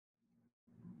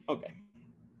Ok.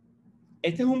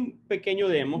 Este es un pequeño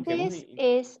demo que This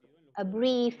is a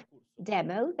brief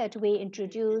demo that we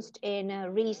introduced in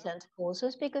recent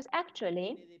courses because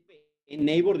actually en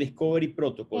Neighbor Discovery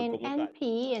Protocol in como tal.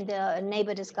 NP, in the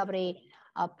Neighbor Discovery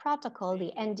Protocol,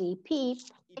 the NDP,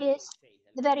 is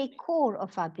the very core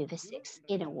of IPv6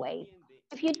 in a way.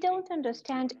 If you don't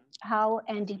understand how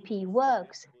NDP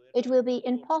works, it will be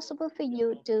impossible for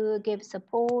you to give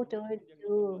support or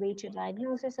to reach a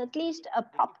diagnosis, at least a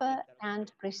proper and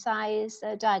precise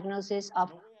diagnosis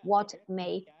of what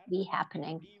may be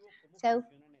happening. So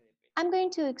I'm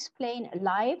going to explain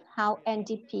live how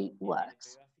NDP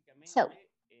works. So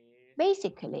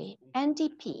basically,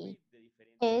 NDP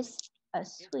is a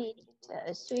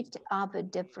suite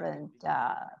of different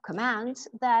commands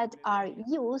that are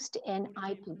used in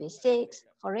IPv6,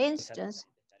 for instance,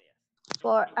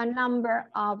 for a number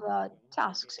of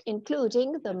tasks,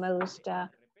 including the most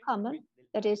common,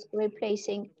 that is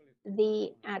replacing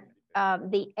the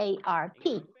ARP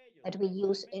that we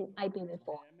use in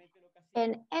IPv4.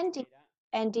 In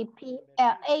NDP,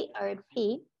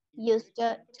 ARP used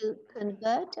to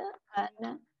convert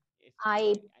an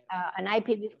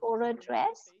IPv4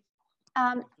 address,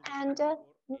 and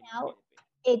now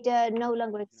it no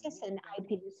longer exists in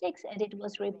IPv6, and it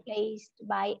was replaced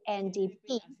by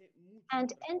NDP.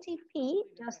 And NDP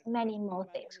does many more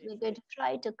things. We're going to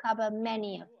try to cover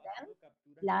many of them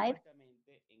live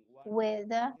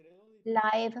with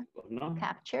live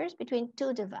captures between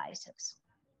two devices.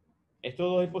 Estos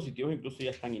dos dispositivos incluso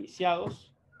ya están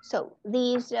iniciados. So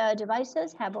these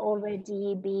devices have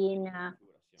already been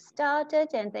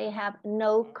started and they have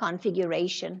no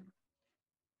configuration.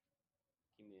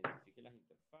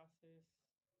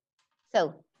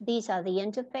 So these are the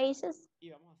interfaces.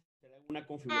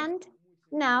 And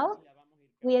now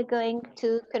we are going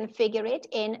to configure it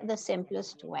in the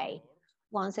simplest way.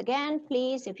 Once again,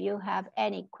 please, if you have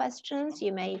any questions,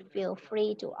 you may feel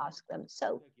free to ask them.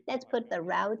 So let's put the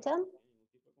router.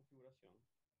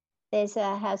 This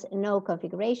has no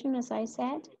configuration, as I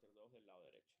said.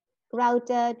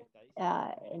 Router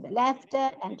in the left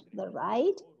and the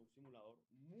right.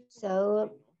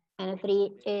 So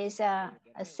N3 is a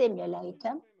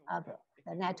simulator of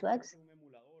the networks.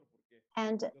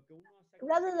 And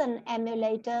rather than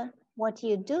emulator, what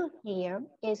you do here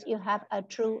is you have a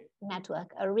true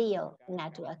network, a real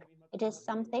network. It is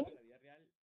something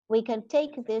we can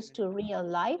take this to real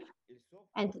life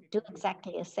and do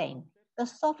exactly the same. The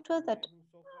software that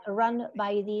run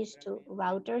by these two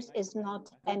routers is not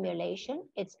emulation.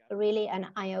 It's really an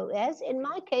iOS. In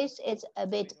my case, it's a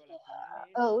bit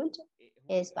old.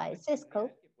 It's by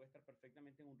Cisco,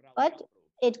 but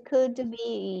it could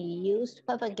be used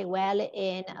perfectly well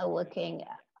in a working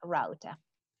router.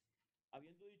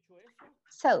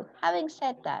 So having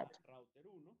said that,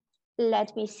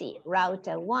 let me see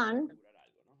router 1,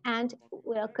 and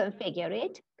we'll configure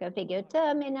it. Configure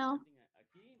terminal,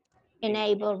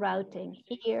 enable routing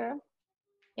here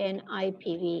in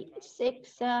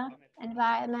IPv6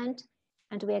 environment,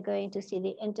 and we are going to see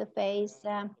the interface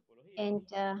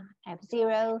enter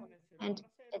F0, and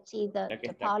let's see the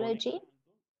topology.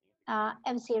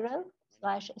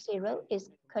 F0/0 is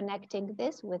connecting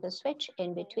this with a switch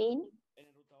in between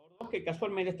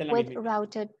with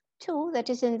router 2 that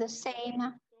is in the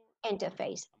same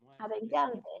interface. Having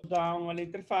done this,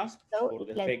 so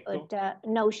let's put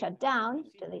no shutdown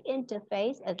to the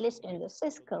interface, at least in the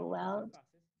Cisco world.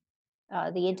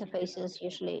 The interfaces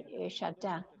usually shut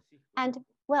down. And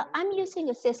well, I'm using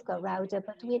a Cisco router,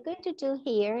 but what we're going to do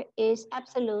here is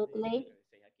absolutely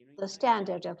the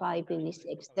standard of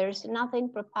IPv6. There's nothing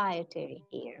proprietary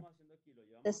here.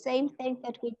 The same thing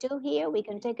that we do here, we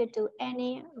can take it to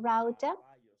any router,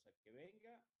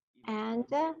 and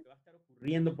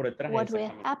what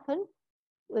will happen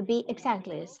will be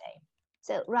exactly the same.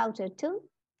 So router 2,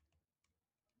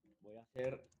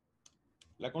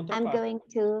 I'm going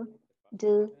to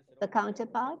do the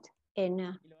counterpart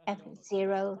in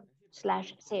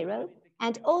F0/0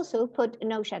 and also put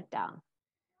no shutdown.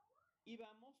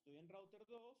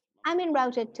 I'm in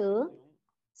router 2,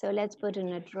 so let's put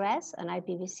an address, an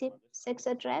IPv6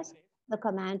 address. The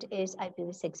command is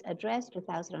IPv6 address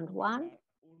 2001,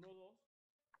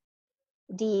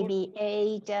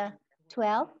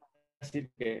 DB812.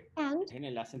 And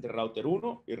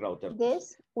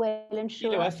this will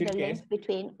ensure the link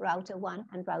between router 1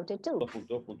 and router 2.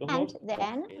 And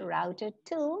then router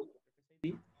 2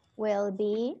 will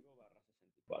be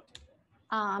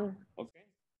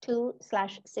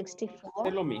 2/64.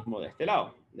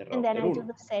 And then I do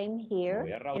the same here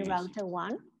in router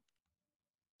 1.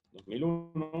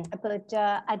 I put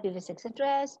IPv6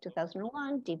 address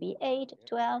 2001,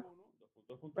 DB812.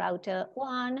 router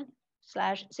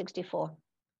 1/64.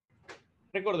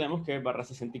 Recordemos que barra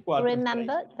 64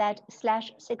 Remember that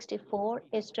 /64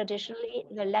 is traditionally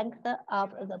the length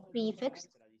of the prefix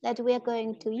that we are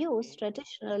going to use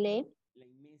traditionally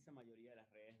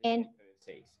in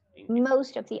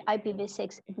most of the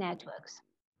IPv6 networks.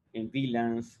 En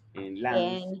VLANs, en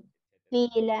LANs. In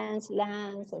VLANs,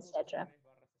 LANs, etc.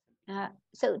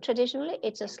 So traditionally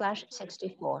it's a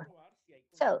 /64.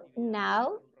 So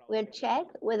now we'll check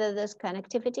whether there's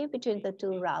connectivity between the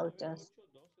two routers.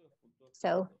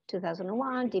 So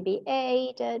 2001,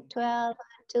 DB8, 12,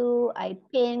 2, I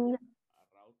ping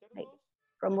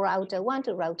from router 1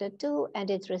 to router 2, and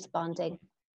it's responding.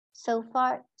 So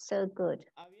far, so good.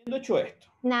 Habiendo hecho esto,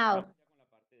 now,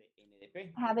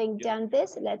 having done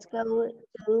this, let's go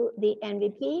to the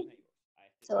MVP.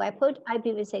 So I put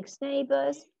IPv6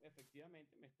 neighbors,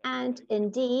 and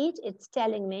indeed, it's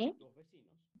telling me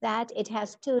that it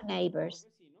has two neighbors.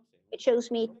 It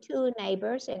shows me two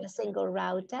neighbors in a single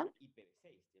router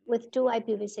with two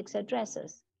IPv6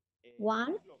 addresses.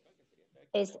 One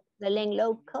is the link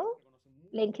local,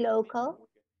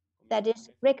 that is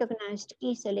recognized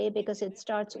easily because it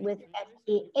starts with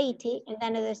FE80, and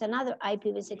then there's another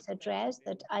IPv6 address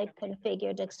that I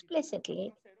configured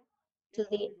explicitly to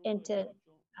the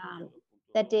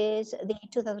that is the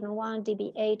 2001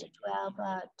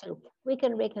 DB812.2. We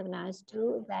can recognize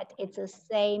too that it's the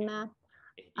same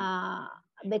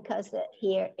because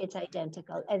here it's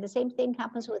identical. And the same thing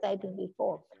happens with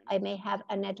IPv4. I may have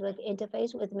a network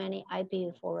interface with many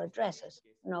IPv4 addresses,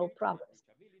 no problems.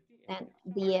 And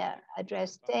the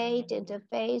address state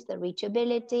interface, the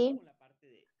reachability,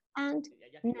 and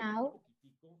now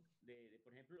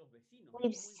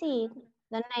we've seen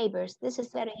the neighbors. This is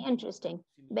very interesting.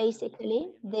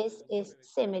 Basically, this is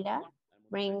similar,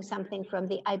 bringing something from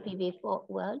the IPv4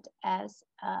 world as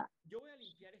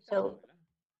so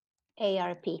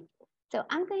ARP. So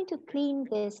I'm going to clean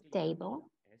this table,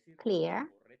 clear.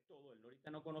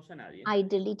 I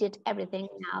deleted everything,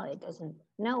 now it doesn't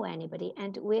know anybody,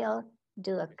 and we'll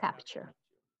do a capture.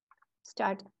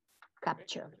 Start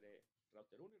capture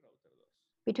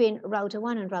between router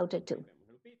 1 and router 2.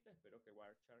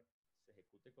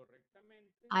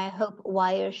 I hope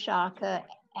Wireshark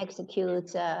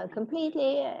executes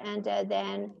completely, and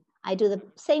then I do the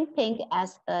same ping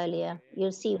as earlier.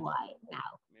 You'll see why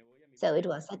now. So it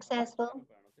was successful.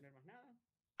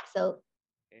 So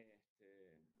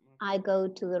I go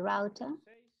to the router.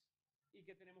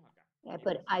 I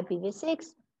put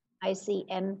IPv6. I see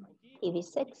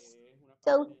MPv6.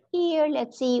 So here,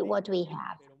 let's see what we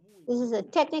have. This is a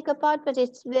technical part, but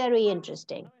it's very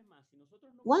interesting.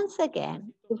 Once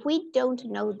again, if we don't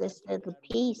know this little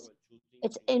piece,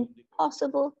 it's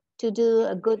impossible to do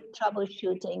a good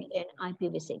troubleshooting in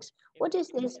IPv6. What is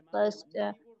this first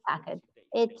packet?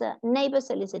 It's a neighbor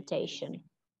solicitation.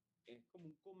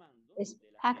 This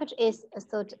package is a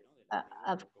sort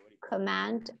of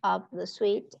command of the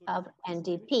suite of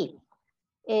NDP.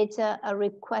 It's a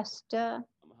request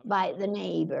by the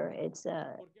neighbor. It's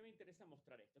a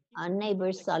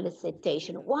neighbor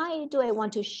solicitation. Why do I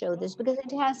want to show this? Because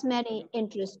it has many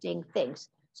interesting things.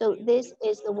 So this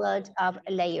is the world of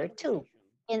layer 2.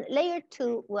 In layer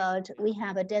 2 world, we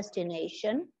have a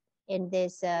destination in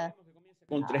this that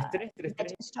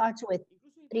starts with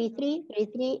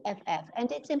 3333FF.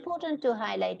 And it's important to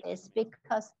highlight this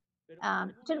because,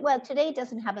 well, today it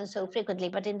doesn't happen so frequently,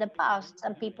 but in the past,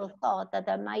 some people thought that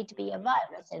there might be a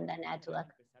virus in the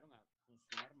network.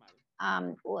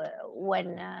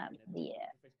 When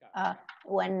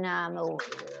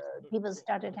people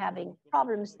started having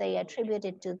problems, they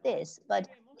attributed to this, but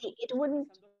it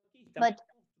wouldn't, but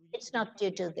it's not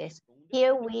due to this.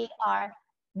 Here we are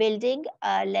building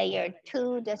a layer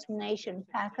 2 destination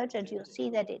package, and you'll see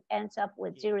that it ends up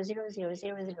with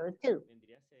 000002.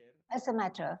 As a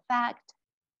matter of fact,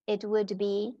 it would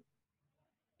be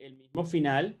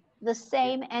the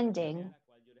same ending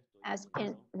as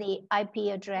in the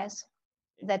IP address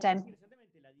that I'm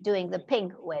doing the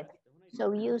ping with.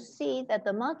 So you see that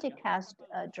the multicast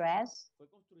address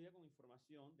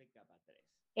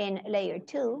in layer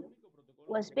 2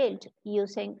 was built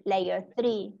using layer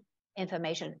 3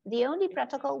 information. The only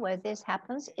protocol where this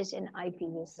happens is in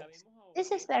IPv6.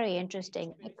 This is very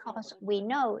interesting because we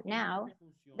know now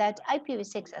that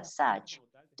IPv6 as such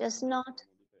does not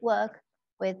work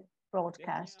with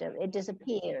broadcast. It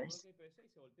disappears.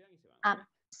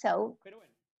 So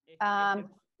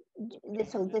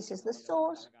this is the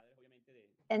source,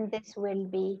 and this will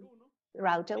be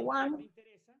router 1.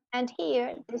 And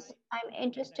here, I'm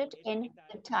interested in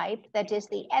the type, that is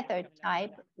the ether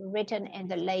type written in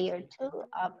the layer 2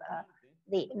 of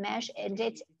the mesh, and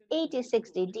it's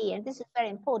 8060D, and this is very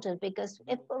important because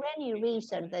if for any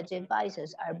reason the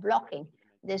devices are blocking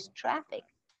this traffic,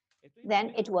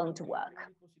 then it won't work.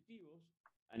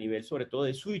 A nivel sobre todo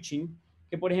de switching,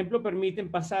 que por ejemplo permiten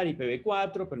pasar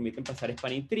IPv4, permiten pasar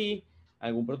spanning tree,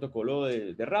 algún protocolo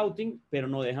de routing, pero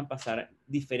no dejan pasar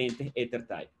diferentes Ether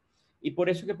type. Y por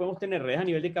eso es que podemos tener redes a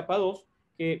nivel de capa 2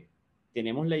 que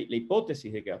tenemos la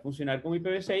hipótesis de que va a funcionar con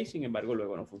IPv6, sin embargo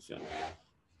luego no funciona.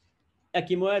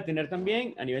 Aquí me voy a detener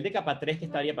también a nivel de capa 3 que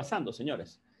estaría pasando,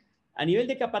 señores. A nivel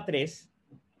de capa 3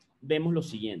 vemos lo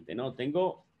siguiente, ¿no?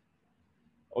 Tengo,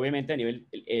 obviamente a nivel,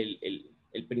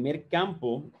 el primer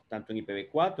campo, tanto en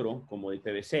IPv4 como de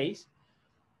IPv6,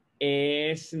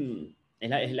 es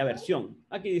la versión.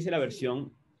 Aquí dice la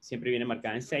versión, siempre viene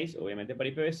marcada en 6, obviamente para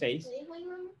IPv6.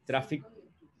 Traffic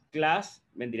Class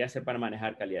vendría a ser para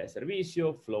manejar calidad de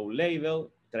servicio, Flow Label,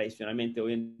 tradicionalmente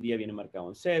hoy en día viene marcado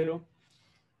en 0.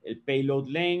 El Payload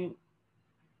Lane,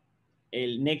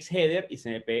 el Next Header y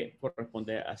CNP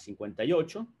corresponde a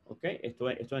 58, ¿ok?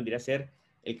 Esto vendría a ser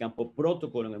el campo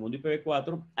protocolo en el mundo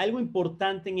IPv4. Algo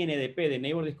importante en NDP, de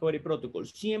Neighbor Discovery Protocol,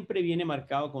 siempre viene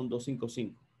marcado con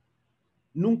 255.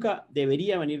 Nunca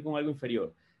debería venir con algo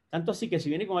inferior. Tanto así que si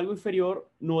viene con algo inferior,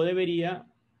 no debería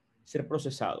ser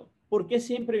procesado. ¿Por qué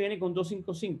siempre viene con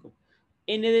 255?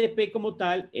 NDP como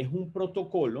tal es un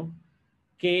protocolo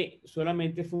que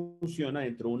solamente funciona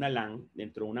dentro de una LAN,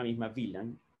 dentro de una misma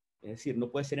VLAN, es decir, no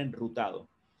puede ser enrutado.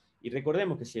 Y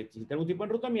recordemos que si existe algún tipo de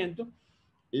enrutamiento,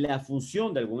 la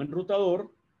función de algún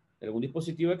enrutador, de algún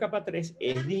dispositivo de capa 3,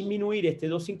 es disminuir este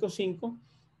 255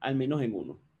 al menos en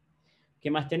 1. ¿Qué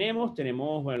más tenemos?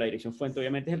 Tenemos, bueno, la dirección fuente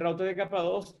obviamente es el router de capa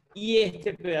 2 y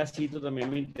este pedacito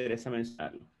también me interesa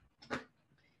mencionarlo.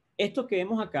 Esto que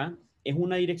vemos acá es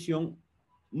una dirección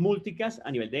multicast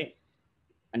a nivel de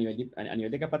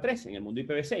capa 3 en el mundo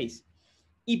IPv6.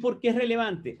 ¿Y por qué es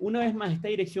relevante? Una vez más, esta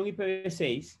dirección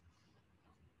IPv6,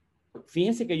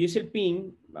 fíjense que yo hice el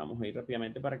ping, vamos a ir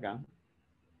rápidamente para acá,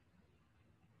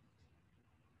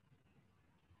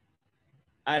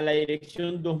 a la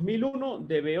dirección 2001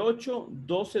 de B8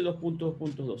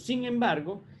 12.2.2. Sin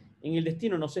embargo, en el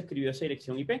destino no se escribió esa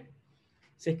dirección IP.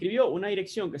 Se escribió una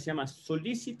dirección que se llama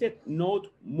Solicited Node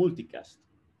Multicast.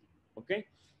 ¿Ok?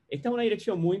 Esta es una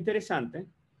dirección muy interesante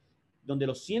donde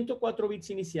los 104 bits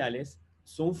iniciales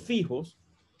son fijos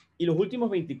y los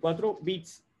últimos 24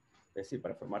 bits, es decir,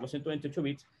 para formar los 128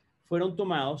 bits, fueron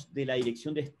tomados de la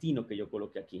dirección destino que yo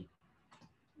coloqué aquí.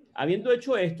 Habiendo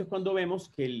hecho esto es cuando vemos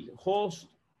que el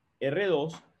host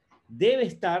R2 debe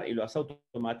estar, y lo hace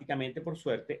automáticamente por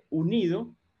suerte,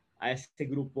 unido a este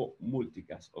grupo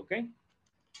multicast, ¿ok?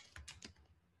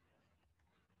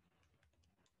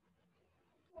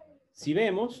 Si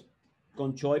vemos,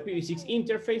 con Show IPv6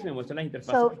 Interface me muestra las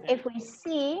interfaces. So if we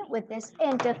see with this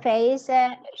interface,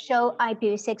 show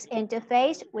IPv6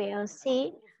 interface, we'll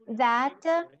see that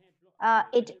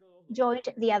it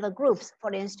joined the other groups.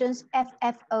 For instance,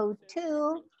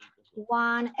 FFO2,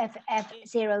 1,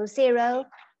 FF00,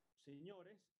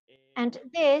 and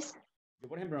this. Yo,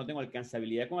 por ejemplo, no tengo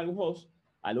alcanzabilidad con algún host.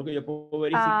 Algo que yo puedo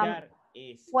verificar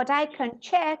es what I can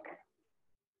check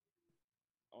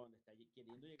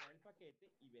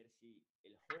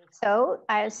so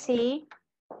I'll see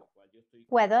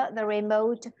whether the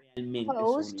remote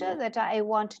host that I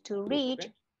want to reach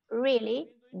really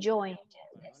joined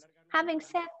this. Having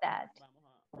said that,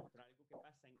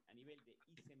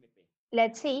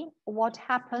 let's see what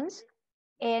happens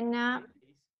in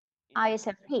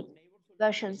ISFP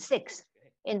version 6.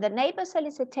 In the neighbor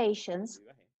solicitations,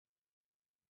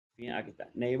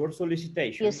 neighbor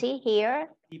solicitation. You see here,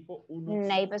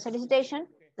 neighbor solicitation.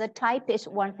 The type is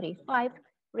 135.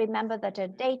 Remember that a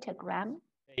datagram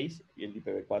is in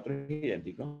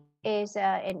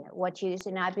what you use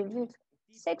in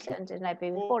IPv6 and in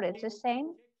IPv4. It's the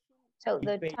same. So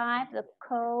the type, the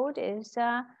code is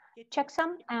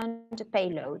checksum and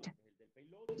payload.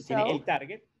 So now, in the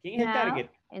target,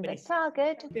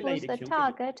 who's the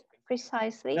target?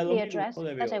 Precisely the address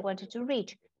that I wanted to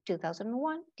reach,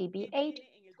 2001 DB8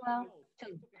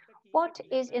 12.2. What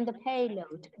is in the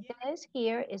payload? This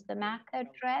here is the MAC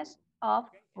address of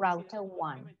router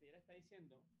 1.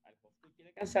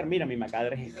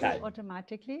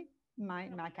 Automatically, my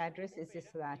MAC address is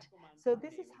just that. So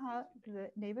this is how the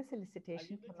neighbor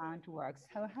solicitation command works.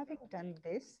 So having done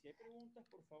this,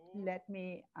 let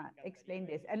me explain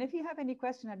this. And if you have any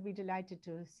question, I'd be delighted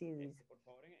to see these.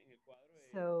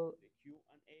 So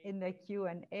in the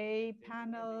Q&A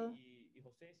panel,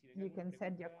 you can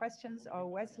send your questions, or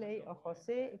Wesley or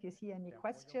Jose, if you see any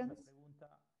questions.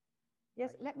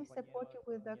 Yes, let me support you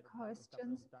with the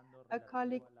questions. A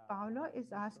colleague, Paulo,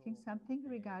 is asking something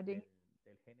regarding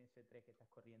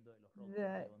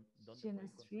the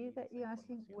GNS3 that you're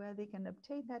asking, where they can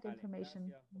obtain that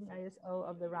information, the ISO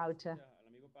of the router,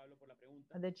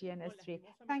 the GNS3.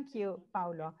 Thank you,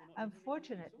 Paulo.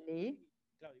 Unfortunately,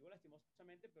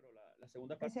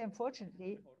 I say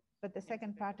unfortunately, but the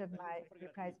second part of my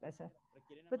reply is better.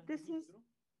 But this is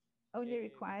only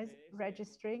requires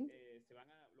registering.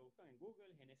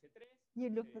 You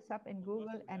look this up in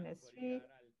Google, NS3,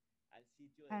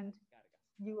 and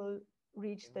you will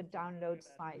reach the download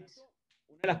site.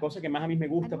 Una de las cosas que más a mí me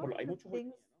gusta, And one hay of the muchos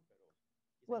things,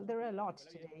 well, there are a lot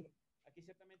today.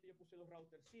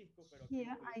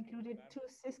 Here I included 2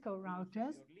 Cisco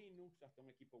routers,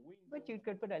 but you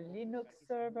could put a Linux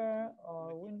server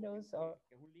or Windows or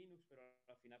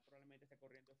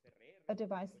a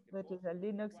device that is a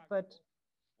Linux, but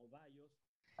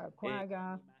a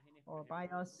Quagga or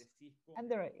BIOS. And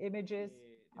there are images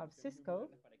of Cisco,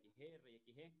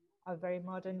 of very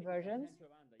modern versions.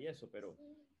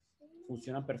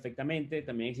 Funcionan perfectamente.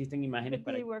 También existen imágenes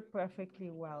but they work perfectly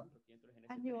well.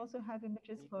 And you also have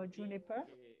images for Juniper.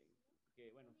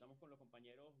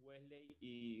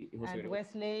 And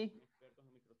Wesley.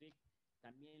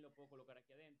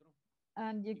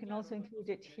 And you can also include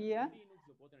it here.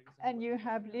 And you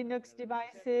have Linux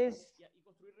devices,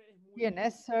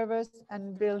 DNS servers,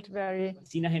 and build very...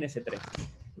 NS3.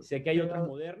 Sé que hay otras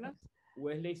modernas.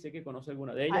 Wesley, sé que conoce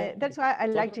alguna de ellas. That's why I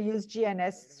like to use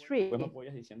GNS3. Pues me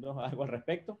apoyas diciendo algo al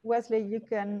respecto. Wesley, you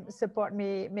can support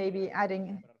me, maybe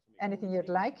adding anything you'd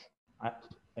like.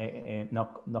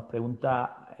 Nos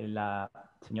pregunta la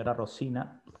señora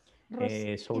Rosina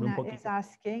sobre un poquito. Is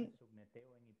asking,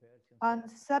 on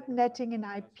subnetting in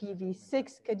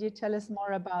IPv6, could you tell us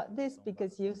more about this?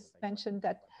 Because you mentioned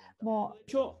that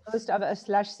most of a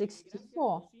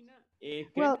 /64.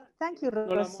 Well, thank you,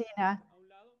 Rosina.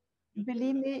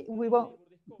 Believe me, we won't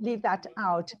leave that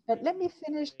out. But let me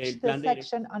finish the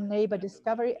section on neighbor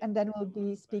discovery, and then we'll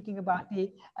be speaking about the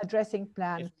addressing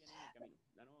plan.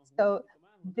 So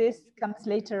this comes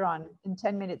later on. In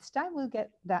 10 minutes' time, we'll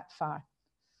get that far.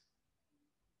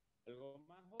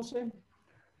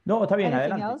 No, está bien,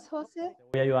 Anything adelante. else, José?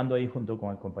 Voy ayudando ahí junto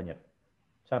con el compañero.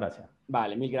 Muchas gracias.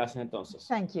 Vale, mil gracias entonces.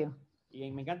 Thank you. Y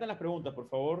me encantan las preguntas, por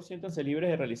favor, siéntanse libres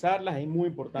de realizarlas, es muy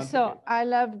importante. So I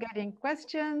love getting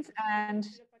questions, and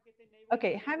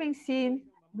okay, having seen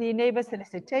the neighbor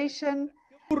solicitation,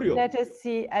 let us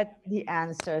see at the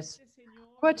answers.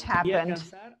 What happened?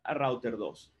 A router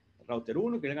 2. Router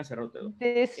 1, quieren hacer router 2.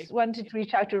 This wanted to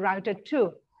reach out to router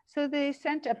 2. So they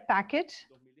sent a packet.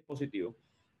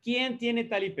 ¿Quién tiene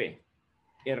tal IP?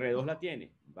 R2 la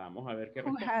tiene. Vamos a ver qué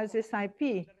responde. Who has this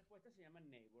IP?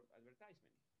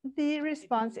 The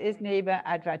response is neighbor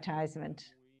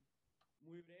advertisement.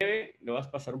 Muy breve, lo vas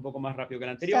a pasar un poco más rápido que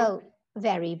el anterior. So,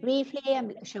 very briefly,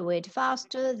 I'm show it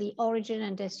faster. The origin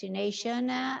and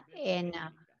destination in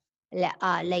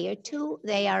layer 2,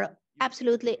 they are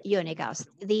absolutely unicast.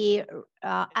 The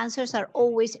answers are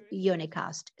always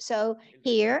unicast. So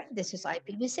here, this is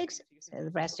IPv6, so the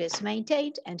rest is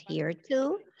maintained, and here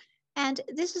too. And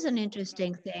this is an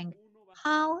interesting thing.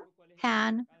 How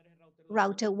can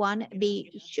router 1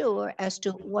 be sure as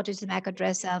to what is the MAC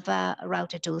address of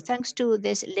router 2? Thanks to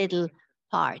this little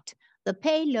part. The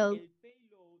payload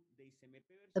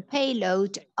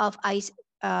of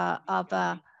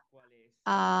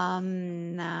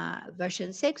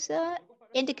version 6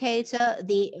 indicates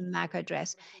the MAC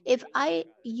address. If I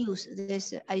use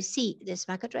this, I see this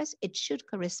MAC address, it should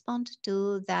correspond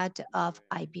to that of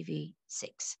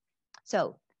IPv6.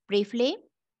 So briefly,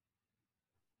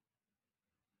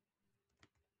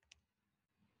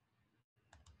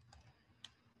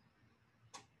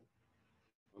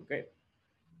 okay.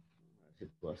 Se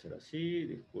puede hacer así,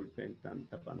 disculpen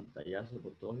tanta pantallazo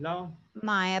por todos lados.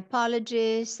 My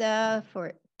apologies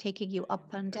for taking you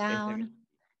up and down.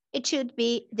 It should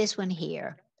be this one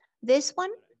here. This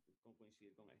one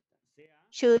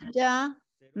should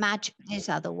match this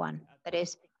other one, that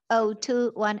is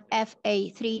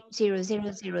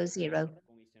 021FA30000.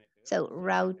 So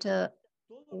router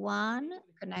 1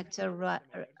 connects with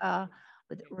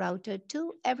router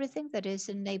 2, everything that is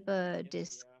in neighbor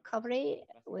discovery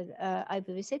with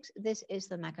IPv6, this is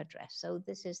the MAC address. So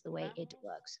this is the way it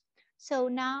works. So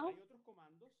now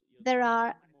there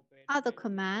are other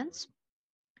commands.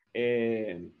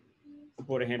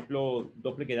 Por ejemplo,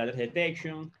 duplicate address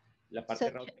detection, la parte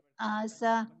route. As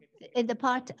in the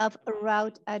part of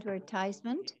route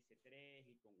advertisement,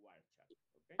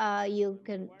 you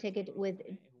can take it with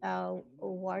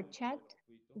war chat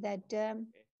that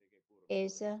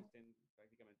is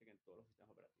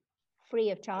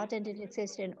free of charge, and it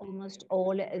exists in almost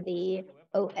all the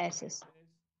OSs.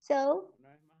 So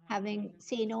Having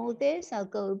seen all this, I'll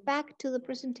go back to the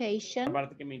presentation.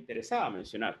 Parte que me interesaba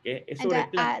mencionar, que es And sobre el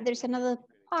plan. there's another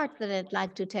part that I'd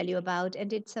like to tell you about,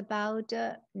 and it's about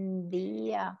the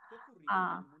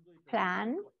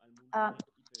plan.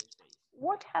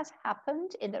 What has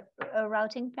happened in the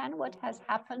routing plan? What has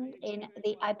happened in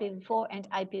the IPv4 and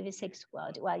IPv6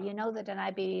 world? Well, you know that an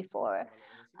IPv4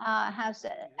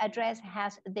 address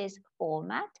has this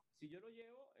format.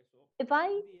 If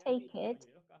I take it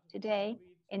today,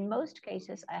 in most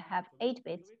cases, I have 8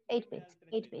 bits, 8 bits,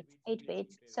 8 bits, 8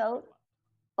 bits. So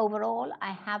overall,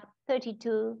 I have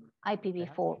 32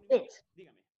 IPv4 bits.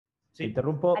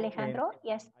 Interrumpo. Alejandro,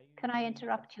 yes, can I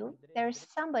interrupt you? There is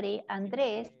somebody,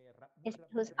 Andres,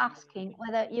 who's asking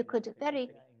whether you could very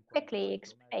quickly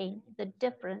explain the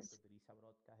difference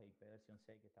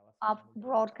of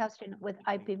broadcasting with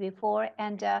IPv4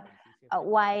 and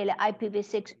while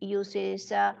IPv6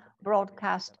 uses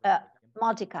multicast.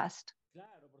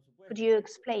 Could you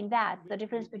explain that, the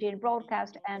difference between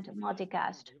broadcast and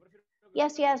multicast?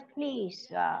 Yes, yes, please.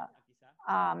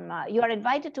 You are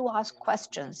invited to ask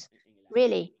questions.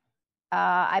 Really,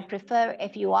 I prefer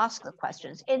if you ask the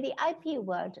questions. In the IP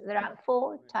world, there are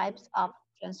 4 types of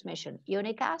transmission: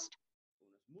 unicast,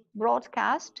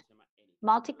 broadcast,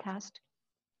 multicast,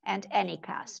 and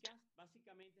anycast.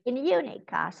 In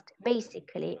unicast,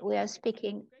 basically, we are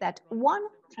speaking that one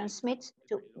transmits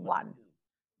to one.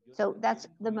 So that's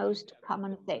the most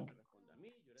common thing.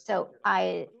 So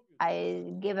I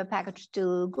give a package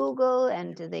to Google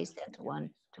and they send one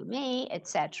to me,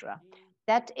 etc.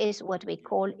 That is what we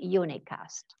call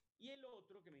unicast.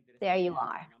 There you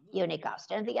are,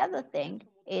 unicast. And the other thing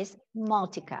is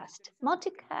multicast.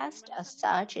 Multicast as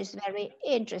such is very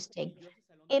interesting.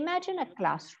 Imagine a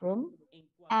classroom,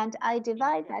 and I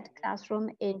divide that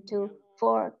classroom into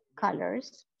 4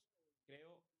 colors.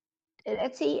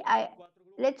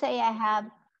 Let's say I have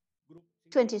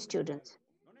 20 students,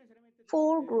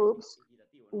 4 groups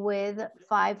with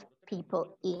 5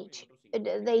 people each.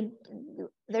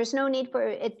 There's no need for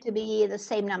it to be the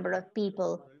same number of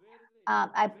people.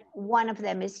 One of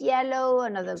them is yellow,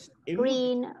 another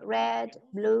green, red,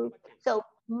 blue. So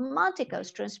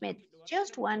multicast transmits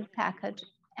just one packet,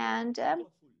 and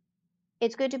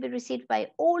it's going to be received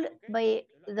by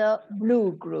the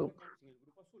blue group.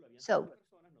 So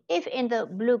if in the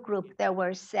blue group there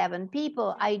were 7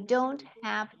 people, I don't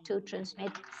have to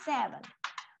transmit 7.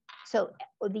 So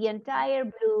the entire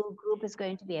blue group is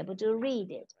going to be able to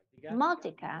read it.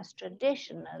 Multicast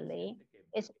traditionally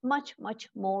is much, much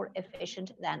more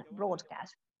efficient than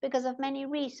broadcast because of many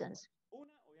reasons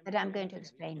that I'm going to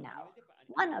explain now.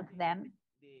 One of them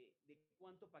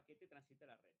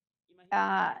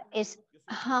is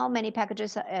how many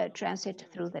packages transit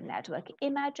through the network.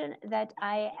 Imagine that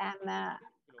I am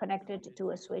connected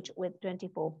to a switch with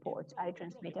 24 ports. I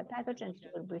transmit a package and it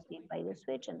will be received by the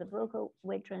switch, and the broker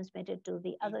will transmit it to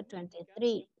the other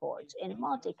 23 ports. In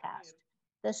multicast,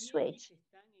 the switch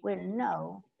will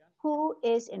know who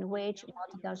is in which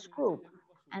multicast group.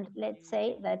 And let's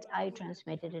say that I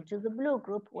transmitted it to the blue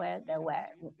group where there were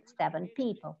 7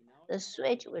 people. The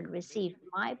switch will receive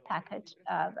my packet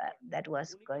that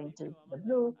was going to the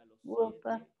blue group,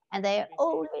 and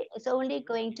it's only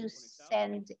going to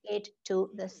send it to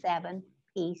the 7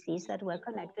 PCs that were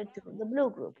connected to the blue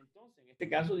group.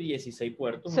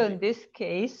 So in this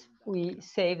case, we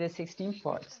save the 16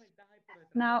 ports.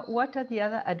 Now, what are the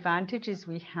other advantages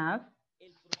we have?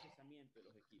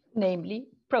 Namely,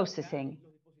 processing.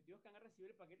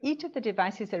 Each of the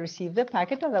devices that receive the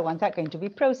packet are the ones that are going to be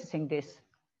processing this.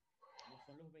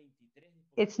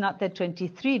 It's not the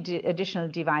 23 additional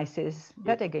devices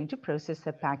that are going to process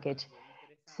the packet.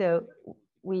 So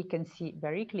we can see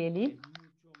very clearly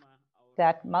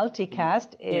that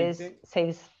multicast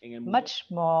saves much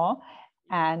more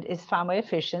and is far more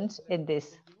efficient in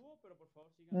this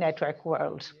network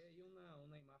world.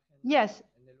 Yes,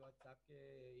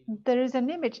 there is an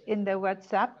image in the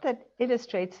WhatsApp that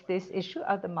illustrates this issue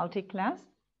of the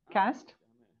multicast,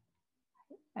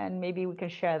 and maybe we can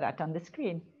share that on the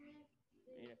screen.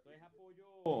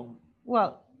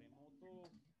 Well,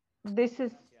 this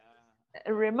is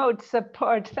remote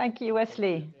support. Thank you,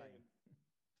 Wesley.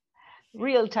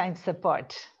 Real-time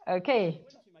support. Okay,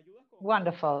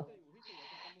 wonderful.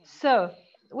 So,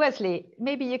 Wesley,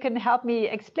 maybe you can help me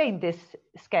explain this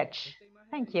sketch.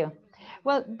 Thank you.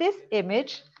 Well, this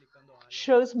image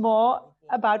shows more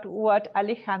about what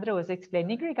Alejandro was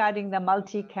explaining regarding the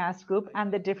multicast group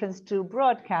and the difference to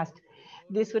broadcast.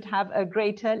 This would have a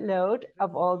greater load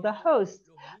of all the hosts.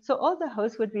 So all the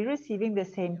hosts would be receiving the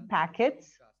same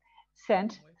packets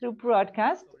sent through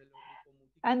broadcast.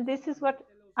 And this is what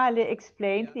Ali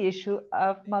explained the issue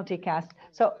of multicast.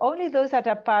 So only those that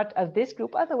are part of this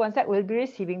group are the ones that will be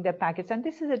receiving the packets. And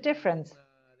this is a difference.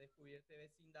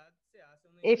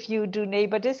 If you do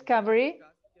neighbor discovery,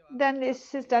 then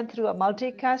this is done through a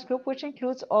multicast group, which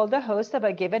includes all the hosts of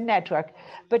a given network.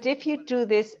 But if you do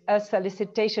this as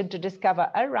solicitation to discover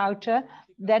a router,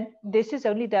 then this is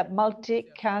only the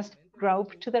multicast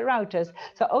group to the routers.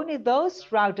 So only those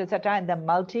routers that are in the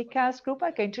multicast group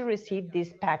are going to receive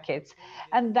these packets.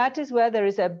 And that is where there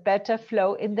is a better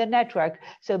flow in the network.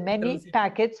 So many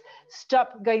packets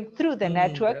stop going through the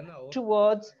network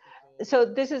towards. So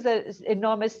this is an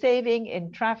enormous saving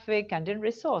in traffic and in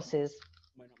resources.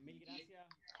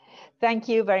 Thank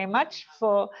you very much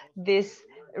for this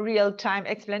real-time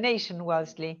explanation,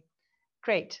 Wellesley.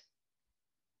 Great.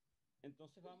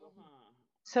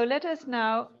 So let us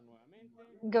now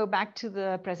go back to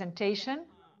the presentation.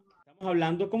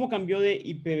 Hablando cómo cambió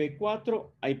de IPv4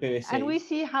 a IPv6. And we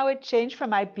see how it changed from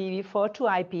IPv4 to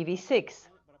IPv6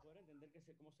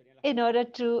 in order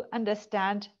to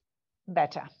understand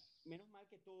better.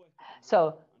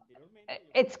 So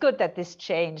it's good that this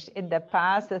changed. In the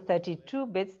past, the 32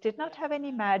 bits did not have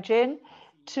any margin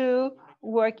to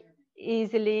work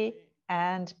easily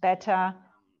and better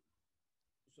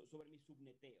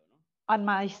on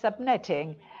my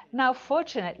subnetting. Now,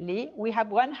 fortunately, we have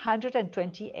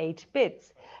 128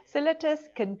 bits. So let us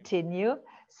continue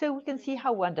so we can see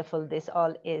how wonderful this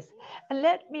all is. And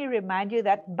let me remind you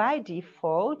that by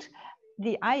default,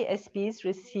 the ISPs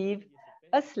receive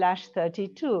a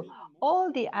 /32.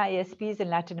 All the ISPs in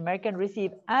Latin America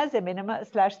receive as a minimum a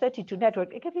 /32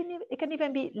 network. It can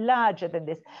even be larger than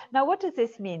this. Now, what does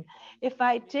this mean? If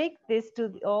I take this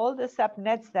to all the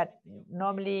subnets that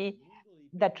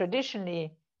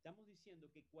traditionally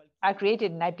are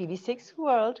created in IPv6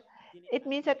 world, it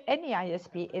means that any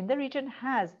ISP in the region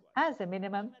has, as a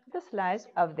minimum, the slice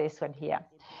of this one here.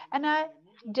 And I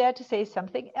dare to say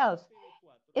something else.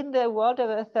 In the world of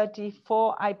a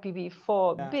 34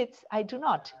 IPv4 bits, I do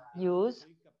not use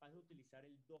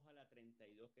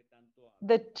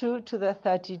the 2 to the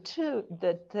 32,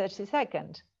 the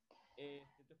 32nd.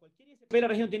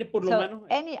 So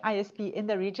any ISP in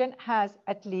the region has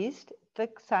at least the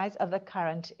size of the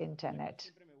current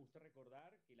internet.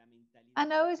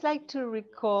 And I always like to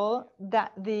recall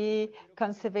that the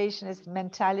conservationist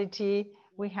mentality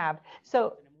we have.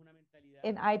 So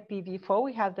in IPv4,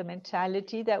 we have the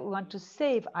mentality that we want to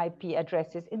save IP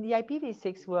addresses. In the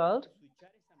IPv6 world,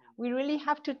 we really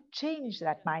have to change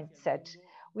that mindset.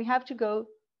 We have to go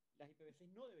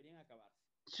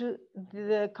to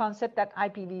the concept that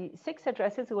IPv6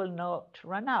 addresses will not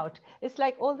run out. It's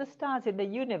like all the stars in the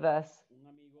universe.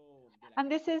 And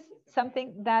this is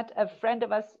something that a friend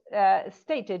of us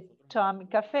stated, Tom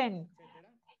Caffen.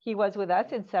 He was with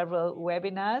us in several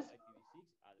webinars,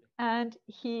 and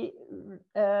he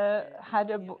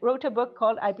wrote a book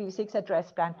called IPv6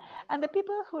 Address Plan. And the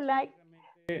people who like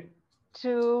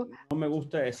to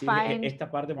find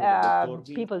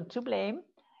people to blame,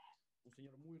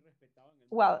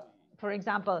 well, for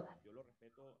example,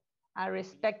 I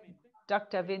respect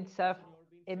Dr. Windsurf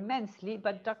immensely,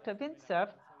 but Dr. Windsurf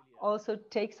also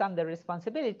takes on the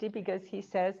responsibility because he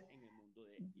says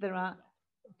there are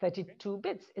 32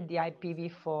 bits in the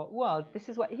IPv4 world. This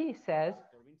is what he says.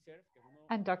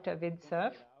 And Dr.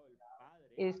 Windsurf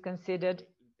is considered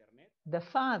the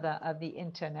father of the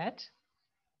internet.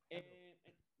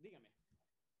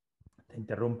 Te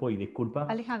interrumpo y disculpa.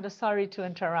 Alejandro, sorry to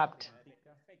interrupt.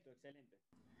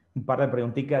 Un par de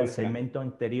preguntitas del segmento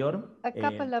anterior. A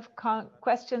couple of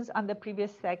questions on the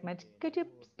previous segment. Could you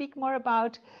speak more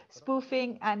about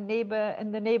spoofing and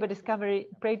the neighbor discovery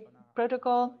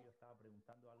protocol?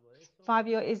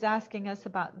 Fabio is asking us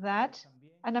about that.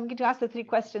 And I'm going to ask the three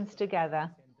questions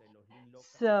together.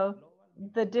 So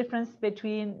the difference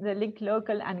between the link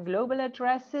local and global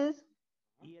addresses,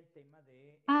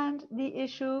 and the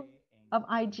issue of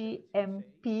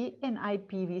IGMP in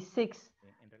IPv6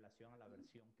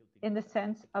 in the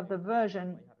sense of the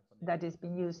version that is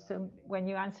being used. So when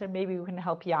you answer, maybe we can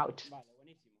help you out.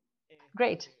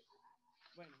 Great.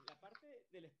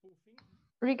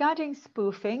 Regarding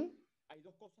spoofing,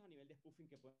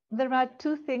 there are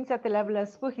two things at the level of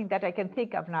spoofing that I can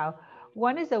think of now.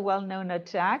 One is a well-known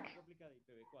attack.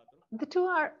 The two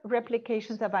are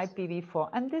replications of IPv4,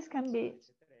 and this can be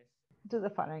do the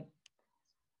following.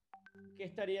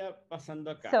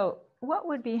 So what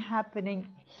would be happening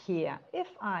here if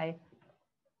I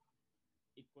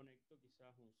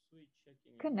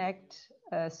connect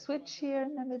a switch here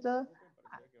in the middle?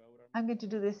 I'm going to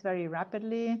do this very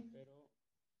rapidly.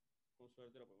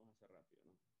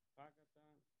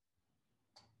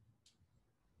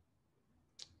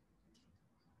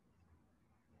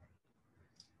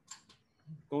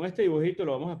 con este dibujito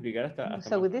lo vamos a explicar hasta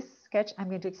So más. with this sketch, I'm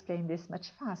going to explain this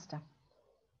much faster.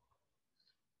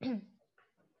 ¿Qué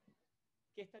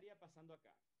estaría pasando acá?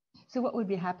 So what would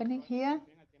be happening here?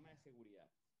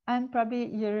 And probably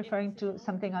you're referring to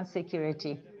something on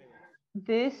security.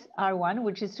 This R1,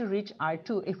 which is to reach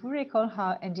R2. If we recall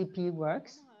how NDP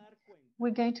works,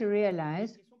 we're going to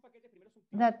realize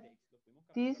that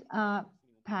these are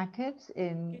packets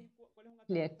in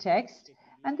clear text,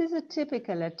 and this is a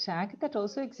typical attack that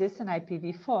also exists in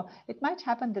IPv4. It might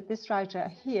happen that this router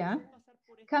here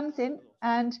comes in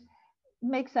and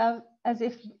makes out as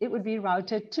if it would be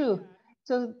router 2.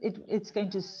 So it's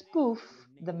going to spoof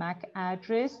the MAC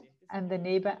address and the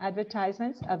neighbor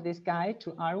advertisements of this guy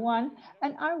to R1,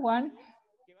 and R1,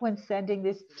 when sending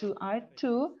this to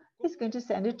R2, is going to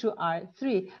send it to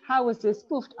R3. How was this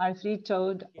spoofed? R3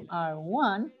 told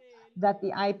R1 that the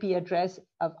IP address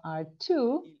of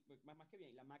R2,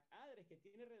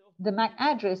 the MAC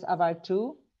address of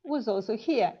R2, was also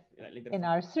here in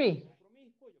R3.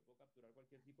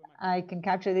 I can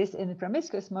capture this in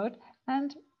promiscuous mode,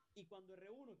 and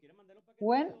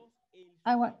when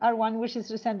R1 wishes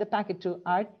to send the packet to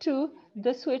R2,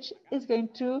 the switch is going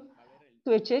to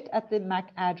switch it at the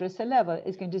MAC address level.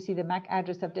 It's going to see the MAC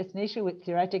address of destination, which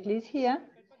theoretically is here.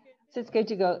 So it's going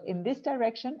to go in this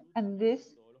direction, and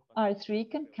this R3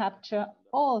 can capture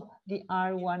all the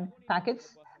R1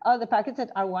 packets, all the packets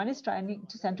that R1 is trying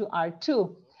to send to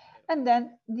R2. And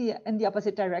then in the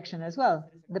opposite direction as well.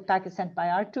 The packets sent by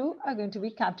R2 are going to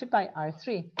be captured by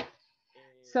R3.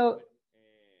 So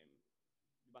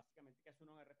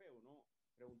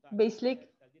basically,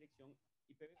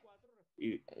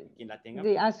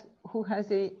 they ask who has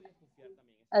the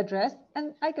address,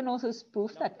 and I can also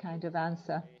spoof that kind of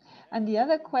answer. And the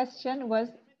other question was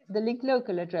the link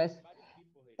local address.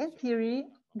 In theory,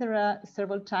 there are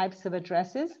several types of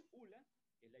addresses.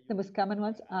 The most common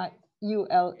ones are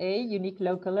ULA, unique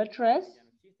local address,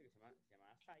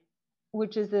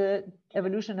 which is the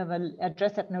evolution of an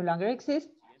address that no longer exists.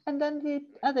 And then the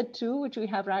other two, which we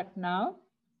have right now.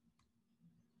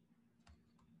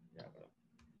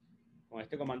 Con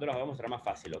este comando lo voy a mostrar más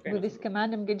fácil, ¿ok? With this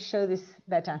command, I'm going to show this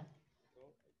better.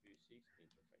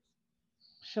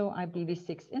 Show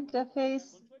IPv6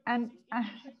 interface. And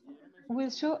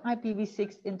with show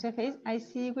IPv6 interface, I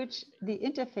see which the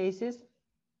interfaces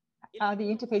are the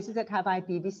interfaces that have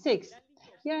IPv6.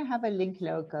 Here I have a link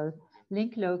local.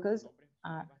 Link locals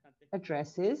are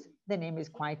addresses. The name is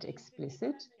quite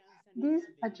explicit. These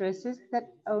addresses that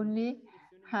only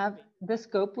have the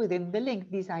scope within the link.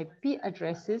 These IP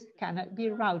addresses cannot be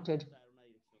routed.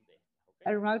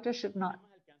 A router should not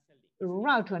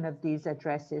route one of these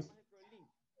addresses.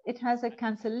 It has a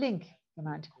cancel link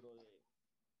command.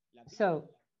 So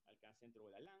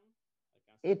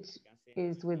it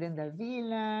is within the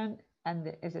VLAN and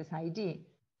the SSID.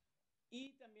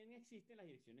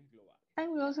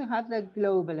 And we also have the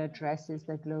global addresses.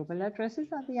 The global addresses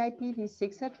are the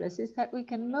IPv6 addresses that we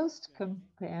can most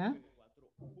compare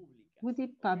with the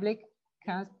public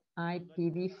cast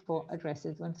IPv4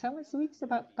 addresses. When someone speaks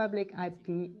about public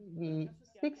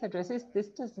IPv6 addresses, this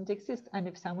doesn't exist. And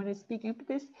if someone is speaking about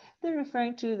this, they're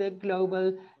referring to the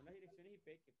global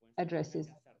addresses.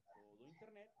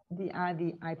 They are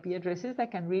the IP addresses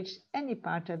that can reach any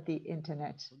part of the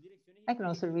internet. I can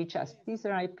also reach us. These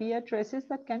are IP addresses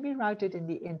that can be routed in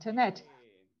the internet.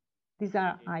 These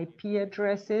are IP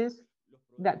addresses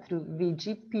that through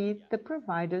VGP, the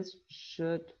providers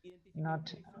should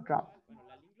not drop.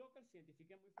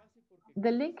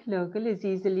 The link local is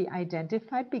easily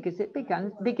identified because it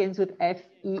begins with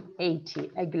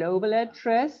FE80, a global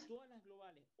address.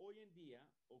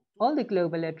 All the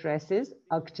global addresses,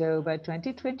 October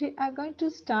 2020, are going to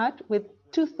start with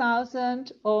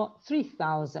 2000 or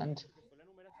 3000.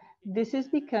 This is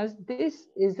because this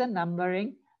is a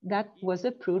numbering that was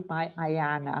approved by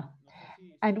IANA.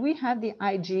 And we have the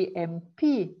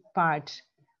IGMP part.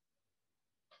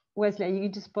 Wesley, are you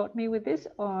going to support me with this,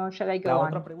 or shall I go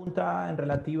on? Otra pregunta en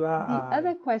relativa The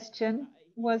other question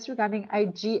was regarding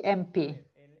IGMP.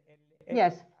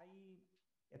 Yes.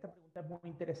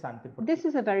 This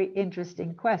is a very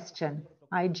interesting question.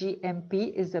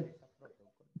 IGMP is a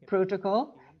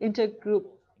protocol, Internet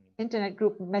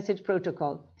Group Message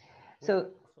Protocol.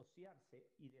 So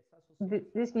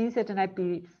this means that an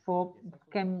IPv4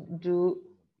 can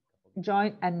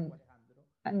join and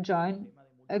join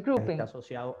a grouping.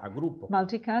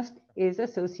 Multicast is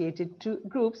associated to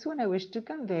groups when I wish to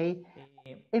convey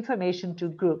information to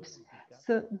groups.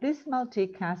 So this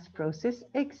multicast process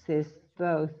exists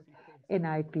both in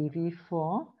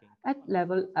IPv4 at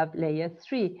level of layer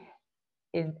 3.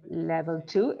 In level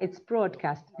 2, it's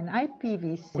broadcast. In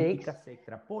IPv6,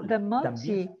 the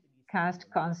multicast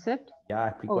concept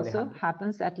also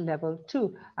happens at level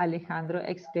 2. Alejandro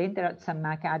explained there are some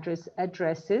MAC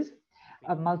addresses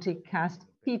of multicast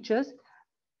features,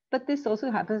 but this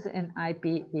also happens in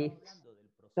IPv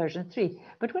version 3.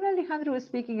 But when Alejandro was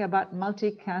speaking about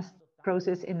multicast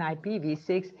process in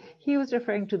IPv6, he was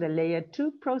referring to the layer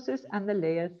 2 process and the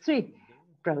layer 3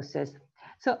 process.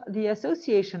 So the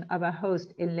association of a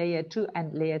host in layer 2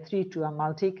 and layer 3 to a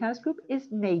multicast group is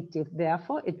native.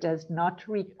 Therefore, it does not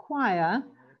require,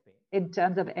 in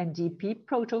terms of NDP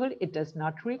protocol, it does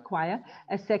not require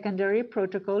a secondary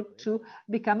protocol to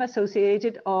become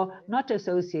associated or not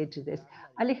associated to this.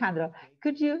 Alejandro,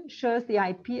 could you show us the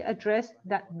IP address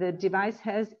that the device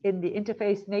has in the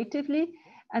interface natively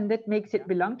and that makes it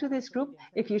belong to this group?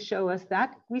 If you show us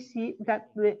that, we see that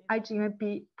the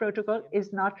IGMP protocol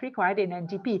is not required in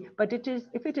NDP, but it is,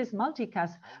 if it is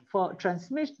multicast for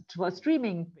transmission, for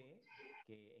streaming,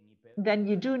 then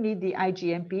you do need the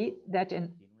IGMP that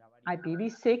in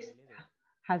IPv6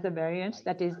 has a variant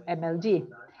that is MLD.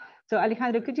 So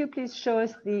Alejandro, could you please show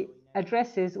us the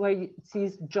addresses where it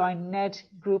sees joint net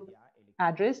group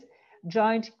address,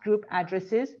 joint group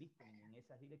addresses?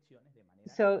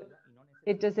 So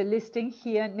it does a listing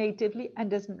here natively and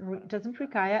doesn't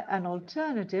require an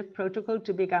alternative protocol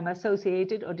to become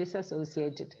associated or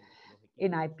disassociated.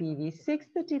 In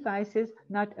IPv6, the devices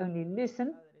not only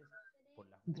listen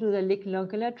through the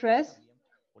local address,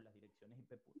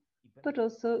 but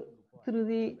also through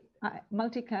the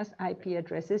multicast IP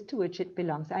addresses to which it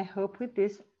belongs. I hope with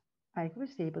this I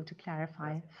was able to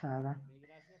clarify further.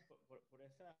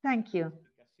 Thank you.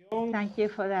 Thank you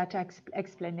for that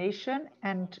explanation.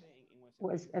 And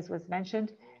as was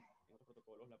mentioned,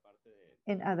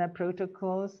 in other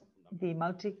protocols, the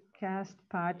multicast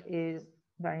part is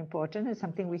very important. It's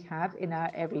something we have in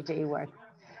our everyday work.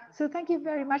 So thank you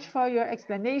very much for your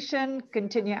explanation.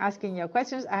 Continue asking your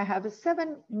questions. I have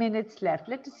 7 minutes left.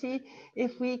 Let's see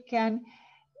if we can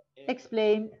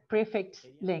explain prefix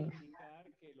length.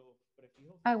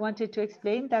 I wanted to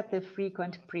explain that the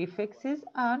frequent prefixes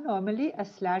are normally a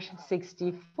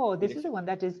 /64. This is the one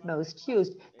that is most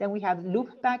used. Then we have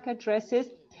loopback addresses,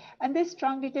 and this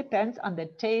strongly depends on the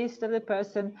taste of the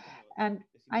person. And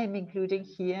I am including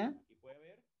here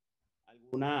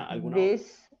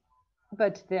this,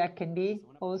 but there can be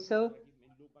also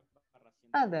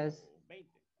others.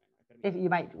 If you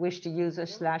might wish to use a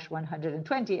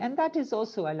 /120, and that is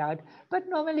also allowed. But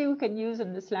normally we can use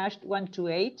in the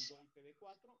 /128.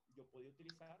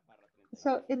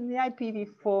 So in the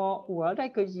IPv4 world, I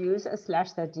could use a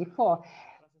 /34,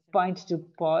 point to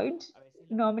point.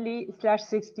 Normally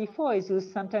 /64 is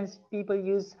used. Sometimes people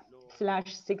use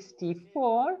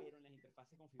 /64,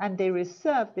 and they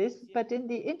reserve this, but in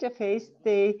the interface,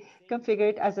 they configure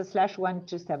it as a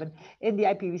 /127. In the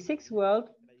IPv6 world,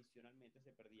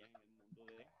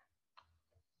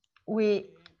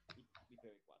 we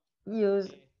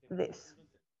use this.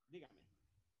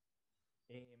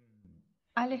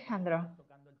 Alejandro,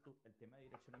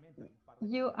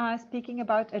 you are speaking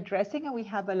about addressing, and we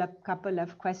have a couple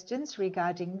of questions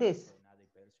regarding this.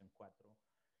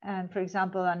 And for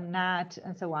example, on NAT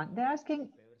and so on. They're asking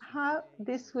how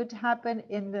this would happen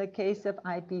in the case of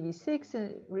IPv6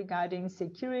 regarding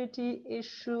security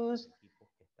issues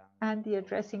and the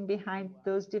addressing behind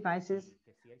those devices.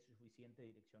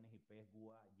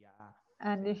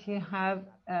 And if you have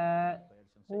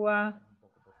WA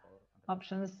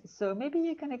options, so maybe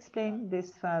you can explain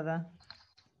this further.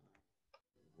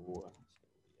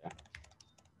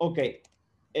 Okay.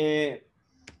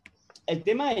 El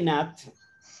tema de NAT.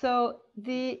 So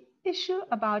the issue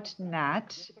about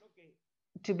NAT,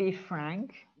 to be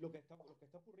frank,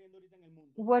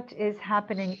 what is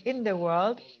happening in the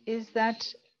world is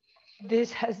that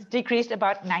this has decreased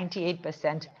about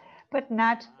 98%. But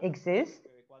NAT exists.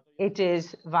 It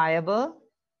is viable.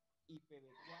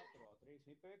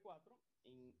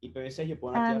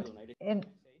 And in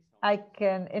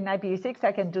IPv6,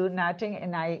 I can do NATing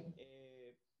in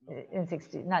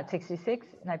NAT 66,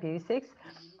 in IPv6.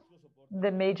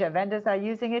 The major vendors are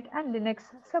using it, and Linux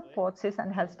supports this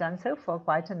and has done so for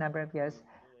quite a number of years.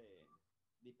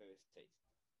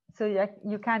 So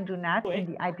you can do NAT in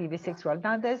the IPv6 world.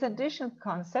 Now, there's an additional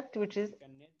concept, which is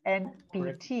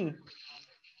NPT,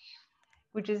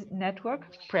 which is Network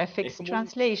Prefix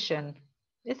Translation.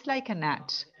 It's like a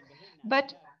NAT.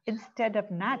 But instead of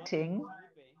NATing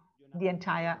the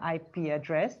entire IP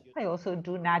address, I also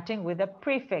do NATing with a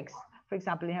prefix. For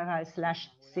example, if I have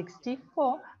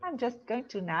 /64, I'm just going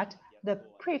to NAT the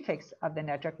prefix of the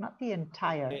network, not the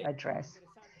entire address.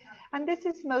 And this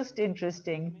is most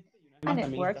interesting And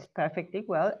it works perfectly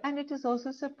well, and it is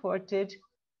also supported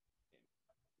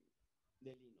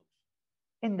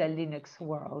in the Linux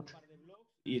world.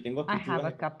 I have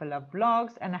a couple of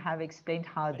blogs and I have explained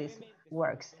how this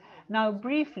works. Now,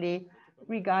 briefly,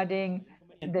 regarding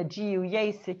the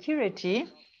GUA security,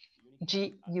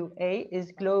 GUA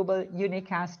is Global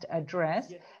Unicast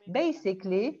Address.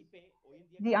 Basically,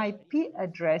 the IP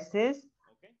addresses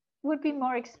would be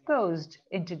more exposed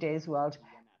in today's world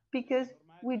because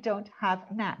we don't have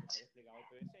NAT.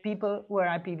 People where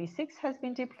IPv6 has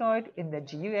been deployed in the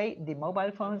GUA, the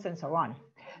mobile phones, and so on.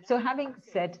 So having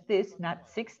said this, NAT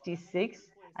 66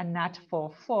 and NAT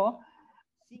 44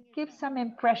 give some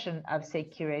impression of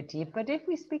security. But if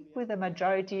we speak with the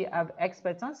majority of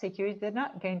experts on security, they're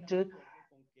not going to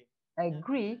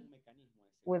agree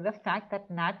with the fact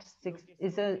that NAT 6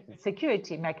 is a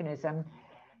security mechanism.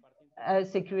 A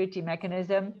security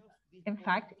mechanism, in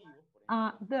fact,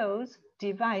 are those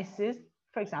devices,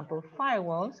 for example,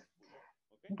 firewalls,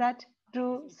 that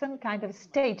do some kind of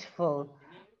stateful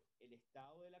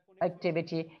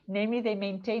activity, namely they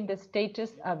maintain the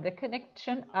status of the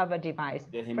connection of a device.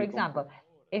 For example,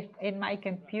 if in my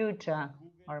computer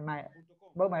or my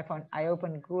mobile phone I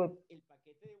open group.com,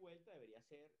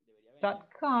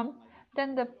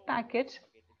 then the packet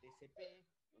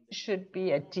should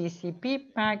be a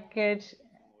TCP packet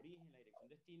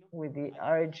with the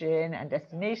origin and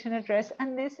destination address,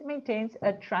 and this maintains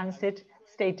a transit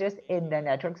status in the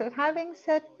network. So having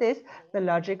said this, the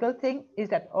logical thing is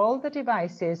that all the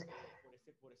devices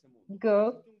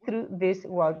go through this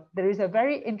world. There is a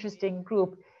very interesting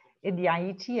group in the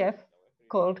IETF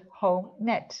called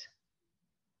HomeNet,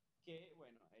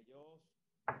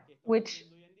 which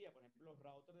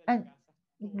and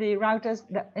the routers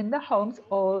in the homes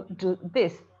all do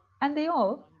this, and they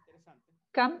all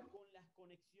come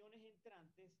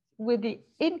with the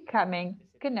incoming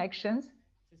connections,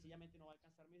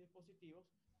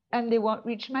 and they won't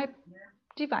reach my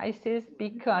devices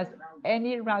because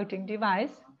any routing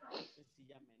device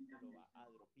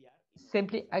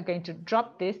simply are going to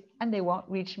drop this and they won't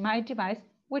reach my device,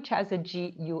 which has a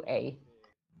GUA.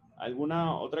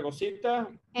 ¿Alguna otra cosita?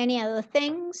 Any other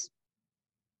things?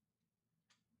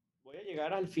 Voy a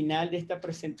llegar al final de esta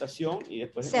presentación y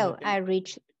después. So I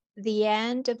reached the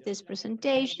end of this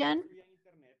presentation.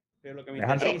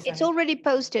 It's already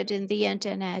posted in the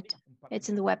internet. It's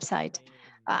in the website.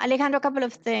 Alejandro, a couple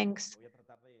of things.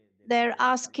 They're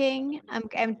asking, I'm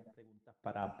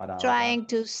trying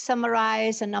to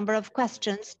summarize a number of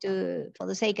questions for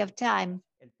the sake of time.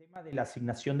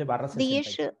 The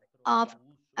issue of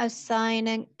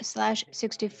assigning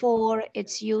 /64,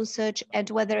 its usage, and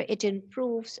whether it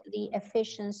improves the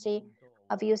efficiency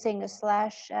of using a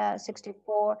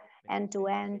 /64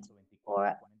 end-to-end,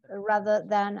 or rather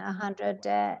than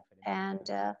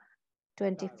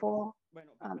 124,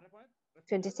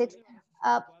 26.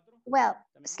 Well,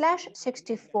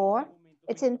 /64,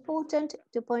 it's important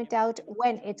to point out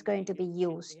when it's going to be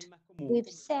used. We've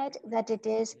said that it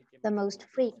is the most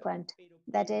frequent,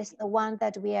 that is the one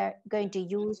that we are going to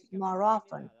use more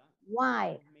often.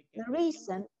 Why? The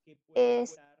reason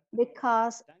is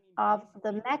because of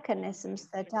the mechanisms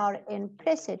that are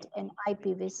implicit in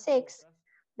IPv6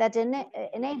 that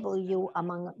enable you,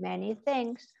 among many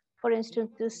things, for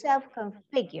instance, to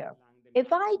self-configure.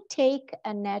 If I take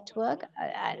a network,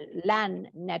 a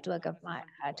LAN network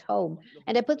at home,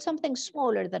 and I put something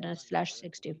smaller than a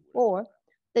 /64,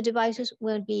 the devices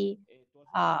will be,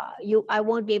 I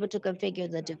won't be able to configure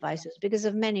the devices because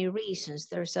of many reasons.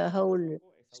 There's a whole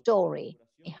story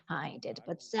behind it,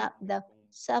 but the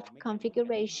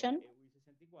self-configuration,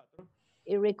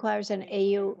 it requires an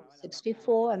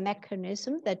AU64, a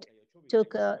mechanism that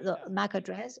took the MAC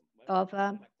address of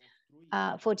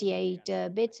 48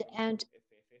 bits, and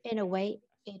in a way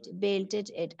it built it,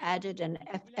 it added an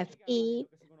FFE,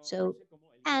 so,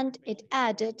 and it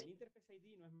added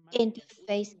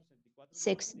interface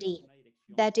 6D.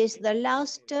 That is the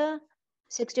last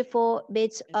 64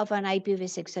 bits of an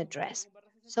IPv6 address.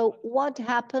 So what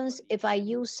happens if I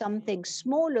use something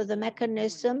smaller? The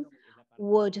mechanism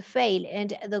would fail.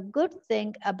 And the good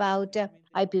thing about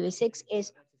IPv6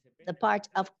 is the part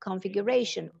of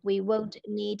configuration. We won't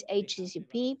need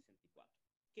HTTP.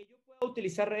 So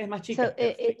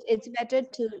it's better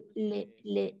to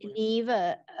leave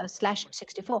a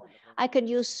 /64. I can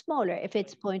use smaller if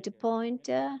it's point-to-point.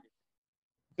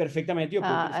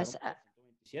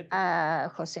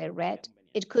 As Jose read,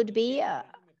 it could be a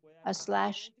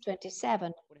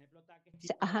 /27,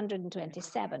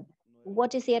 127.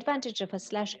 What is the advantage of a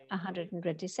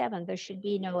 /127? There should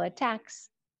be no attacks.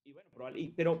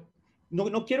 Pero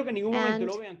no quiero que en ningún momento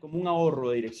lo vean como un ahorro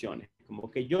de direcciones. Como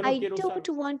que yo no I quiero usar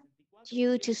don't want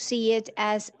you to see it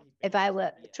as if I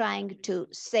were trying to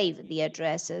save the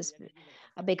addresses,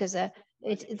 because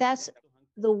that's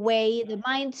the way, the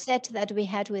mindset that we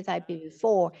had with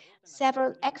IPv4.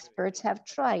 Several experts have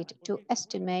tried to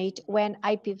estimate when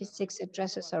IPv6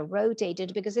 addresses are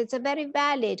rotated, because it's a very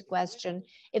valid question.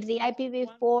 If the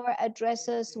IPv4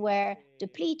 addresses were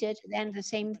depleted, then the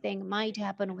same thing might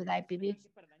happen with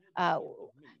uh,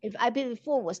 if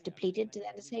IPv4 was depleted,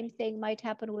 then the same thing might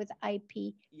happen with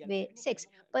IPv6.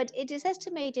 But it is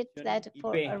estimated that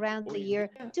for IP. around the Hoy en year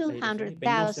día, las direcciones IP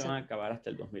no se van 200,000. a acabar hasta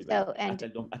el 2020, So, and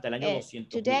hasta el año 200.000.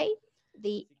 today,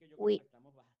 we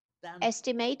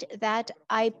estimate that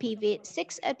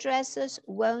IPv6 addresses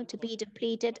won't be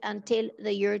depleted until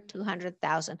the year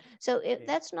 200,000. So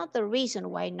that's not the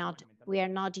reason why we are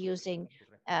not using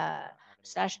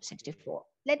 /64.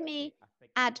 Let me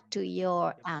add to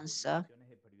your answer,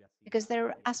 because there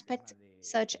are aspects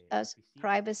such as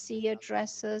privacy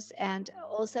addresses and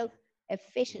also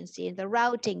efficiency in the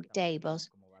routing tables,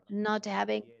 not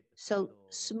having so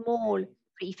small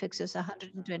prefixes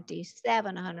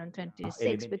 127,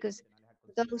 126, because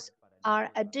those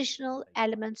are additional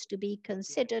elements to be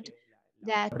considered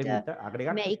that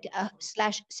make a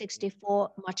 /64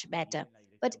 much better.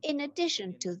 But in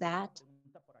addition to that,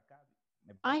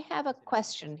 I have a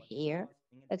question here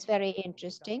that's very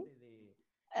interesting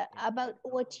about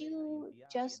what you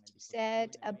just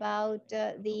said about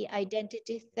the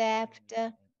identity theft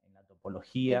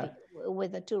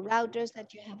with the two routers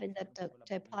that you have in the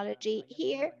topology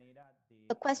here.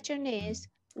 The question is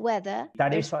whether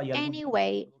there's any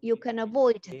way you can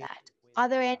avoid that. Are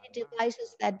there any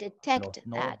devices that detect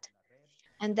that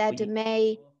and that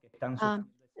may,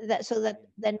 so that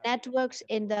the networks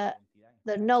in the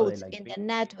nodes in the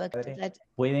network that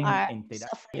are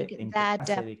suffering that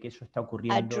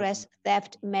address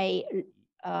theft may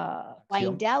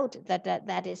find out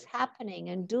that is happening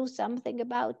and do something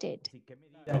about it?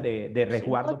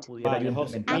 What Vale,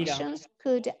 José, mira, actions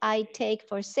could I take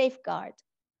for safeguard?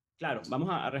 claro, vamos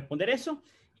a responder eso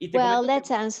y te Well, comento que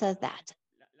let's answer that.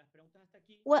 las preguntas hasta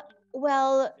aquí.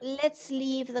 Well, let's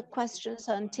leave the questions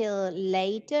until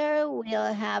later.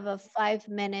 We'll have a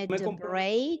 5-minute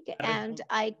break, and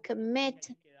I commit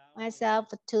myself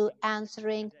to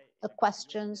answering the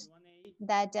questions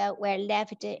that were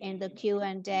left in the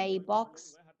Q&A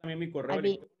box. I'd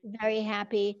be very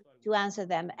happy to answer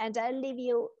them. And I'll leave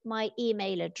you my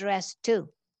email address too,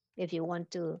 if you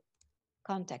want to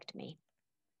contact me.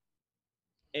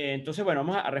 Entonces, bueno,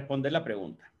 vamos a responder la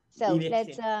pregunta. So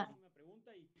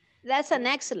that's an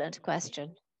excellent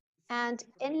question. And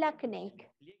in LACNIC,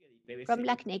 from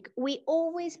LACNIC, we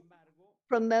always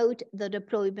promote the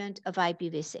deployment of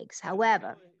IPv6.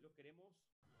 However,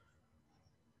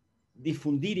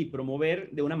 difundir y promover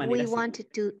de una manera we want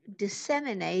to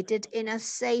disseminate it in a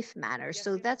safe manner.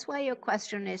 So that's why your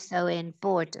question is so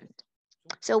important.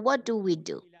 So what do we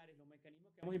do?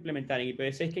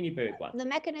 The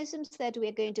mechanisms that we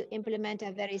are going to implement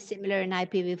are very similar in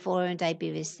IPv4 and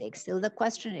IPv6. So the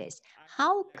question is,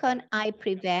 how can I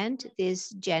prevent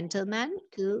this gentleman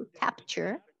to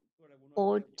capture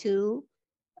or to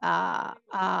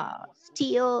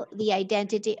steal the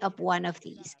identity of one of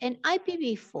these? In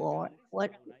IPv4,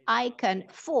 what I can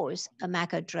force a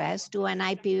MAC address to an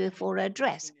IPv4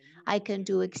 address. I can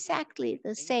do exactly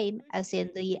the same as in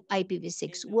the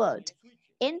IPv6 world.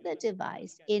 In the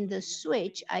device, in the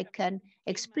switch, I can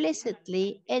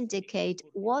explicitly indicate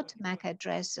what MAC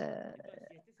address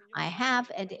I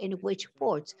have and in which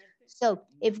ports. So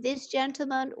if this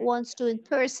gentleman wants to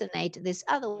impersonate this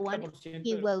other one,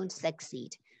 he won't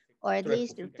succeed. Or at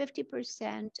least in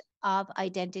 50% of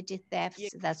identity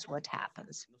thefts, that's what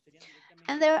happens.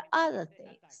 And there are other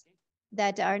things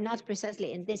that are not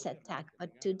precisely in this attack,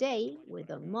 but today with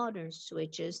the modern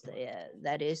switches,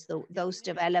 that is those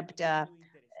developed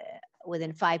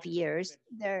within 5 years,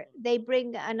 they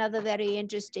bring another very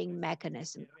interesting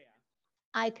mechanism.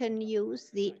 I can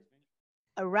use the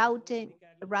routing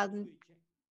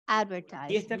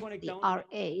advertisement, the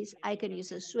RAs. I can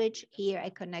use a switch here. I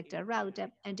connect a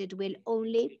router, and it will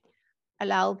only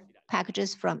allow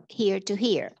packages from here to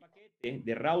here. And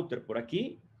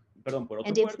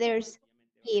if there's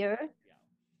here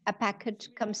a packet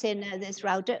comes in this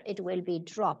router, it will be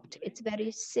dropped. It's very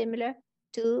similar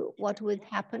to what would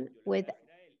happen with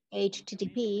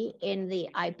HTTP in the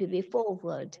IPv4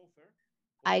 world.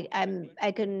 I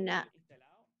can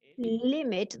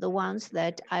limit the ones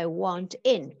that I want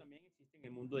in.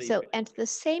 So, and the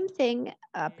same thing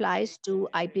applies to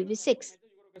IPv6.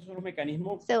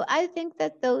 So I think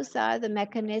that those are the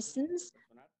mechanisms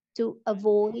to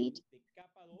avoid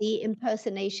the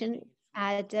impersonation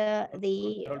at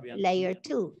the layer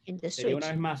 2 in the Sería una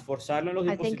switch. vez más forzarlo en los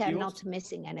I think I'm dispositivos. not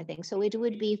missing anything. So it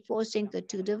would be forcing the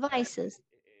two devices.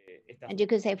 Está And you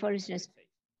could say, for instance,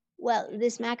 well,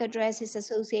 this MAC address is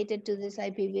associated to this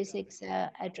IPv6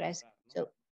 address. So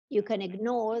you can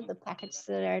ignore the packets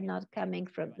that are not coming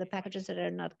from the packages that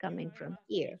are not coming from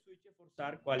here.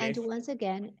 And once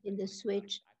again, in the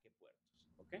switch,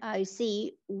 I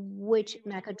see which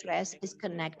MAC address is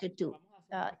connected to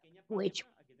which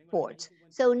ports.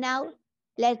 So now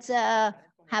let's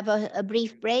have a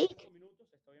brief break.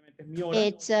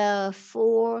 It's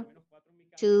 4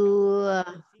 to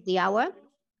the hour.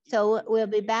 So we'll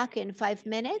be back in 5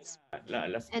 minutes.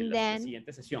 And then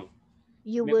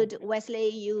you would, Wesley,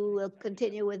 you will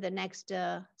continue with the next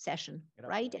session,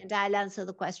 right? And I'll answer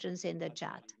the questions in the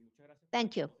chat.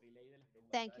 Thank you.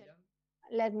 Thank you.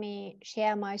 Let me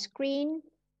share my screen.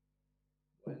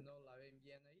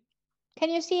 Can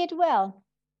you see it well?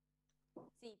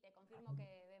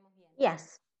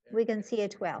 Yes, we can see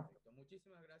it well.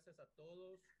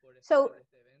 So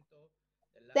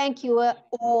thank you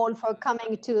all for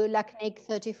coming to LACNIC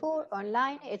 34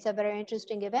 online. It's a very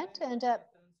interesting event, and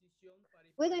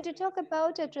we're going to talk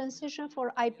about a transition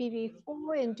for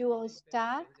IPv4 in dual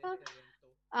stack,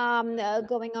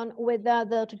 going on with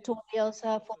the tutorials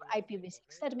for IPv6.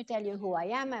 Let me tell you who I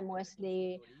am. I'm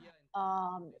Wesley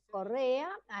Correa.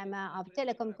 I'm of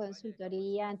Telecom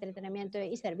Consultoría, Entretenimiento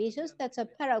y Servicios. That's a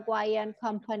Paraguayan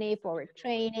company for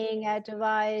training,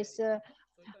 advice,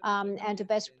 and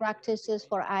best practices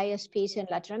for ISPs in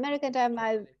Latin America. And I'm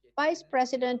a vice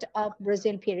president of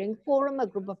Brazil Peering Forum, a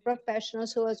group of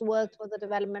professionals who has worked for the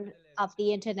development of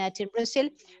the internet in Brazil.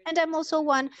 And I'm also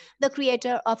the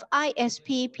creator of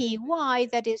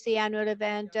ISPPY, that is the annual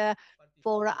event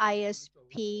for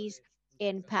ISPs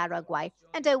in Paraguay.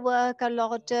 And I work a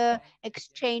lot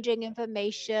exchanging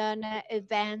information,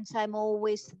 events. I'm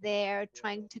always there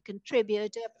trying to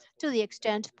contribute to the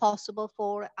extent possible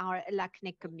for our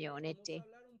LACNIC community.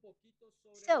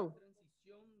 So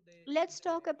let's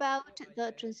talk about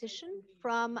the transition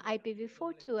from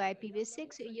IPv4 to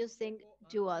IPv6 using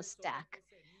dual stack.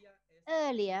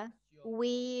 Earlier,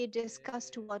 we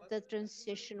discussed what the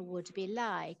transition would be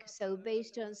like. So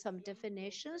based on some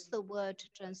definitions, the word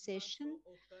transition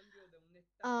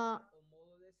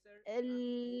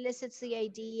elicits the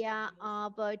idea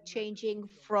of changing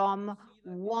from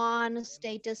one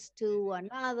status to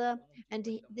another. And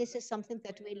this is something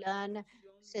that we learn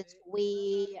since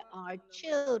we are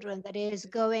children, that is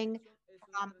going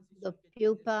from the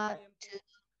pupa to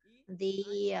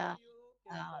the uh,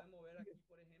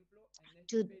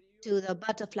 to, to the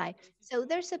butterfly. So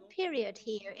there's a period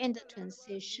here in the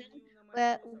transition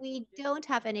where we don't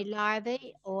have any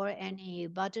larvae or any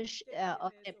butterflies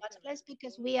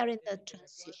because we are in the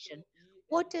transition.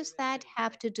 What does that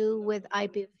have to do with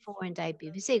IPv4 and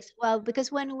IPv6? Well,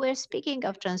 because when we're speaking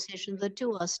of transition, the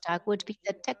dual stack would be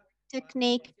the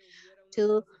technique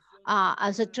to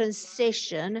as a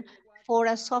transition for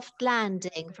a soft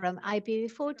landing from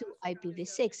IPv4 to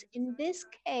IPv6. In this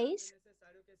case,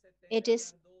 it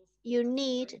is you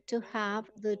need to have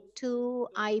the two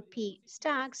IP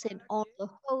stacks in all the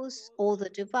hosts, all the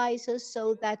devices,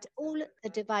 so that all the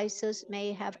devices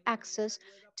may have access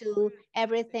to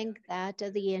everything that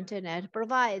the internet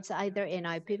provides, either in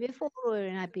IPv4 or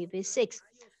in IPv6.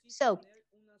 So,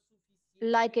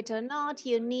 like it or not,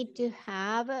 you need to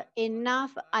have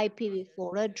enough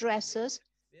IPv4 addresses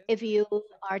if you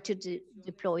are to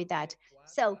deploy that.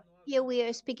 So here we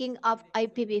are speaking of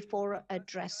IPv4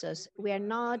 addresses. We are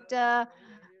not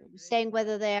saying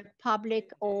whether they're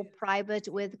public or private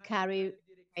with carrier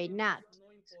NAT.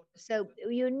 So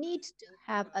you need to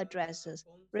have addresses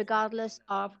regardless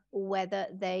of whether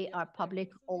they are public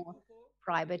or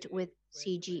private with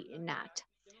CG NAT.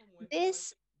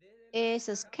 This is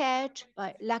a sketch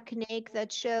by LACNIC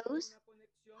that shows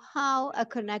how a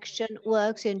connection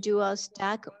works in dual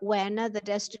stack when the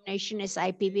destination is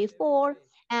IPv4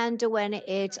 and when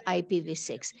it's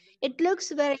IPv6. It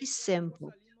looks very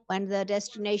simple. When the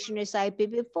destination is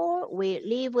IPv4, we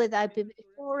leave with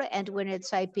IPv4, and when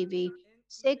it's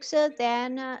IPv6,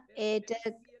 then it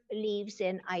leaves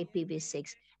in IPv6.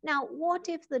 Now, what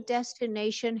if the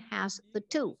destination has the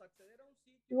two?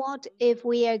 What if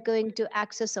we are going to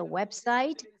access a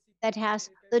website that has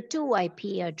the two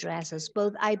IP addresses,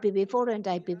 both IPv4 and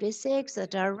IPv6,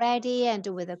 that are ready and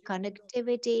with a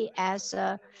connectivity as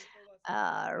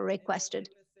requested?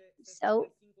 So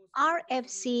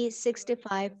RFC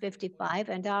 6555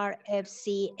 and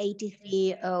RFC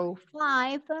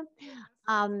 8305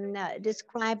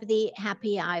 describe the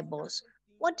happy eyeballs.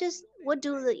 What do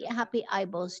the happy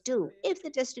eyeballs do? If the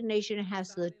destination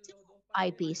has the two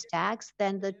IP stacks,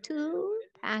 then the two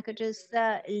packages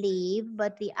leave,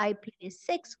 but the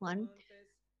IPv6 one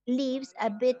leaves a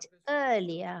bit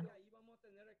earlier.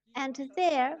 And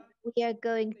there we are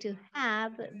going to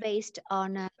have, based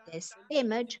on this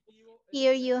image,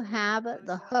 here you have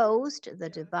the host, the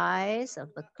device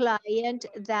of the client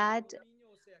that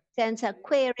sends a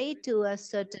query to a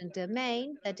certain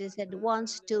domain, that is, it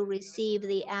wants to receive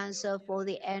the answer for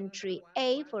the entry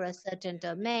A for a certain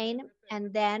domain,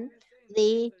 and then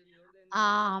the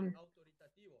um,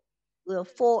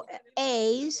 four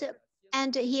A's,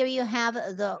 and here you have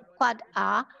the quad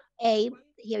A.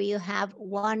 Here you have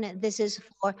one. This is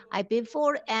for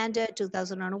IPv4 and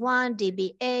 2001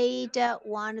 DB8,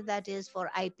 one that is for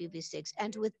IPv6,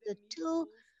 and with the two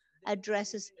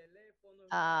addresses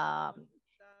um,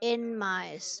 in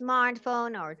my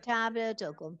smartphone or tablet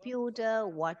or computer,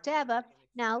 whatever.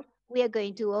 Now we are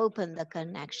going to open the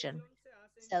connection.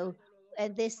 So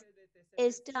this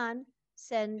is done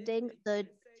sending the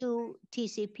two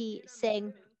TCP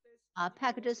saying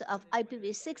packages of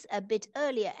IPv6 a bit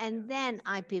earlier and then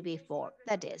IPv4.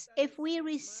 That is, if we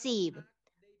receive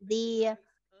the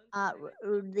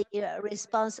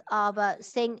response of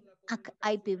saying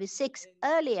IPv6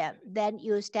 earlier, then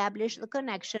you establish the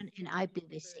connection in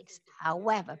IPv6.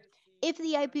 However, if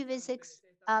the IPv6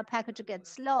 package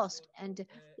gets lost and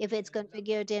if it's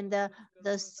configured in the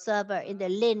server in the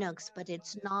Linux, but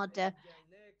it's not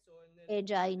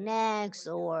Nginx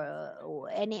or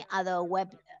any other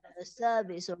web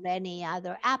service or any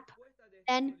other app,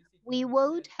 then we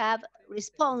won't have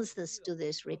responses to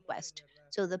this request.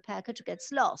 So the package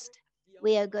gets lost.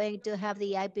 We are going to have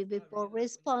the IPv4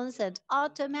 response and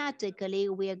automatically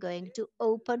we are going to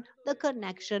open the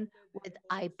connection with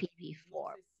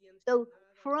IPv4. So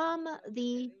from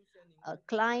the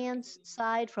client's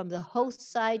side, from the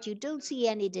host side, you don't see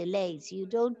any delays. You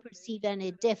don't perceive any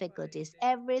difficulties.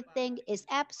 Everything is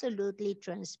absolutely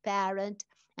transparent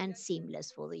and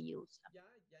seamless for the user.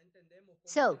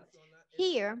 So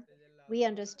here we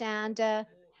understand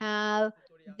how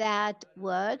that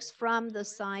works from the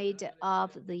side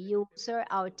of the user.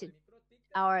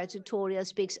 Our tutorial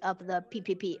speaks of the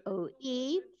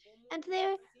PPPoE, and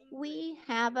there we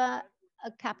have a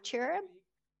capture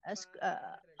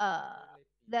a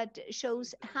that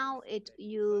shows how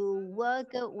you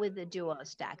work with the dual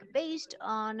stack. Based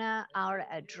on our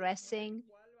addressing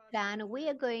plan, we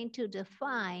are going to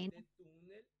define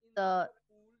the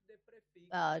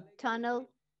tunnel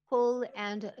pool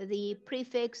and the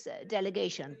prefix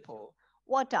delegation pool.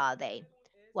 What are they?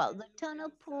 Well, the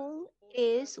tunnel pool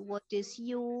is what is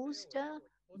used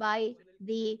by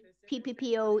the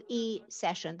PPPoE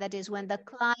session. That is when the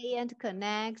client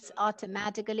connects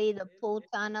automatically, the pool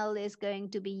tunnel is going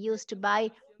to be used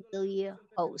by the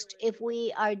host. If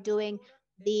we are doing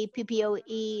the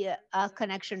PPOE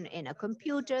connection in a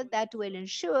computer, that will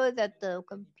ensure that the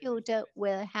computer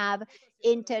will have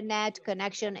internet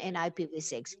connection in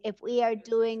IPv6. If we are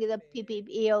doing the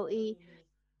PPPoE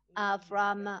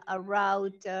from a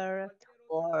router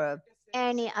or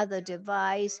any other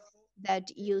device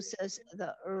that uses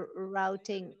the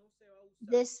routing,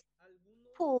 this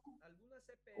pool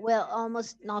will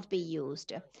almost not be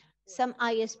used. Some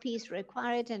ISPs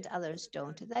require it and others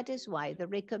don't. That is why they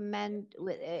recommend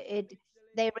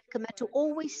to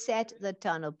always set the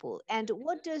tunnel pool. And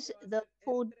what does the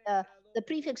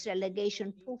prefix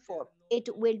delegation pool for? It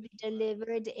will be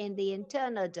delivered in the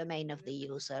internal domain of the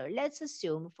user. Let's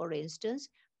assume, for instance,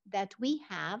 that we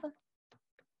have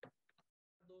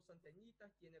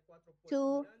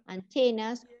two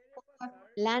antennas, four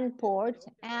LAN ports,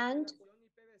 and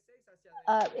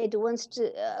it wants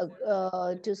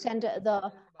to send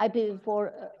the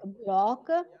IPv4 block.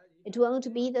 It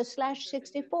won't be the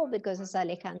 /64 because, as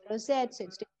Alejandro said,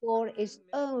 64 is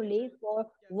only for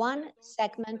one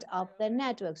segment of the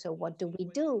network. So what do?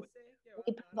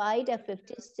 We provide a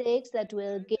 56 that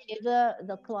will give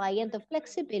the client the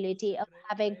flexibility of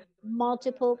having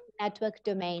multiple network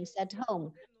domains at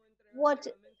home. What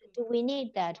do we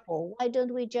need that for? Why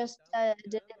don't we just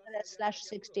deliver a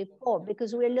 /64?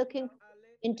 Because we're looking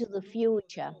into the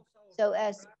future. So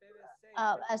as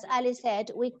Ali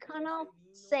said, we cannot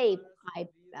save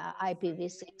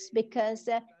IPv6 because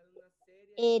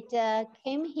it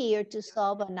came here to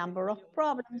solve a number of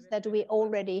problems that we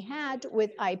already had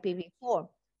with IPv4.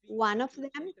 One of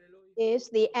them is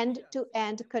the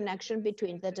end-to-end connection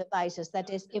between the devices. That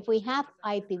is, if we have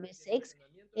IPv6,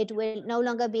 it will no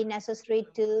longer be necessary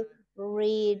to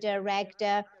redirect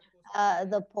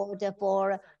the port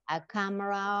for a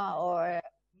camera or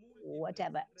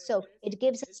whatever. So it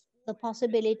gives us the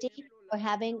possibility for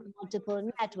having multiple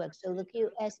networks. So the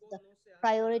QS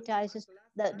prioritizes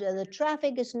the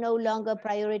traffic is no longer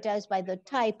prioritized by the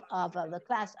type of the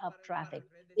class of traffic.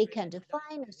 We can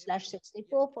define a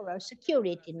 /64 for our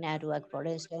security network, for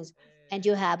instance, and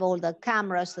you have all the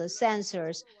cameras, the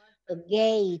sensors, the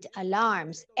gate,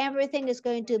 alarms, everything is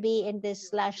going to be in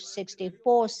this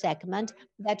 /64 segment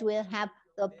that will have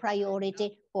the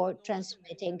priority for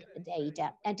transmitting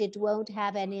data. And it won't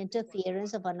have any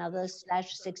interference of another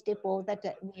 /64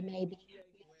 that we may be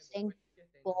using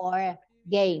for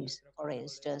games, for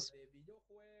instance.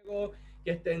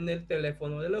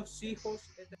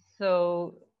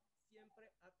 So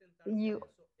you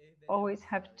always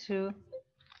have to.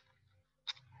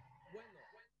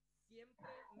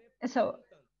 So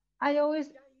I always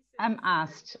am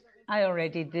asked, I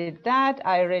already did that,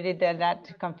 I already did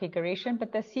that configuration,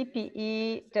 but the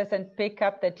CPE doesn't pick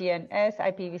up the DNS,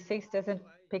 IPv6 doesn't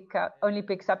pick up, only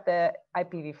picks up the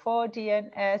IPv4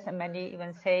 DNS, and many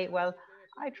even say, well,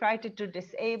 I tried to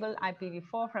disable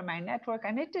IPv4 from my network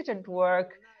and it didn't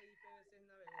work.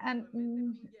 And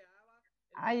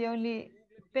I only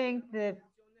think the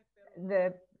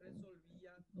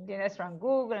DNS from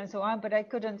Google and so on, but I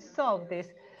couldn't solve this.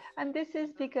 And this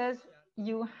is because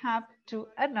you have to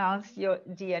announce your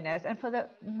DNS. And for the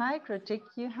MikroTik,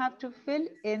 you have to fill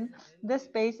in the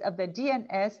space of the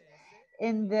DNS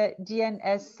in the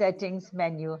DNS settings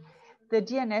menu. The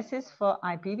DNS is for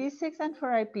IPv6 and for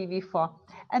IPv4.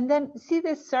 And then see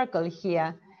this circle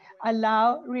here,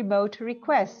 allow remote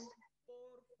requests.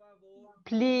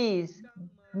 Please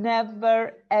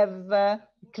never ever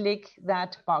click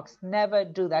that box. Never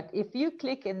do that. If you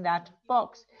click in that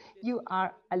box, you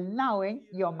are allowing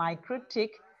your MikroTik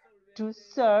to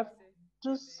solve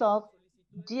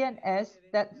DNS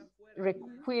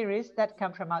queries that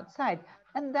come from outside.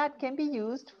 And that can be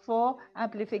used for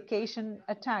amplification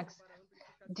attacks,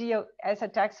 DOS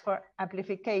attacks for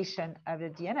amplification of the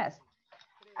DNS.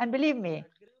 And believe me,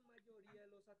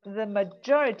 the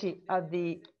majority of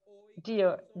the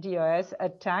DOS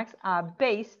attacks are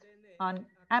based on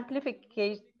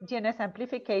DNS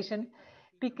amplification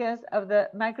because of the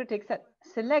MikroTiks that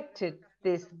selected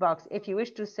this box. If you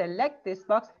wish to select this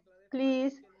box,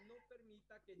 please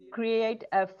create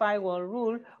a firewall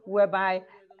rule whereby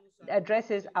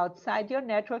addresses outside your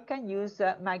network can use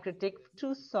MikroTik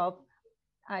to solve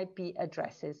IP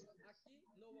addresses.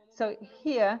 So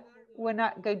here, we're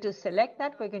not going to select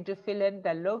that. We're going to fill in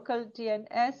the local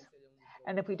DNS.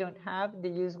 And if we don't have, they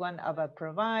use one of a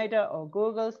provider or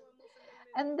Google's.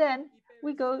 And then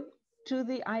we go to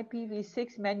the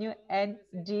IPv6 menu and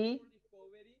the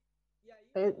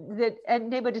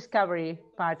neighbor discovery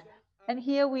part. And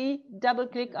here we double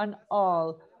click on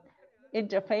all,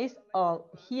 interface all.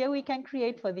 Here we can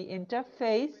create for the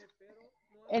interface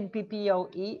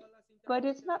NPPoE, but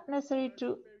it's not necessary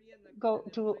to go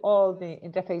to all the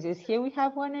interfaces. Here we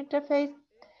have one interface,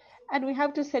 and we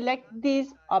have to select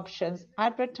these options,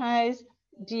 advertise,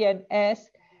 DNS,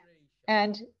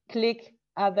 and click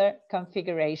other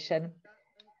configuration.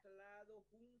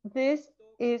 This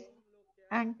is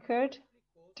anchored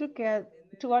to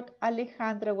what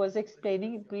Alejandro was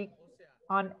explaining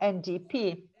on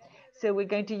NDP. So we're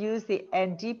going to use the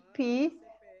NDP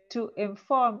to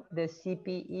inform the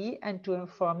CPE and to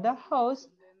inform the host,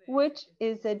 which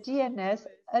is the DNS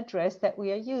address that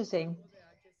we are using.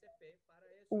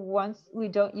 Once we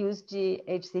don't use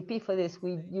DHCP for this,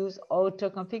 we use auto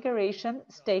configuration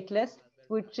stateless,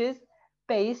 which is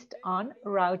based on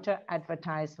router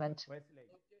advertisement.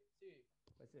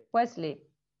 Wesley.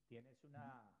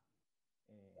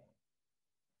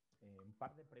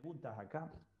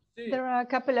 There are a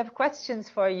couple of questions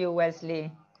for you, Wesley,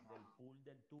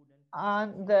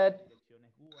 on the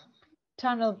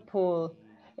tunnel pool.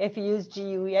 If you use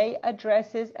GUA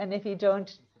addresses and if you don't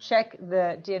check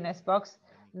the DNS box,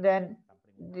 then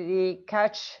the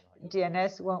cache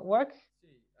DNS won't work.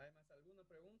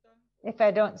 If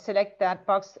I don't select that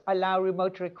box, allow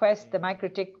remote request, the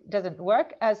MikroTik doesn't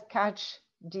work as cache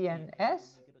DNS.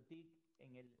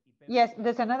 Yes,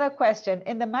 there's another question.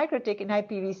 In the MikroTik in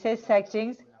IPv6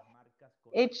 settings,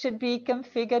 it should be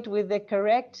configured with the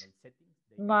correct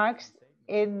marks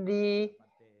in the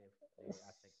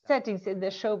settings in the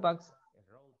show box.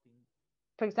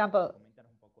 For example,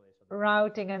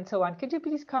 routing and so on. Could you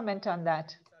please comment on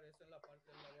that?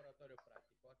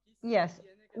 Yes,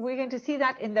 we're going to see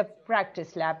that in the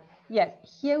practice lab. Yes,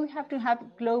 here we have to have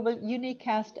global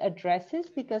unicast addresses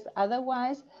because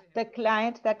otherwise the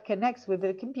client that connects with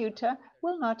the computer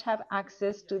will not have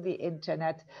access to the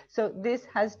internet. So this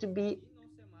has to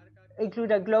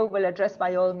include a global address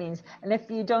by all means. And if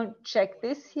you don't check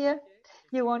this here,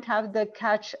 you won't have the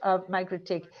cache of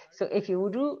MikroTik. So if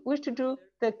you wish to do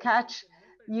the cache,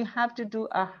 you have to do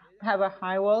a have a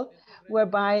firewall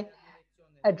whereby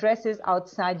addresses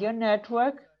outside your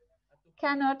network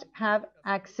cannot have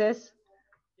access,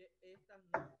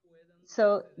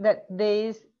 so that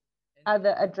these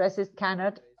other addresses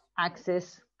cannot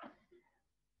access.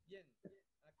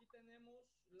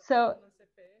 So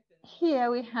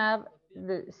here we have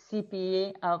the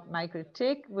CPE of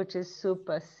MikroTik, which is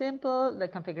super simple. The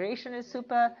configuration is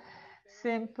super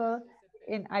simple.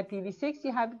 In IPv6,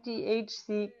 you have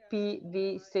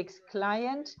DHCP-v6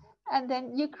 client, and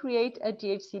then you create a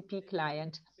DHCP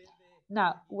client.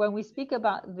 Now, when we speak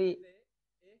about the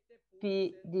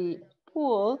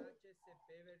pool,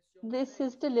 this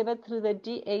is delivered through the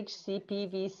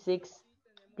DHCP-v6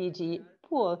 BG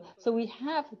pool. So we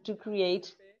have to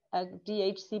create a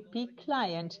DHCP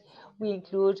client. We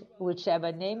include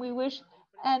whichever name we wish,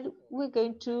 and we're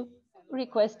going to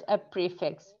request a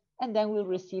prefix. And then we'll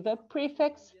receive a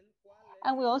prefix.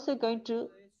 And we're also going to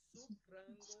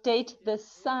state the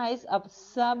size of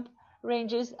sub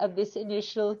ranges of this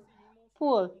initial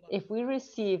pool. If we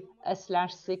receive a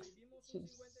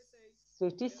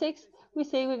 /56, we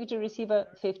say we're going to receive a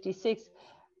 56,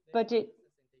 but it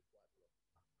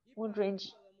will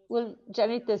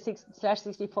generate the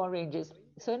 /64 ranges.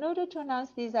 So in order to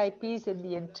announce these IPs in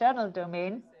the internal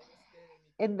domain,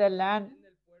 in the LAN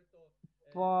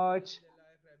port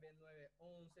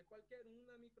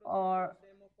or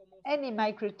any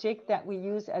MikroTik that we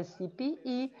use as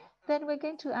CPE, then we're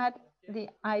going to add the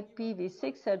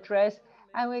IPv6 address,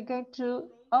 and we're going to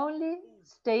only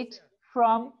state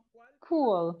from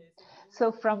pool.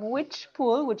 So from which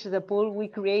pool, which is the pool we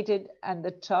created at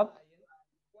the top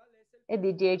in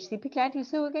the DHCP client,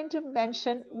 so we're going to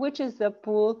mention which is the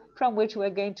pool from which we're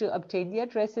going to obtain the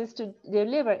addresses to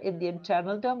deliver in the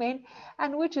internal domain,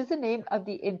 and which is the name of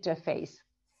the interface.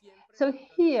 So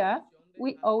here,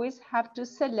 we always have to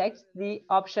select the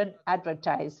option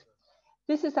advertise.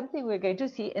 This is something we're going to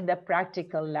see in the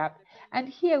practical lab. And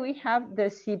here we have the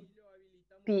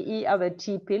CPE of a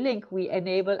TP-Link. We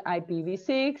enable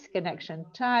IPv6, connection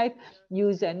type,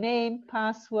 username,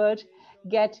 password,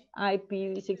 get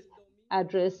IPv6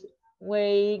 address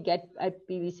way, get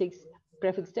IPv6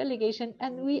 prefix delegation,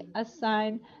 and we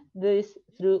assign this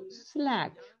through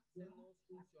Slack.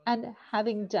 And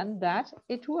having done that,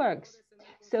 it works.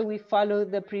 So we follow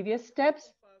the previous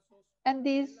steps, and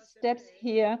these steps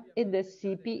here in the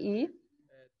CPE,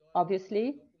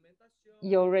 obviously,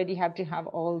 you already have to have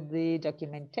all the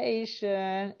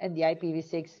documentation and the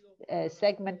IPv6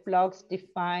 segment blocks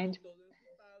defined,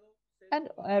 and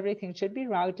everything should be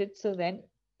routed, so then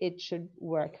it should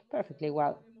work perfectly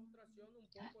well.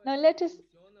 Now let us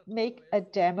make a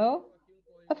demo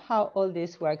of how all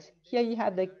this works. Here you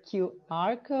have the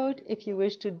QR code if you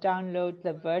wish to download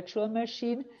the virtual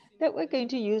machine that we're going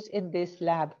to use in this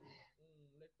lab.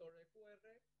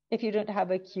 If you don't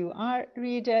have a QR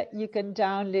reader, you can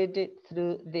download it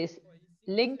through this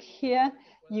link here.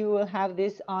 You will have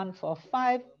this on for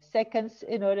 5 seconds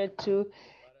in order to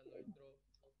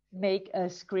make a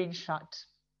screenshot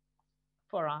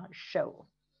for our show.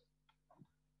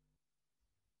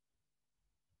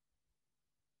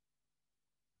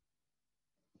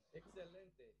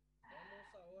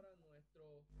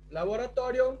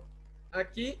 Laboratorio.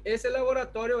 Aquí ese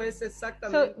laboratorio es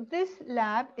exactamente. So this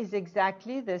lab is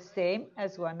exactly the same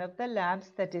as one of the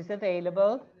labs that is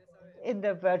available in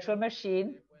the virtual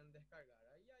machine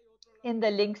in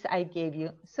the links I gave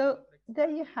you. So there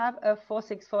you have a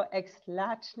 464X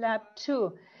Lat Lab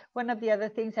 2, one of the other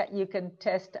things that you can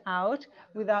test out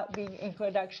without being in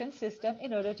production system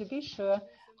in order to be sure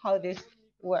how this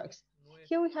works.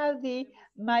 Here we have the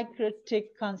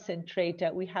MikroTik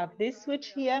concentrator. We have this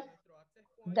switch here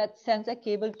that sends a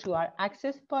cable to our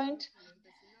access point,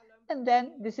 and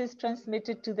then this is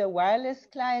transmitted to the wireless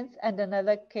clients and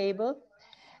another cable,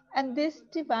 and this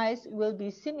device will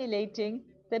be simulating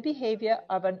the behavior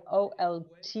of an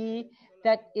OLT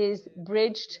that is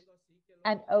bridged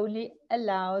and only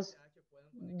allows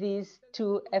these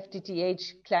two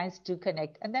FTTH clients to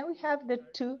connect. And then we have the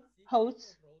two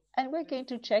hosts, and we're going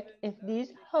to check if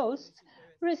these hosts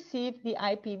receive the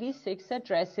IPv6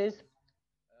 addresses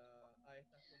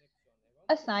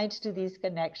assigned to these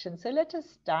connections. So let us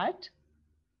start.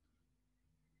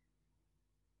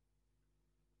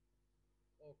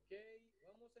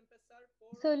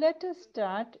 So let us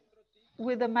start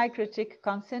with a MikroTik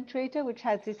concentrator, which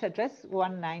has this address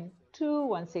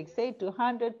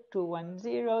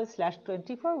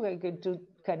 192.168.200.210/24. We're going to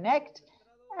connect,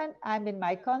 and I'm in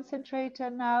my concentrator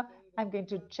now. I'm going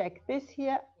to check this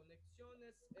here.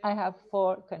 I have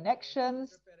 4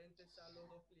 connections.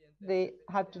 They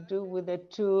have to do with the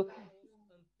 2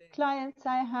 clients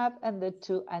I have and the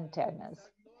 2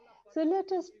 antennas. So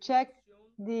let us check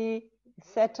the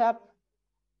setup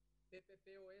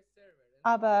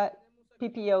of a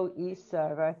PPOE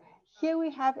server. Here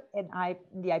we have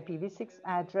the IPv6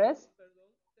 address.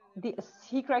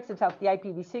 He corrects himself, the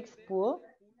IPv6 pool,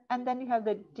 and then you have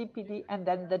the DPD and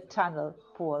then the tunnel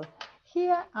pool.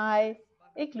 Here I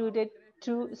included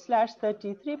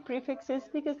 2/33 prefixes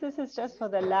because this is just for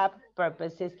the lab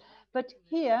purposes. But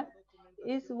here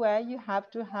is where you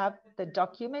have to have the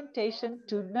documentation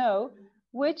to know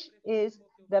which is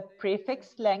the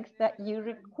prefix length that you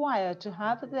require to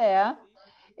have there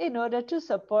in order to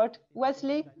support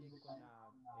Wesley.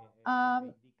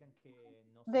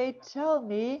 They tell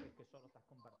me,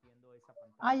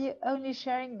 are you only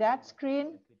sharing that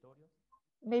screen?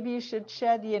 Maybe you should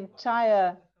share the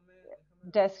entire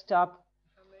desktop.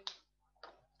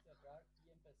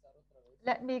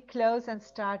 Let me close and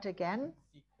start again.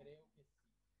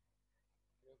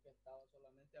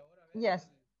 Yes.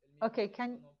 Okay,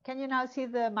 can you now see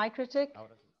the MikroTik?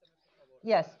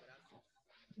 Yes.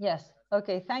 Yes.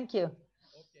 Okay, thank you.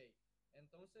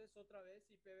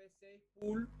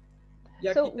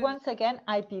 So once again,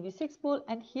 IPv6 pool,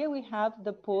 and here we have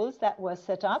the pools that were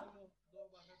set up.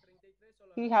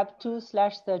 We have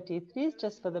 2/33s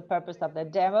just for the purpose of the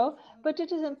demo, but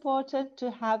it is important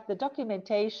to have the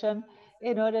documentation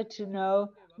in order to know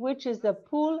which is the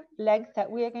pool length that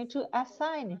we are going to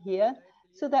assign here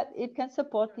so that it can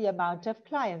support the amount of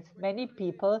clients. Many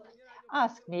people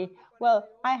ask me, well,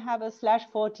 I have a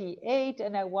 /48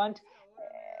 and I want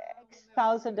X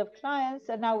thousand of clients,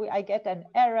 and now I get an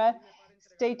error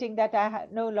stating that I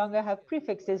no longer have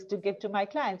prefixes to give to my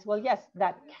clients. Well, yes,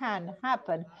 that can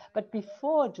happen. But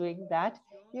before doing that,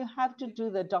 you have to do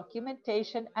the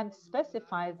documentation and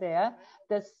specify there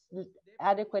the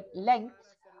adequate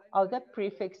lengths of the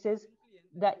prefixes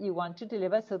that you want to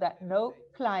deliver so that no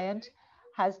client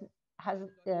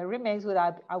remains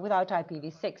without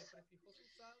IPv6.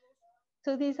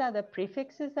 So these are the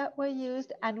prefixes that were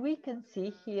used, and we can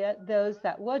see here those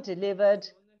that were delivered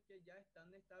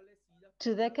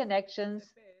to the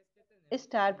connections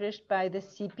established by the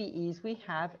CPEs we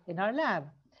have in our lab.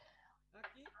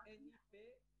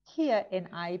 Here in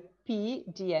IP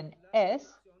DNS,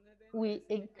 we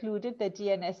included the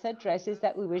DNS addresses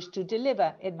that we wish to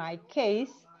deliver. In my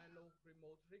case,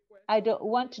 I don't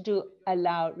want to do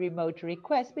allow remote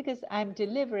requests because I'm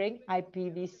delivering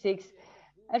IPv6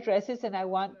 addresses and I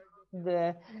want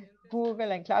the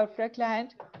Google and Cloudflare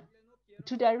client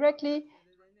to directly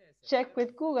check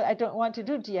with Google. I don't want to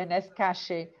do DNS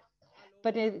cache.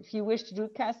 But if you wish to do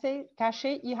cache,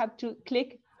 you have to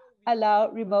click allow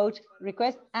remote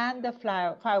request and the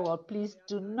firewall. Please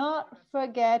do not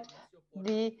forget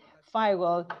the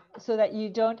firewall so that you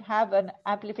don't have an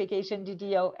amplification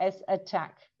DDoS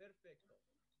attack.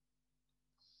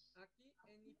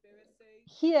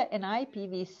 Here in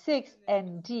IPv6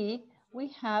 ND, we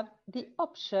have the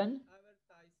option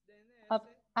of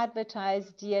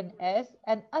advertise DNS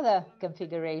and other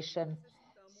configuration.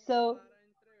 So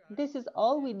this is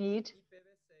all we need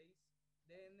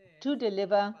to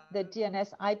deliver the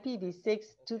DNS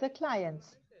IPv6 to the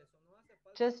clients.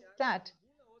 Just that.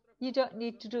 You don't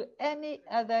need to do any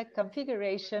other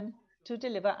configuration to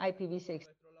deliver IPv6.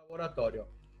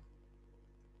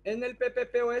 In the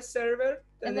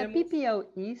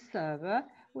PPOE server,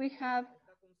 we have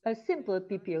a simple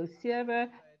PPO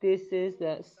server. This is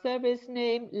the service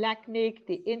name, LACNIC,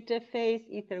 the interface,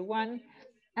 Ether1,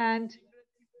 and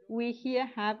we here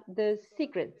have the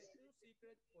secrets.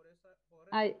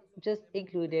 I just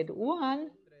included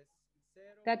one.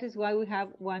 That is why we have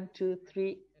 1, 2,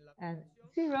 3, and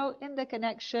 0 in the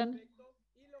connection.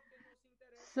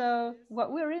 So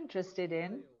what we're interested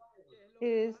in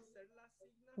is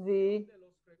the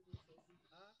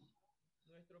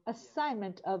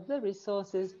assignment of the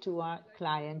resources to our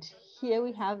client. Here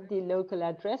we have the local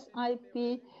address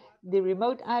IP, the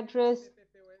remote address,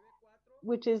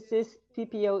 which is this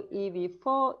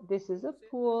PPOEV4. This is a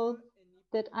pool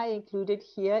that I included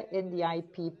here in the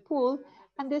IP pool,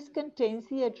 and this contains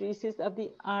the addresses of the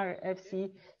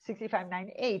RFC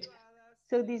 6598.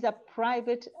 So these are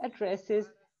private addresses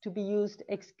to be used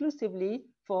exclusively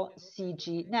for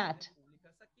CGNAT,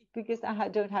 because I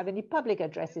don't have any public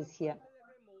addresses here.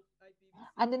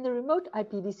 And in the remote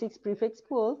IPv6 prefix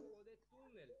pool,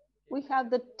 we have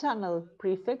the tunnel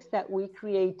prefix that we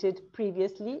created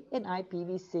previously in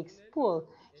IPv6 pool.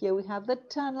 Here we have the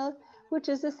tunnel, which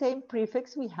is the same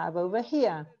prefix we have over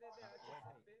here.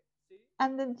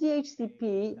 And the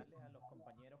DHCP,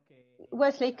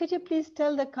 Wesley, could you please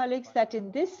tell the colleagues that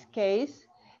in this case,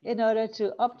 In order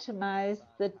to optimize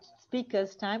the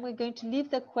speaker's time, we're going to leave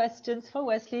the questions for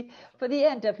Wesley for the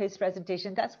end of his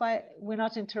presentation. That's why we're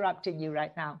not interrupting you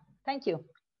right now. Thank you.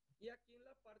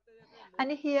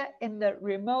 And here in the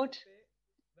remote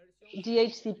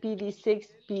DHCPv6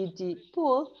 PD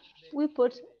pool, we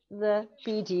put the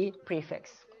PD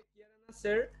prefix.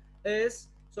 The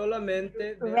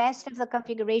rest of the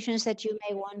configurations that you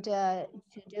may want to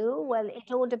do, well,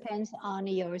 it all depends on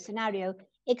your scenario,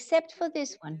 except for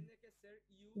this one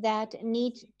that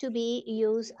needs to be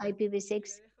use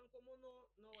IPv6.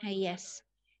 Yes,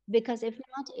 because if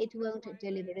not, it won't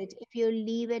deliver it. If you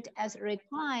leave it as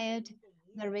required,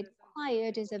 the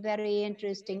required is a very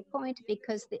interesting point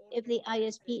because if the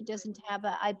ISP doesn't have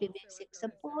a IPv6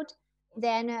 support,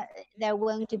 then there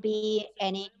won't be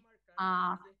any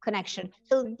connection.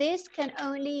 So this can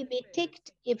only be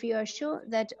ticked if you are sure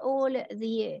that all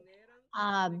the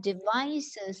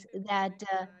devices that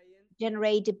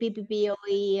generate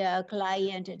PPPoE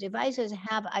client devices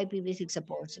have IPv6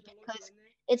 support, because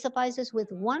it suffices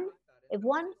with one. If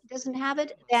one doesn't have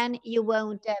it, then you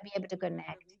won't be able to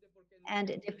connect.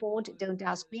 And default, don't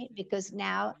ask me, because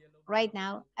now, right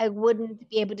now, I wouldn't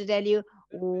be able to tell you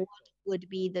what would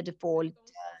be the default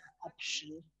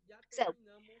option. So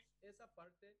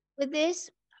with this,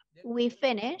 we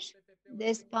finish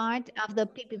this part of the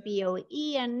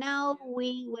PPPoE, and now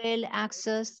we will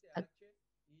access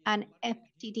an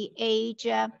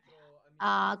FTTH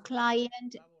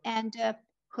client, and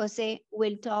Jose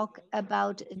will talk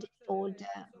about default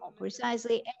more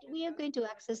precisely. And we are going to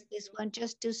access this one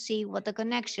just to see what the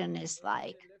connection is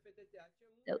like.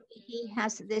 So he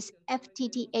has this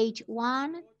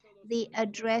FTTH1. The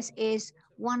address is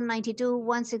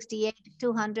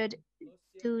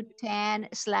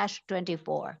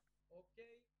 192.168.200.210/24.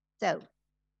 So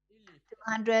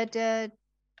 200,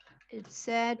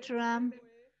 etc.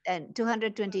 And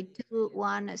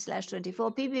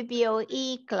 222.1/24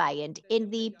 PPPoE client.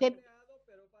 In the PIP,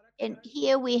 and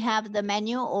here we have the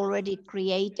menu already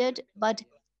created, but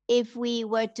if we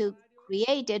were to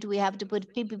create it, we have to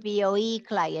put PPPoE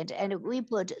client, and we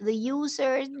put the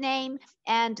username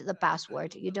and the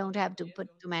password. You don't have to put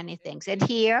too many things. And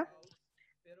here,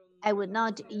 I would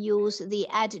not use the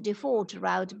add default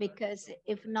route, because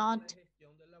if not,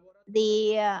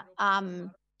 the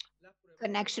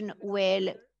connection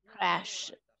will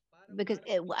crash, because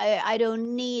I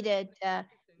don't need it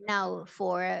now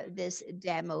for this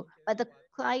demo, but the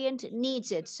client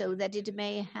needs it so that it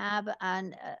may have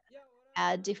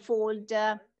a default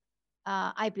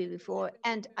IPv4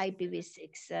 and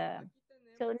IPv6.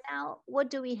 So now what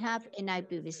do we have in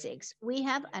IPv6? We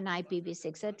have an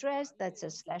IPv6 address that's a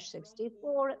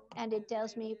 /64, and it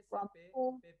tells me from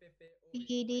who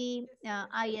PD,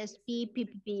 ISP,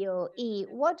 PPPoE.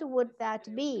 What would that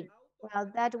be? Well,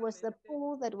 that was the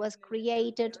pool that was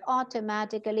created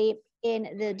automatically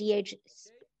in the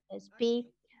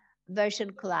DHCP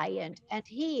version client. And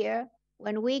here,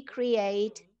 when we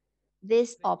create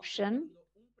this option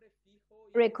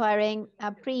requiring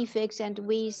a prefix, and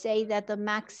we say that the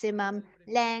maximum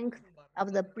length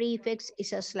of the prefix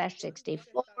is a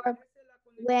 /64,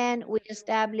 when we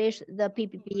establish the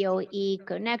PPPoE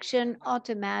connection,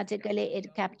 automatically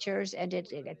it captures and it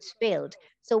gets filled.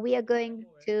 So we are going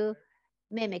to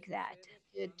mimic that,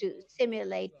 to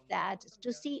simulate that,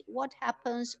 to see what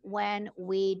happens when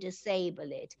we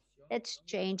disable it. Let's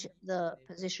change the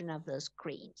position of the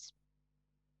screens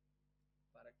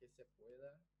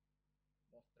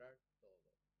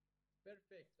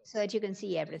so that you can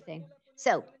see everything.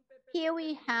 So here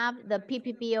we have the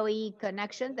PPPoE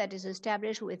connection that is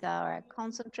established with our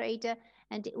concentrator,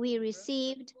 and we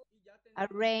received a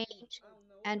range,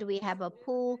 and we have a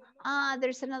pool.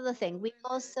 There's another thing. We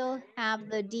also have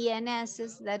the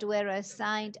DNSs that were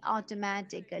assigned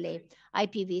automatically,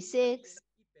 IPv6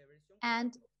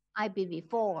 and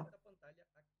IPv4.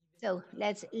 So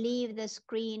let's leave the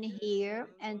screen here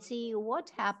and see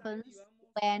what happens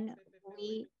when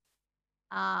we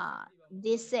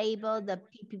disable the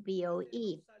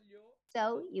PPPoE.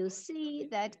 So you see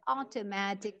that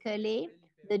automatically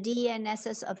the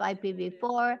DNSs of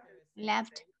IPv4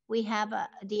 left. We have a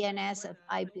DNS of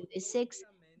IPv6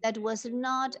 that was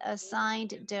not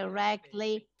assigned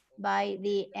directly by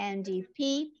the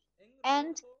NDP.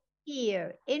 And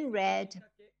here in red,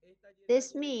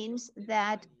 this means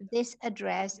that this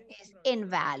address is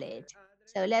invalid.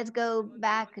 So let's go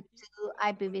back to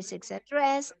IPv6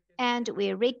 address, and we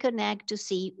reconnect to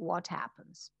see what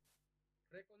happens.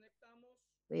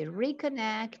 We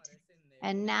reconnect,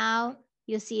 and now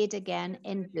you see it again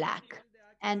in black.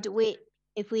 And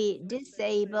if we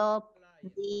disable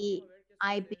the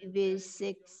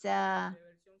IPv6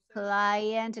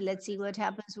 client. Let's see what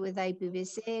happens with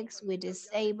IPv6. We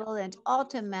disable and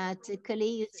automatically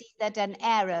you see that an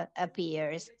error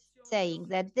appears saying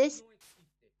that this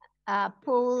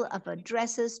pool of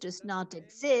addresses does not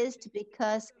exist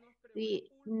because the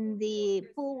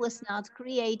pool was not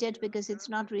created because it's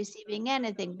not receiving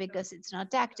anything, because it's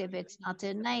not active, it's not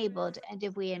enabled. And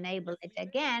if we enable it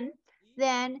again,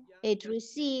 then it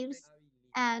receives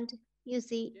and you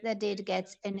see that it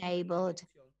gets enabled.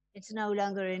 It's no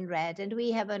longer in red and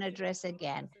we have an address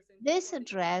again. This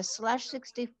address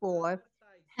 /64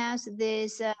 has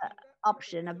this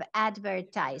option of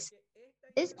advertise.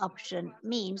 This option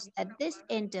means that this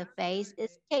interface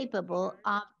is capable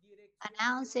of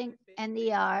announcing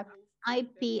NDR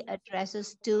IP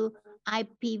addresses to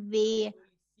IPv6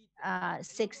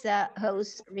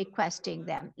 hosts requesting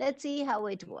them. Let's see how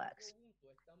it works.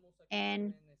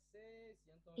 And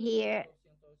here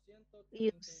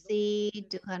you see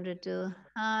 200,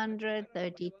 200,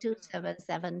 32,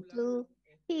 772.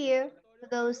 Here, for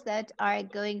those that are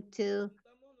going to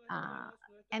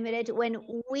emulate, when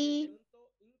we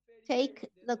take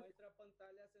the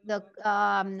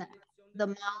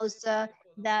mouse,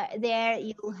 there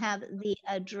you have the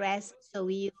address so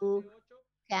you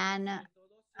can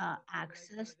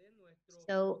access.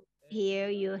 So here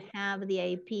you have the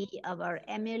IP of our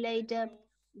emulator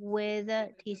with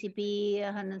TCP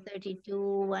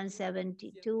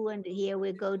 132.172, and here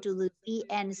we go to the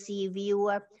VNC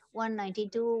viewer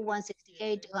 192,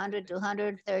 168, 200,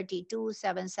 232,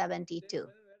 772.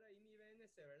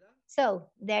 So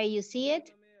there you see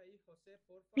it.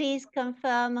 Please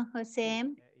confirm, Jose.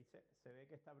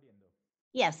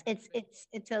 Yes,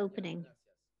 it's opening.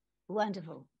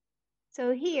 Wonderful.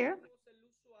 So here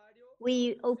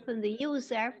we open the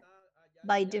user.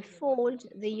 By default,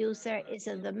 the user is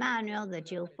in the manual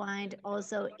that you'll find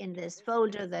also in this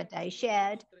folder that I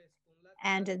shared.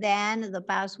 And then the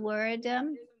password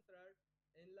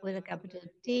with a capital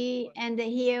T. And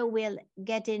here we'll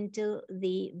get into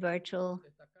the virtual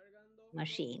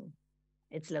machine.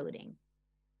 It's loading.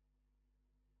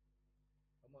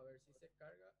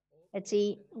 Let's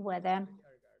see whether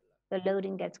the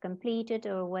loading gets completed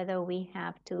or whether we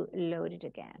have to load it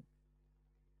again.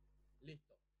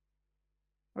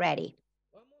 Ready.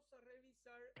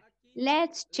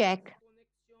 Let's check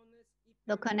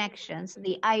the connections,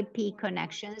 the IP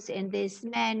connections in this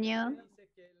menu.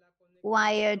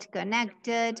 Wired,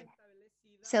 connected.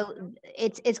 So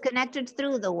it's connected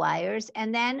through the wires.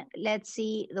 And then let's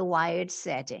see the wired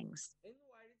settings.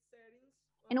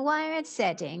 In wired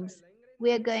settings,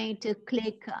 we are going to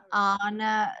click on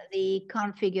the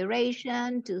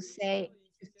configuration to see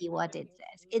what it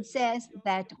says. It says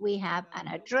that we have an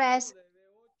address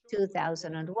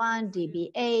 2001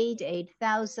 DB8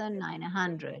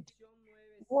 8900.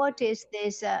 What is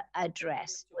this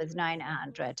address with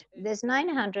 900? This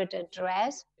 900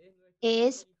 address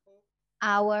is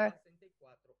our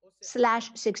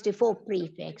 /64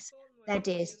 prefix. That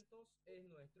is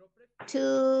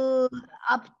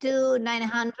up to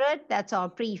 900, that's our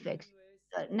prefix,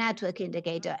 network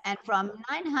indicator. And from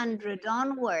 900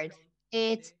 onwards,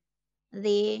 it's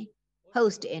the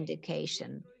host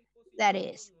indication. That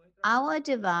is, our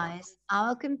device,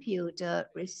 our computer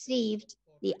received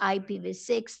the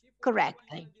IPv6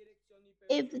 correctly.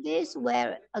 If this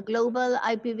were a global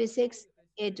IPv6,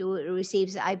 it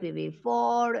receives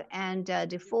IPv4 and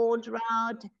default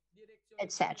route,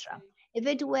 etc. If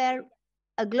it were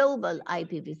a global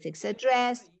IPv6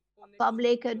 address, a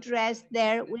public address,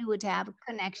 there we would have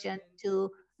connection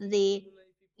to the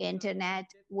internet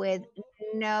with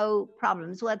no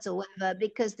problems whatsoever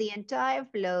because the entire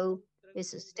flow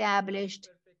is established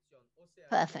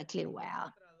perfectly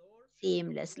well,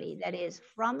 seamlessly. That is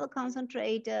from the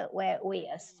concentrator where we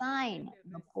assign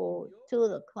the pool to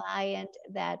the client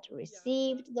that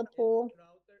received the pool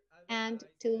and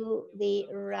to the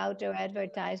router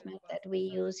advertisement that we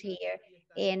use here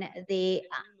in the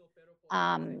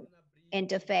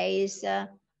interface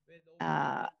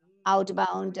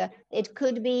outbound. It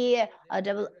could be a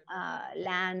double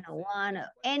LAN one,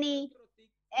 any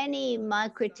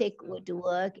MikroTik would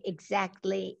work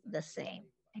exactly the same,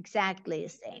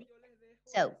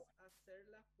 So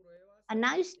a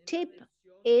nice tip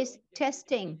is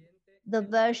testing the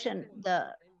version,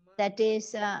 that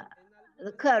is the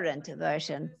current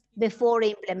version before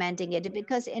implementing it,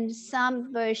 because in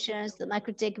some versions, the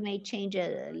MikroTik may change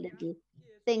a little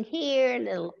thing here,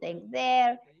 little thing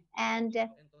there, and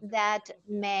that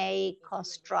may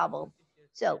cause trouble.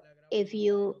 So if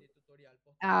you,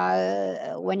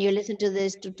 when you listen to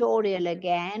this tutorial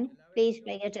again, please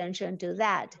pay attention to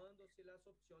that.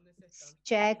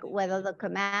 check whether the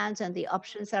commands and the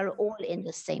options are all in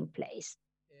the same place.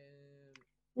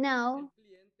 Now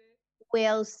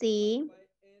we'll see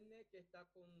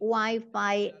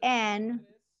Wi-Fi N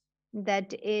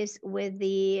that is with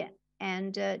the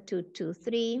end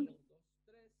 223,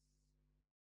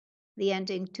 the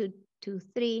ending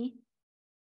 223.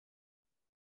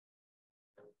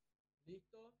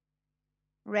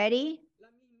 Ready?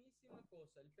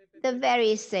 The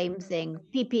very same thing.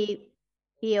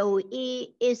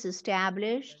 PPPoE is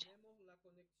established.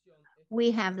 We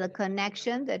have the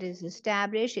connection that is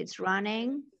established. It's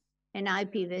running an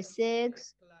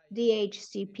IPv6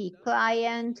 DHCP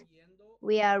client.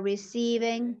 We are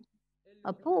receiving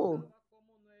a pool.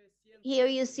 Here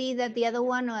you see that the other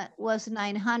one was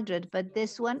 900, but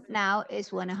this one now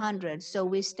is 100. So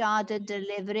we started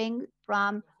delivering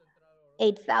from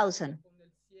 8,000.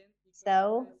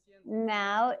 So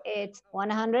now it's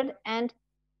 100 and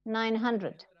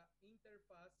 900.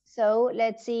 So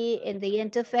let's see in the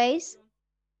interface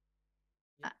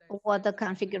what the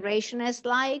configuration is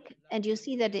like. And you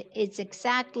see that it's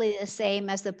exactly the same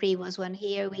as the previous one.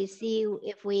 Here we see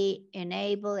if we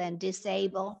enable and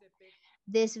disable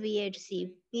this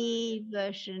VHCP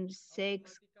version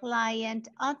 6 client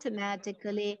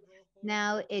automatically.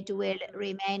 Now it will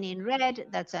remain in red.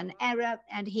 That's an error.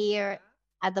 And here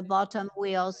at the bottom,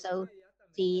 we also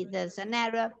see there's an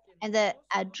error. And the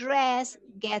address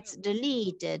gets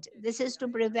deleted. This is to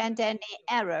prevent any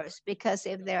errors, because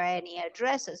if there are any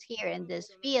addresses here in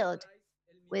this field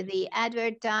with the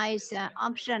advertise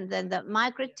option, then the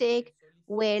MikroTik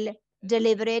will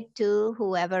deliver it to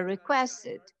whoever requests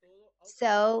it.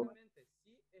 So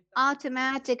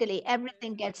automatically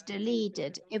everything gets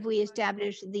deleted. If we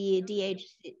establish the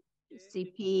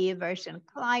DHCP version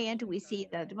client, we see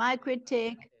that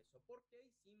MikroTik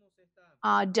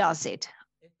does it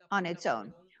on its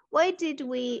own. Why did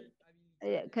we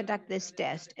conduct this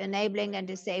test, enabling and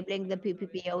disabling the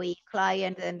PPPoE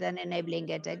client and then enabling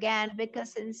it again?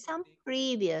 Because in some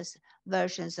previous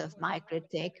versions of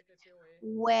MikroTik,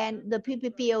 when the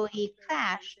PPPoE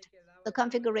crashed, the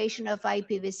configuration of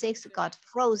IPv6 got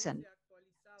frozen.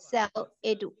 So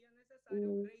it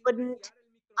wouldn't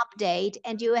update,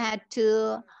 and you had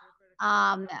to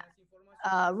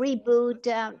reboot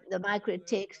the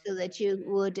MikroTik so that you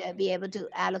would be able to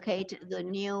allocate the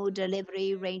new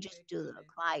delivery ranges to the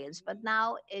clients. But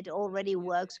now it already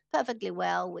works perfectly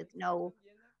well with no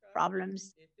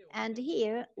problems. And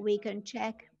here we can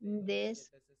check this.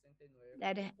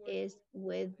 That is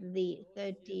with the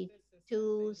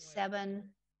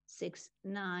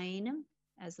 32769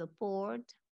 as a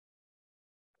port.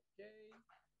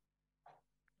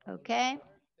 Okay.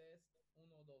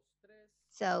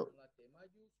 So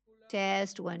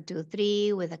test 1, 2,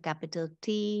 3 with a capital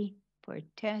T for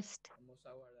test.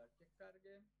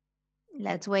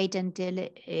 Let's wait until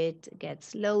it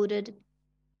gets loaded.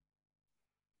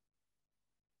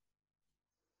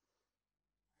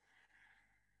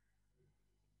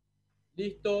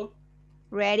 Listo.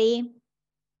 Ready?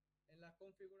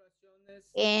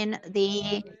 In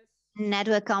the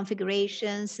network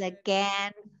configurations,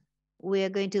 again, we're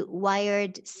going to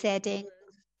wired settings,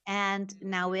 and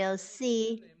now we'll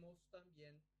see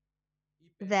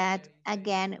that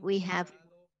again we have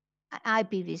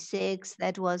IPv6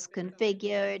 that was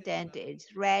configured and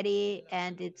it's ready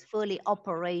and it's fully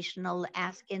operational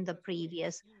as in the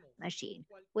previous machine.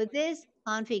 With this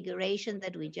configuration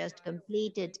that we just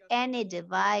completed, any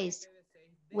device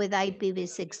with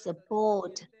IPv6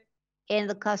 support in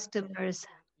the customer's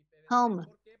home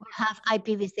will have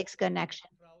IPv6 connection,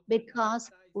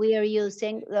 because we are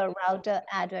using the router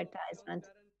advertisement,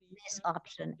 this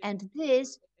option. And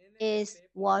this is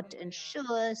what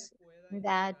ensures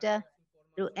that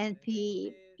through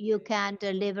NP, you can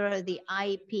deliver the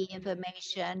IP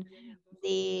information,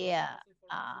 the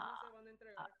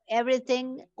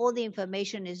everything, all the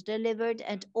information is delivered,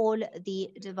 and all the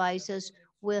devices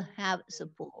will have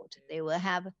support. They will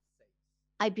have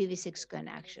IPv6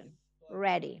 connection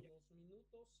ready.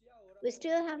 We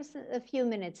still have a few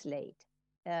minutes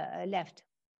left.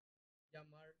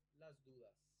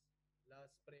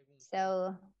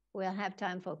 So we'll have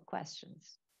time for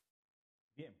questions.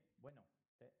 Bien, bueno,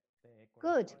 te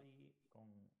Good.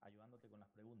 ahí ayudándote con las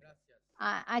preguntas.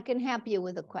 I can help you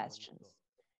with the questions.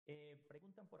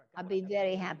 Preguntan por acá, I'll be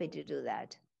very happy to do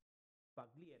that.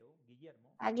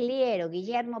 Guillermo,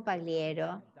 Guillermo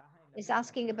Pagliero is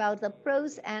asking about the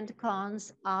pros and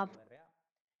cons of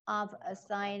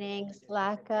assigning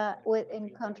Slack in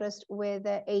contrast with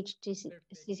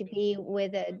HTTP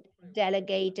with a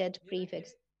delegated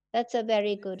prefix. That's a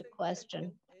very good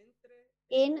question.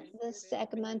 in the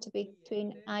segment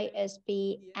between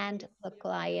ISP and the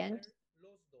client,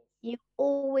 you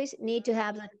always need to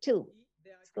have the two,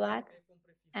 Slack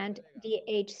and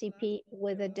DHCP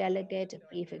with a delegate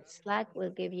prefix. Slack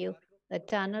will give you the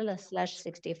tunnel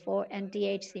 /64, and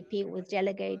DHCP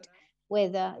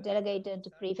with a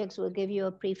delegated prefix will give you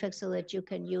a prefix so that you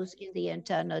can use in the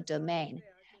internal domain.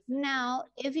 Now,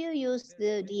 if you use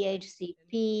the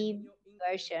DHCP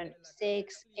version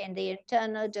 6 in the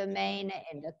internal domain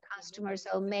in the customer,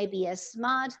 so maybe a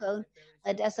smartphone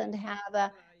that doesn't have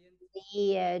the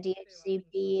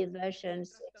DHCP version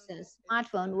 6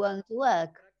 smartphone won't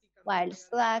work, while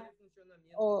Slack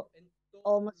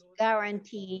almost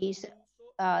guarantees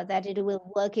that it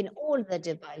will work in all the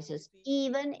devices,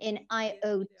 even in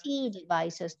IoT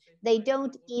devices. They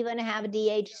don't even have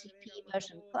DHCP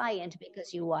version client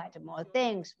because you add more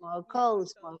things, more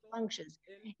codes, more functions.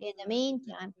 In the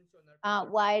meantime,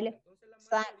 while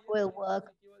Slack will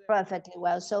work perfectly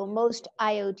well. So most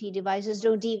IoT devices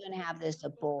don't even have this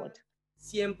support.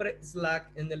 Siempre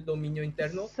Slack en el dominio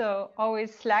interno. So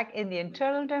always Slack in the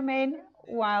internal domain,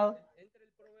 while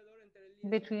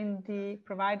between the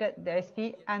provider, the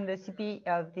SP, and the CP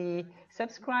of the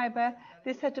subscriber,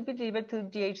 this had to be delivered to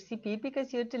DHCP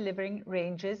because you're delivering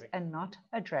ranges and not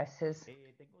addresses.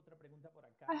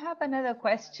 I have another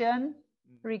question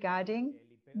regarding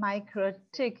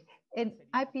MikroTik. In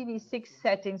IPv6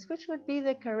 settings, which would be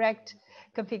the correct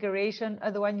configuration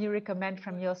or the one you recommend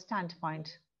from your standpoint?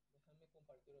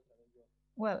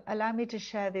 Well, allow me to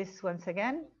share this once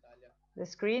again, the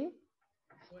screen.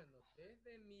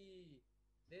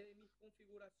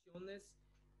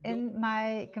 In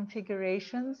my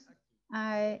configurations,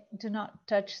 I do not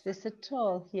touch this at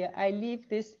all here. I leave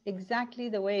this exactly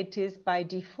the way it is by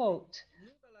default.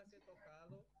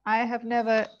 I have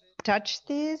never touched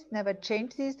these, never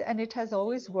changed these, and it has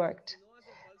always worked.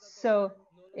 So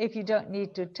if you don't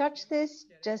need to touch this,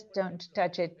 just don't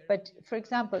touch it. But for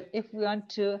example, if we have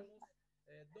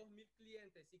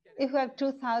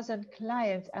 2,000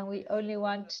 clients and we only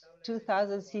want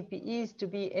 2,000 CPEs to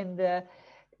be in the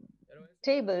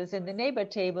tables, in the neighbor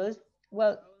tables,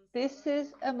 well, this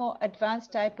is a more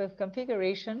advanced type of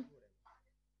configuration,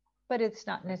 but it's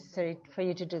not necessary for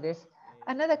you to do this.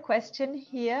 Another question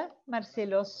here,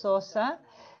 Marcelo Sosa.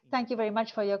 Thank you very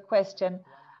much for your question.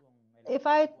 If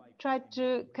I try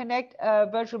to connect a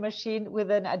virtual machine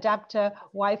with an adapter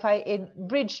Wi-Fi in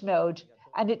bridge mode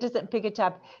and it doesn't pick it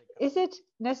up, is it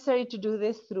necessary to do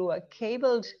this through a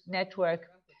cabled network?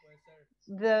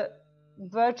 The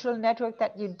virtual network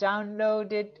that you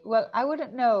downloaded, well, I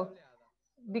wouldn't know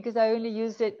because I only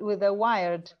use it with a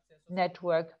wired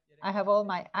network. I have all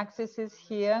my accesses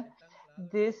here.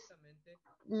 This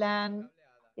LAN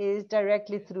is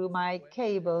directly through my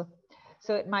cable,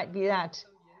 so it might be that.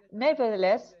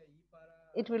 Nevertheless,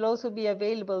 it will also be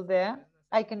available there.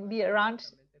 I can be around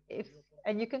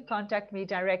and you can contact me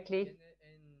directly.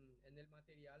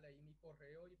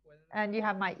 And you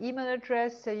have my email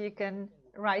address, so you can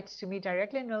write to me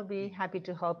directly and I'll be happy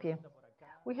to help you.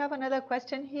 We have another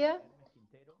question here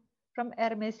from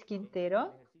Hermes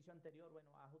Quintero.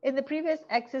 In the previous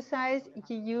exercise,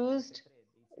 you used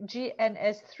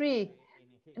GNS3.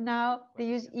 Now they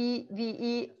use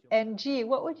EVE-NG.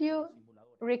 What would you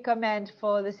recommend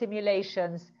for the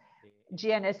simulations?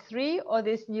 GNS3 or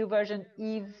this new version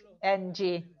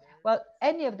EVE-NG? Well,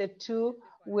 any of the two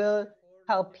will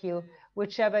help you,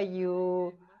 whichever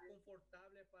you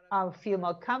feel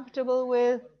more comfortable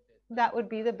with. That would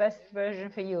be the best version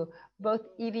for you. Both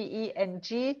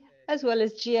EVE-NG as well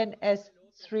as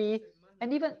GNS3,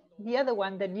 and even the other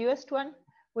one, the newest one,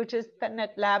 which is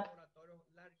PetNet Lab,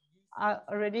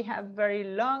 already have very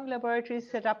long laboratories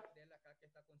set up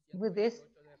with this,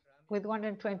 with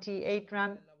 128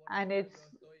 RAM, and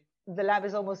the lab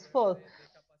is almost full.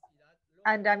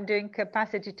 And I'm doing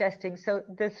capacity testing, so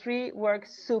the three work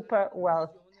super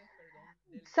well.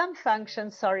 Some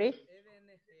functions,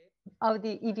 of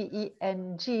the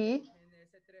EVE-NG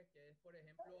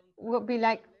will be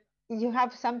like, you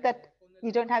have some that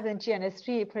you don't have in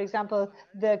GNS3, for example,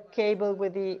 the cable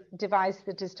with the device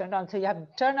that is turned on. So you have to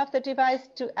turn off the device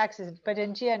to access it. But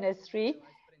in GNS3,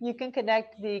 you can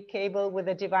connect the cable with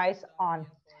the device on.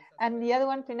 And the other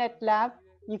one, PetNet Lab,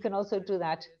 you can also do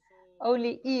that.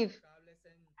 Only Eve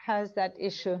has that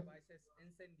issue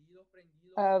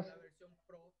of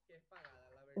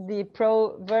the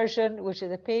Pro version, which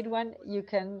is a paid one. You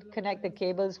can connect the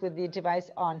cables with the device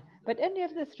on. But any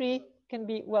of the three can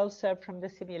be well served from the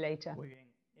simulator.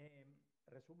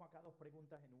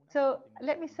 So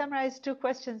let me summarize two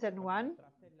questions in one.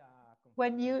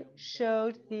 When you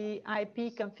showed the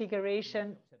IP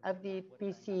configuration of the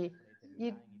PC,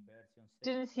 you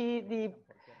didn't see the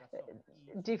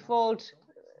default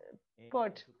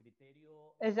port.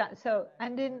 Is that so?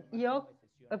 And in your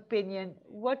opinion,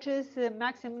 what is the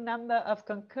maximum number of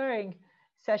concurring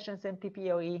sessions in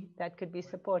PPOE that could be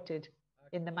supported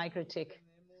in the MikroTik?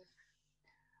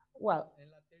 Well,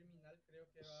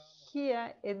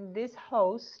 here in this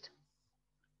host,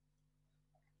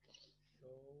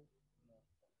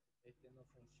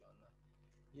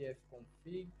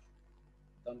 ifconfig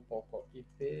tampoco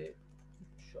IP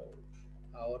show.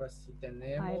 Ahora sí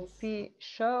tenemos IP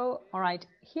show. All right,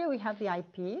 here we have the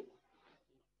IP.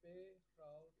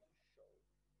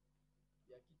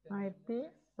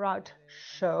 IP route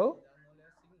show.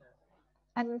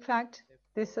 And in fact,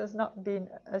 this has not been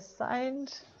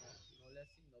assigned.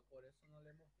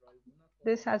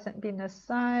 This hasn't been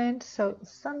assigned, so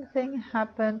something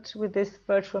happened with this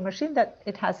virtual machine that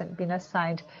it hasn't been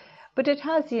assigned. But it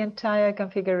has the entire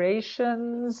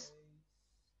configurations.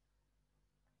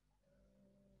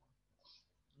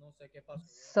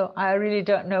 So I really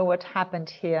don't know what happened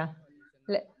here.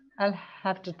 I'll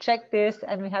have to check this,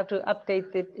 and we have to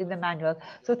update it in the manual.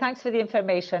 So thanks for the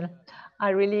information. I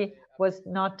really was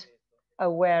not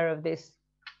aware of this.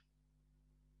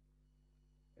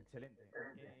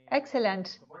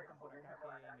 Excellent.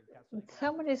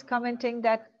 Someone is commenting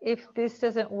that if this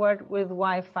doesn't work with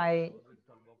Wi-Fi,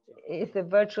 if the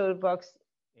VirtualBox,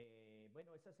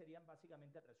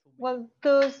 well,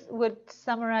 those would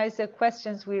summarize the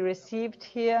questions we received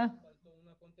here.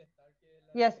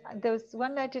 Yes, there was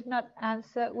one I did not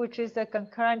answer, which is the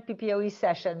concurrent PPOE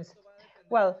sessions.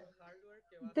 Well,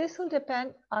 this will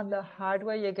depend on the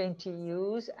hardware you're going to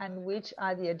use and which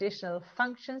are the additional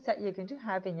functions that you're going to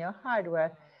have in your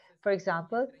hardware. For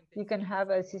example, you can have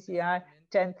a CCR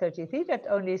 1033 that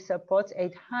only supports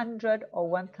 800 or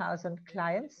 1,000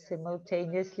 clients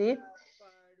simultaneously.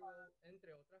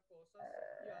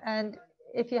 And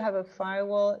if you have a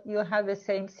firewall, you have the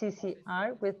same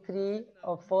CCR with 3,000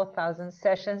 or 4,000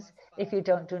 sessions if you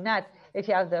don't do NAT, if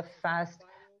you have the fast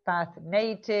path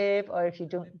native, or if you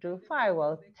don't do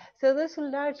firewall. So this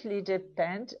will largely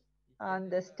depend on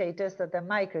the status of the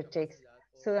MikroTiks.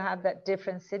 So you have that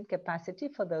difference in capacity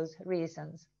for those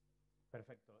reasons.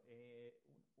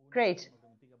 Great.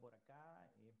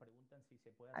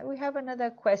 We have another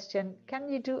question. Can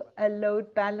you do a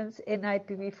load balance in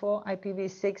IPv4,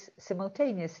 IPv6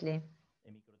 simultaneously?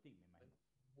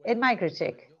 In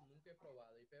MikroTik?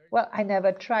 Well, I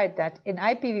never tried that. In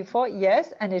IPv4,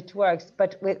 yes, and it works.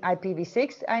 But with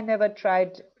IPv6, I never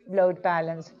tried load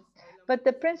balance. But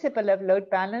the principle of load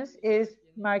balance is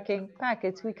marking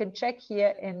packets. We can check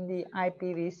here in the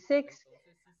IPv6.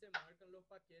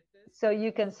 So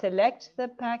you can select the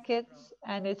packets,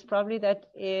 and it's probably that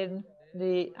in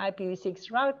the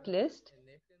IPv6 route list,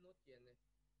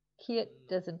 here it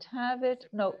doesn't have it.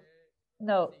 No,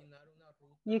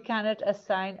 you cannot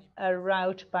assign a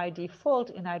route by default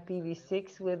in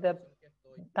IPv6 with the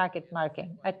packet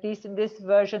marking, at least in this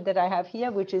version that I have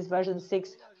here, which is version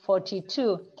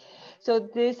 642. So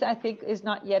this, I think, is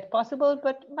not yet possible,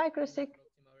 but MikroTik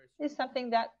is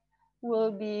something that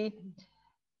will be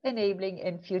enabling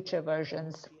in future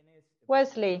versions.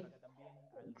 Wesley,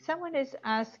 someone is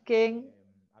asking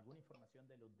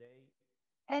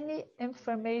any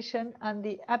information on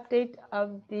the update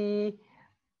of the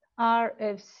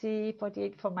RFC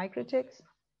 48 for MikroTiks?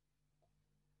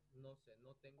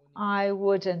 I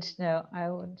wouldn't know.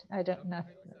 I don't know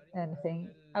anything.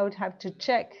 I would have to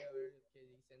check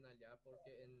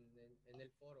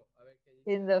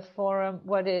in the forum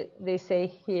what they say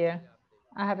here.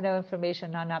 I have no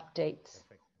information on updates.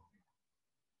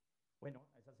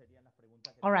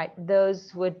 All right,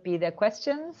 those would be the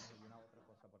questions.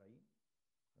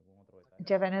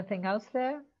 Do you have anything else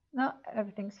there? No,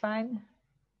 everything's fine.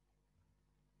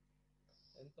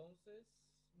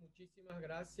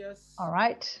 All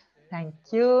right, thank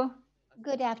you.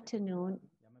 Good afternoon.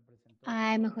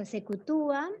 I'm Jose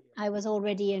Cutua. I was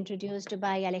already introduced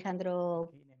by Alejandro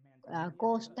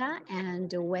Costa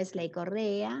and Wesley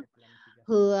Correa,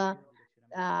 who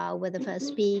were the first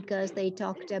speakers. They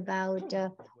talked about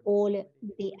all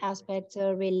the aspects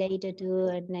related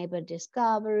to neighbor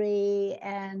discovery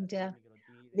and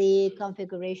the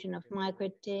configuration of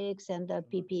MikroTiks and the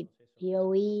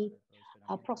PPPoE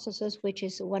processes, which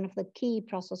is one of the key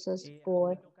processes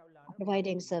for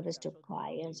providing service to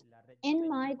clients. In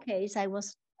my case, I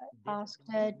was asked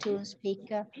to speak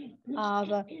of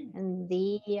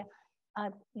the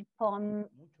GPON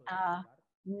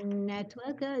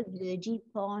network, the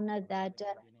GPON that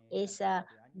is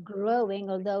growing,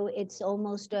 although it's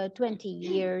almost 20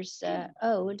 years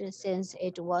old since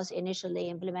it was initially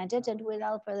implemented. And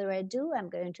without further ado, I'm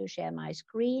going to share my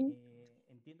screen.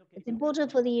 It's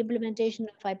important for the implementation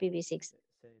of IPv6.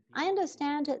 I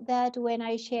understand that when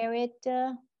I share it,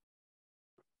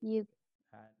 you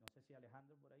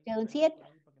don't see it.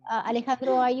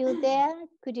 Alejandro, are you there?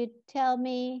 Could you tell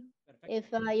me if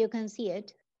you can see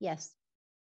it? Yes.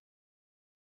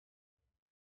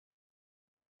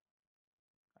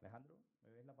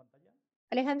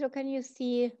 Alejandro, can you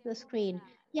see the screen?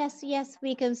 Yes, yes,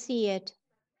 we can see it.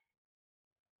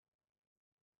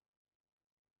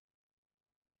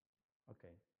 Ok,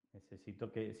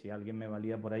 necesito que si alguien me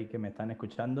valida por ahí que me están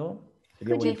escuchando,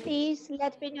 sería Could you buenísimo. please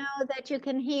let me know that you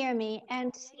can hear me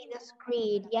and see the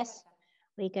screen? Yes,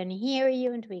 we can hear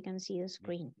you and we can see the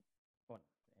screen.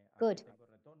 Good.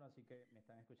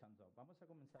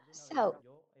 So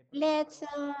let's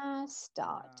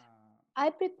start. I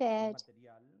prepared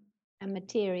a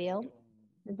material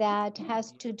that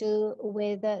has to do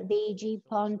with the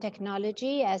GPON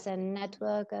technology as a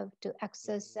network to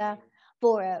access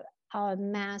for our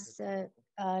mass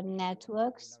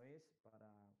networks.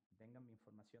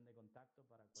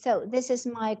 So this is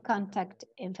my contact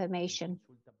information.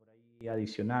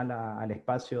 Adicional al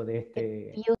espacio de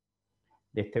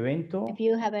este evento. If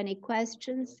you have any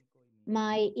questions,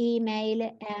 my email,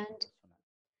 and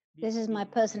this is my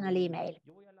personal email.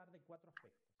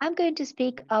 I'm going to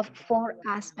speak of 4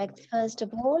 aspects. First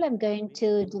of all, I'm going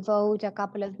to devote a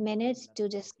couple of minutes to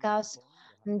discuss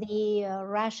the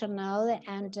rationale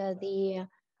and the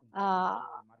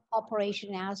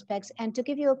operation aspects, and to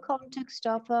give you a context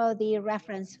of the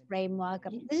reference framework.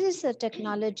 This is a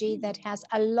technology that has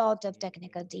a lot of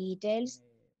technical details.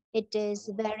 It is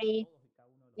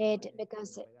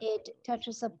because it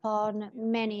touches upon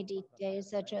many details,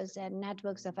 such as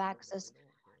networks of access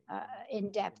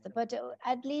in depth. But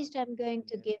at least I'm going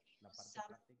to give you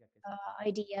some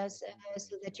ideas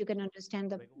so that you can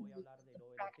understand the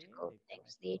practical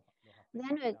things.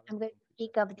 Then I'm going to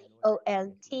speak of the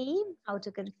OLT, how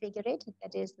to configure it.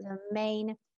 That is the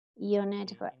main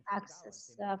unit for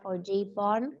access for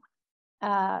GPON,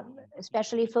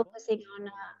 especially focusing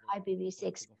on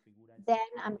IPv6. Then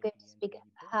I'm going to speak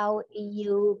how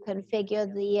you configure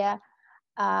the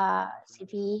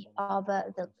CPE of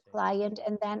the client,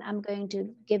 and then I'm going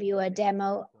to give you a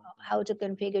demo of how to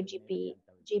configure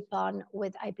GPON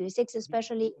with IPv6,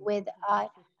 especially with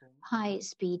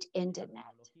high-speed internet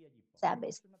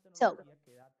service. So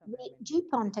the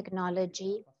GPON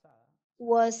technology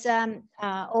was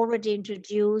already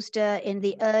introduced in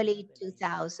the early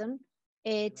 2000s.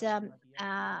 It's a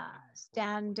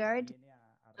standard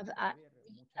of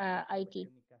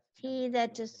ITT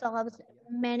that solves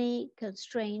many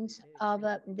constraints of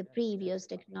the previous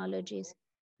technologies,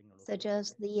 such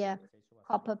as the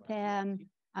copper pair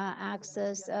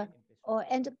access,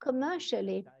 and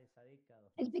commercially,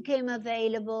 it became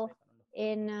available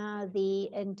in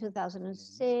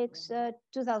 2006,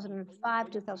 2005,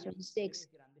 2006.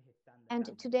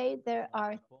 And today there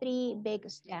are 3 big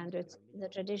standards: the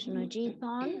traditional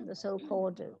GPON, the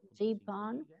so-called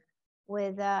GPON,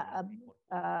 with 5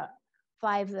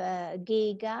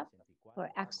 giga for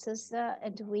access,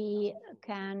 and we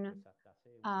can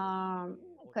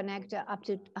connect up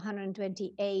to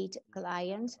 128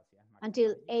 clients.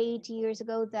 Until 8 years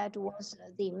ago, that was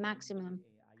the maximum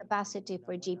capacity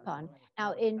for GPON.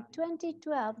 Now, in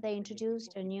 2012, they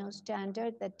introduced a new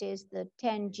standard that is the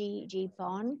 10G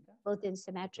GPON, both in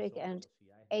symmetric and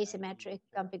asymmetric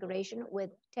configuration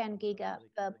with 10 giga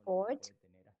per port.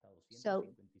 So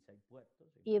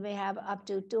you may have up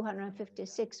to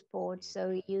 256 ports.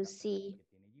 So you see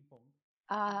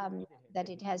that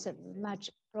it has a much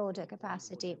broader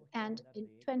capacity. And in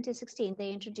 2016,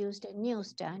 they introduced a new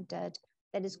standard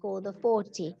that is called the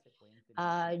 40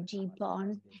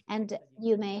 GPON, and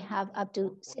you may have up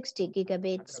to 60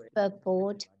 gigabits per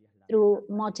port through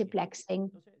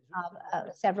multiplexing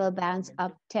of several bands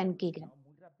of 10 giga.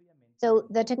 So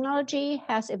the technology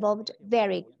has evolved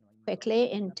very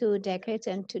quickly in 2 decades,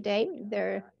 and today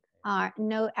there are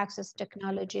no access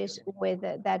technologies with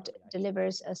that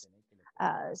delivers us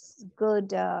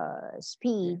good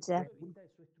speeds.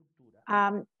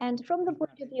 And from the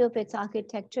point of view of its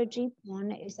architecture,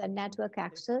 GPON is a network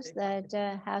access that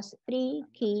has 3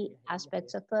 key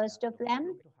aspects. The first of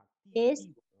them is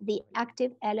the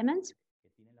active elements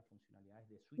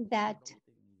that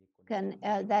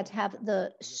have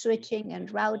the switching and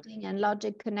routing and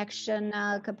logic connection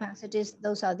capacities.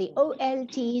 Those are the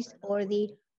OLTs or the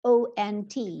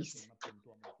ONTs.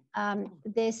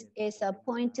 This is a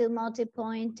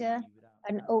point-to-multipoint.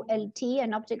 An OLT,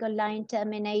 an optical line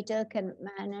terminator, can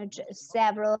manage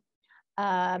several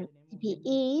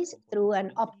CPEs through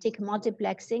an optic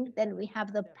multiplexing. Then we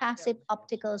have the passive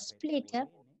optical splitter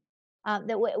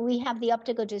we have the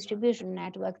optical distribution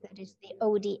network, that is the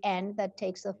ODN, that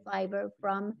takes the fiber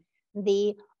from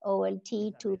the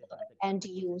OLT to the end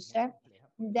user.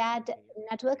 That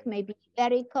network may be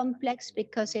very complex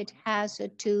because it has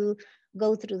to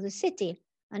go through the city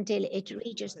until it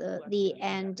reaches the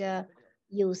end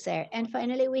user. And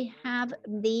finally, we have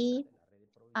the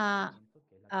uh,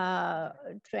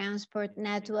 transport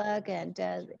network, and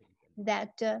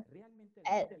that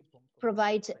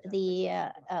provides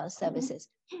the services.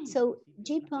 So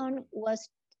GPON was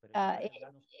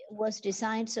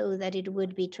designed so that it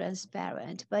would be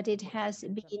transparent, but it has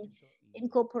been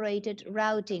incorporated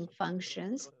routing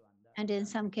functions, and in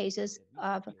some cases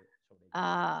of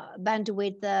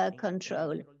bandwidth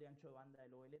control.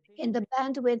 In the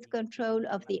bandwidth control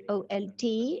of the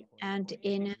OLT and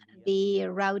in the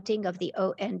routing of the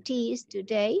ONTs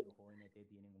today,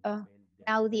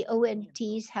 now the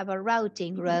ONTs have a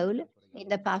routing role. In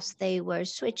the past, they were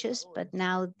switches, but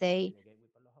now they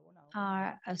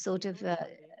are a sort of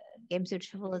game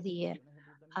switch for the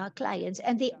clients.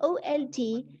 And the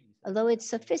OLT, although it's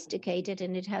sophisticated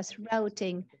and it has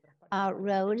routing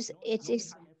roles, it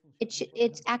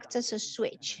acts as a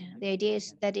switch. The idea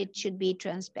is that it should be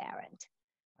transparent.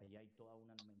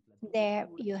 There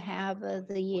you have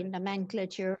the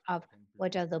nomenclature of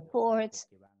what are the ports,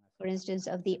 for instance,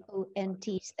 of the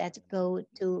ONTs that go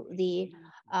to the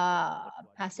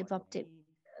passive optic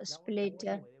split.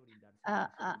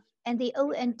 And the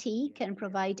ONT can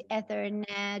provide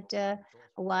Ethernet,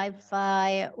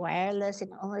 Wi-Fi, wireless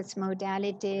in all its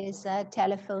modalities,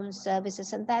 telephone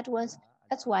services, and that's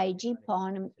why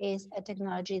GPON is a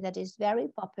technology that is very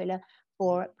popular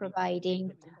for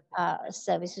providing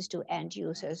services to end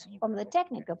users. From the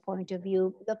technical point of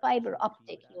view, the fiber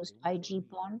optic used by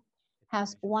GPON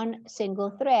has one single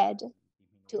thread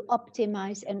to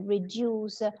optimize and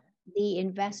reduce the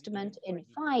investment in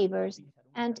fibers.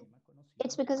 And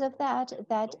it's because of that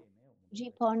that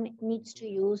GPON needs to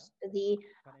use the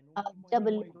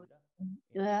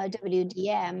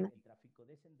WDM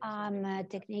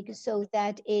technique so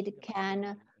that it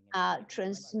can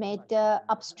transmit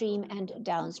upstream and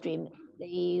downstream. They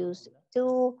use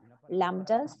two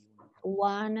lambdas,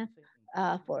 one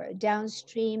for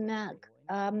downstream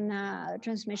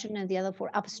transmission and the other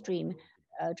for upstream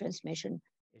transmission.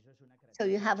 So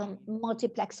you have a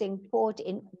multiplexing port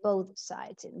in both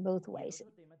sides, in both ways.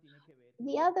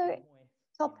 The other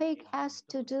topic has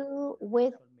to do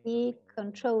with the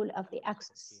control of the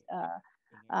access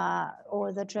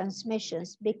or the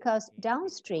transmissions, because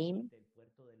downstream,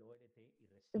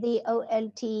 the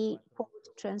OLT port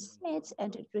transmits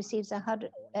and it receives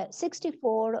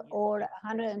 64 or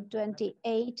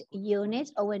 128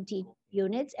 units, ONT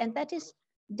units, and that is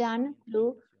done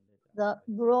through the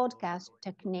broadcast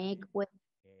technique with,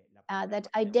 that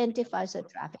identifies the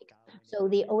traffic. So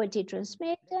the OLT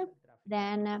transmits,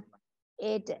 then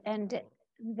it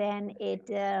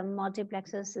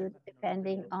multiplexes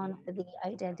depending on the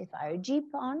identifier.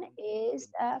 GPON is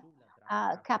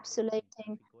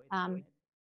capsulating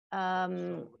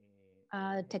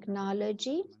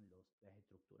technology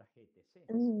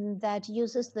that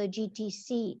uses the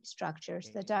GTC structures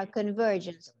that are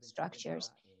convergence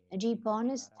structures.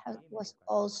 GPON was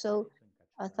also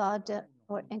thought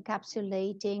for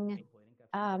encapsulating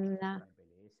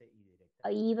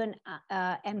even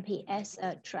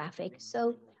MPS traffic.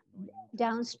 So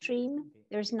downstream,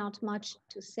 there's not much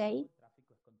to say,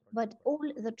 but all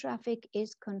the traffic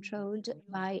is controlled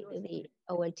by the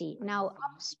OLT. Now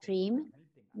upstream,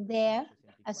 there,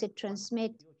 as it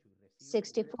transmits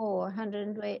 64,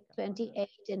 128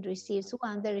 and receives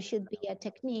one, there should be a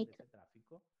technique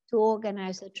to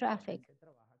organize the traffic.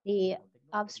 The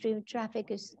upstream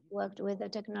traffic is worked with a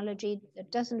technology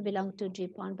that doesn't belong to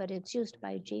GPON, but it's used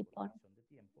by GPON.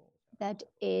 That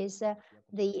is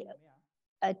the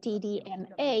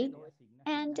TDMA,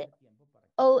 and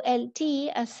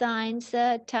OLT assigns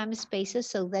time spaces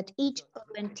so that each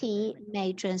ONT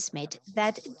may transmit.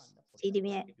 That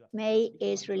TDMA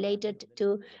is related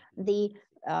to the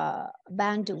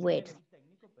bandwidth.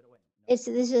 This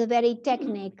is a very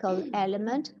technical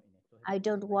element. I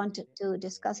don't want to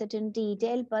discuss it in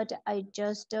detail, but I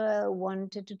just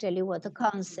wanted to tell you what the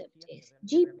concept is.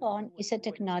 GPON is a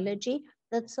technology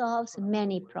that solves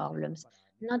many problems.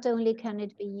 Not only can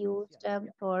it be used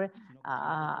for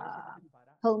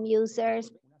home users,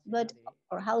 but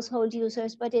for household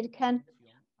users, but it can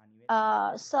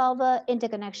solve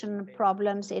interconnection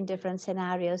problems in different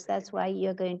scenarios. That's why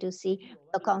you're going to see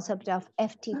the concept of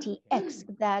FTTX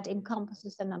that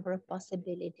encompasses a number of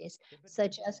possibilities,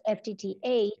 such as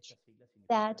FTTH,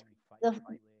 that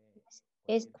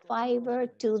is fiber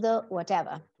to the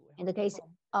whatever. In the case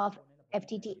of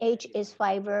FTTH is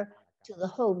fiber to the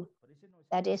home.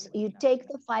 That is, you take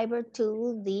the fiber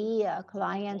to the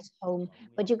client's home,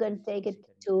 but you can take it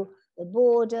to the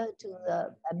border, to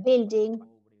the building,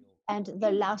 and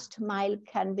the last mile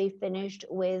can be finished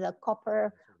with a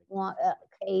copper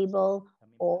cable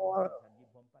or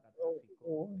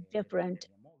different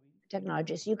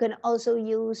technologies. You can also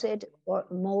use it for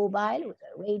mobile with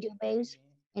a radio base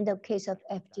in the case of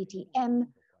FTTM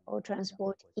or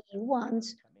transport E1s,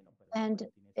 and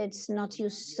it's not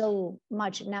used so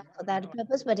much now for that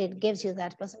purpose, but it gives you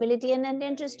that possibility. And an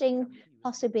interesting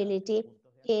possibility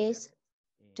is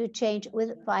to change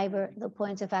with fiber the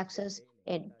points of access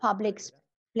in public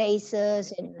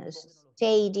places, in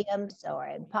stadiums, or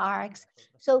in parks.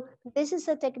 So this is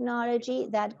a technology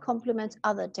that complements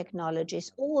other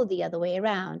technologies, or the other way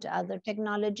around. Other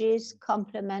technologies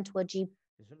complement what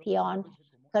GPON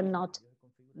cannot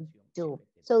do.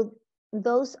 So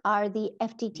those are the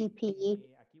FTTP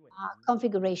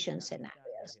configuration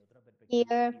scenarios.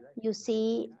 Here you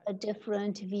see a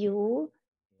different view.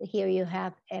 Here you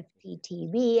have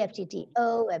FTTB,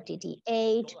 FTTO,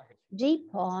 FTTH.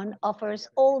 GPON offers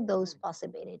all those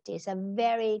possibilities, a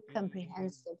very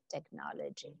comprehensive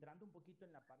technology.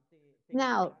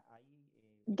 Now,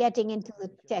 getting into the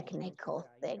technical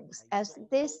things, as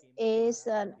this is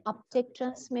an optic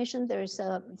transmission, there's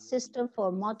a system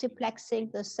for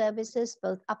multiplexing the services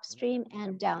both upstream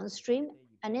and downstream.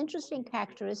 An interesting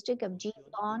characteristic of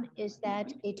GPON is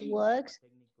that it works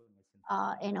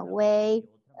in a way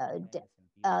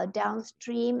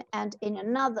downstream and in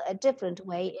a different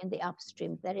way in the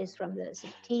upstream. That is from the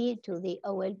CT to the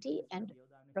OLT and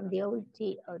from the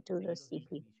OLT to the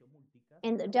CP.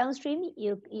 In the downstream,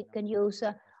 you can use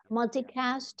a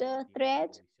multicast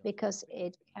thread because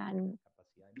it can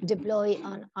deploy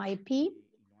on IP,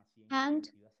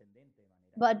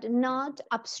 but not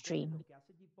upstream.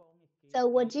 So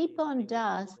what GPON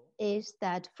does is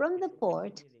that from the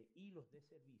port,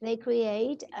 they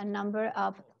create a number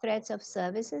of threads of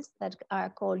services that are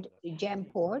called GEM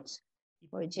ports,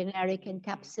 or generic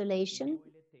encapsulation,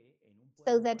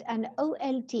 so that an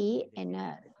OLT in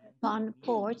a GPON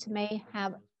port may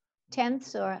have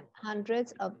tenths or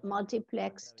hundreds of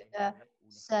multiplexed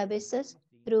services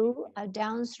through a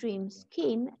downstream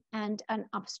scheme and an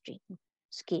upstream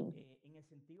scheme.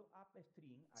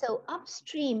 So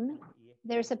upstream,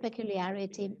 there's a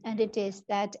peculiarity, and it is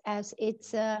that as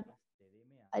it's a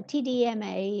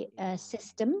TDMA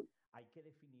system,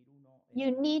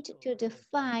 you need to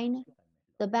define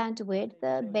the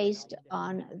bandwidth based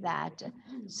on that.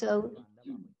 So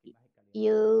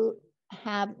you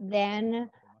have then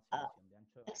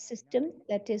a system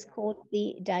that is called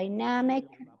the dynamic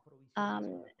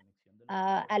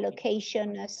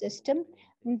allocation system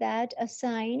that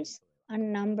assigns a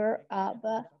number of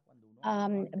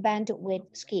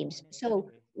bandwidth schemes.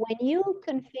 So when you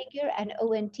configure an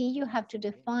ONT, you have to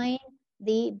define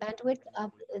the bandwidth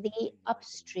of the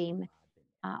upstream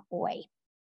way.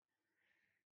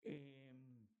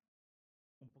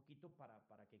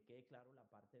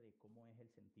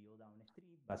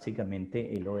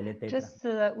 Just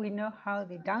so that we know how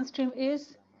the downstream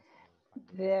is,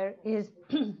 there is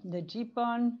the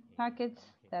GPON packets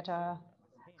that are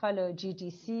follow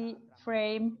GTC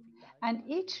frame, and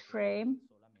each frame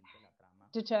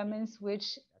determines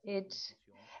which it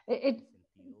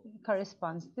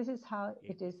corresponds. This is how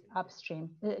it is upstream,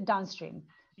 downstream.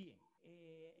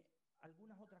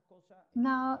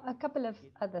 Now, a couple of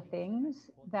other things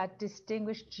that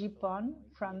distinguish GPON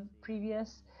from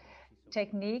previous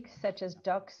techniques such as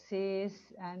DOCSIS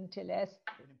and TLS.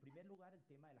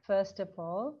 First of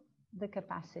all, the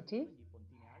capacity.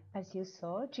 As you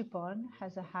saw, GPON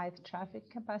has a high traffic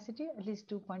capacity, at least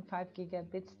 2.5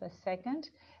 gigabits per second.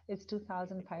 It's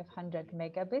 2,500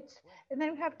 megabits. And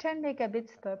then we have 10 megabits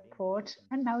per port,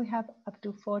 and now we have up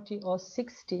to 40 or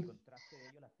 60.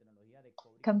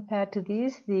 Compared to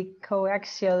these, the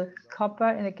coaxial copper,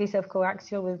 in the case of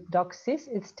coaxial with DOCSIS,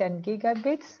 it's 10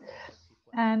 gigabits.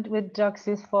 And with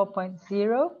DOCSIS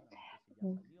 4.0,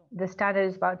 the standard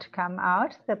is about to come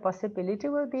out. The possibility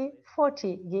will be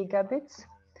 40 gigabits.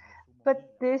 But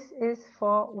this is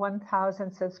for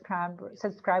 1,000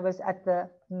 subscribers at the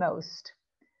most.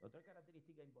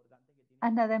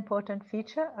 Another important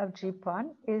feature of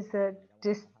GPON is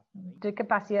the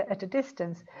capacity at a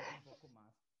distance.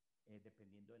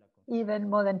 Even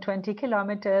more than 20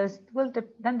 kilometers,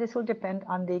 then this will depend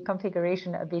on the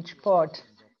configuration of each port.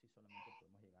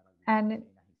 And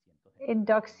in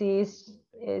DOCSIS,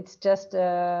 it's just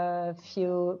a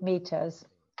few meters,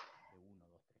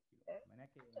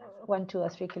 1, 2, or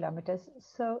 3 kilometers.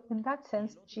 So in that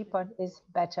sense, GPON is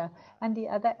better. And the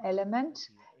other element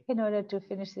in order to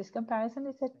finish this comparison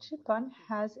is that GPON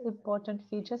has important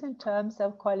features in terms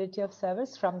of quality of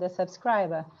service from the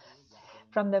subscriber.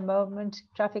 From the moment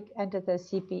traffic enters the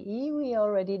CPE, we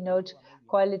already note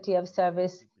quality of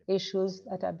service issues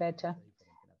that are better.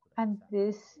 And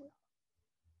this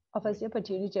offers the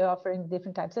opportunity of offering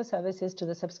different types of services to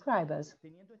the subscribers.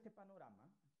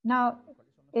 Now,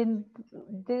 in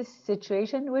this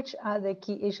situation, which are the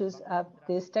key issues of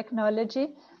this technology?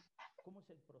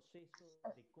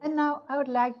 And now I would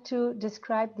like to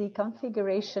describe the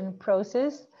configuration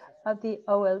process of the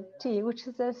OLT, which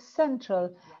is a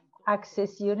central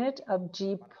access unit of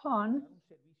GPON,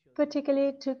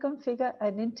 particularly to configure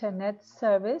an internet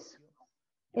service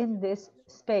in this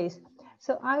space.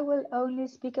 So I will only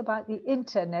speak about the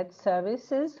internet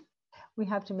services. We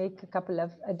have to make a couple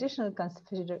of additional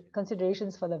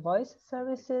considerations for the voice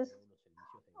services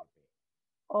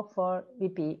or for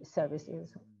VP services.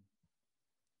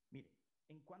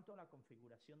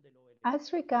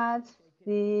 As regards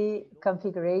the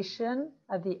configuration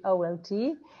of the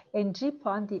OLT, in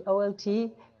GPON, the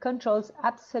OLT controls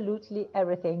absolutely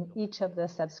everything, each of the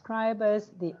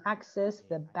subscribers, the access,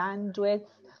 the bandwidth,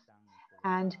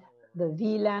 and the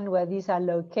VLAN where these are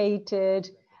located,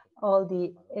 all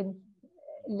the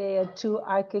layer 2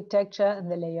 architecture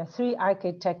and the layer 3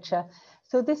 architecture.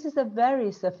 So this is a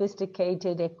very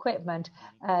sophisticated equipment.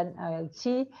 An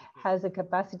IoT has a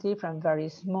capacity from very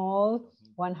small,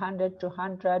 100,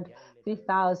 200,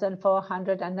 3,000,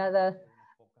 400, another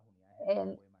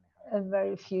in a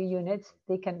very few units.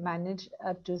 They can manage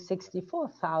up to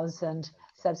 64,000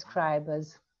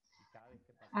 subscribers.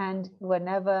 And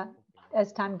whenever,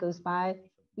 as time goes by,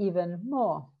 even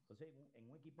more.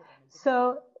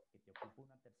 So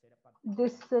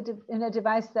this in a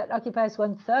device that occupies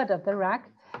 1/3 of the rack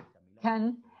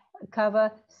can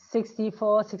cover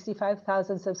 64,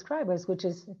 65,000 subscribers, which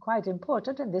is quite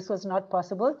important, and this was not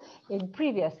possible with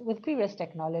previous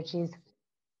technologies.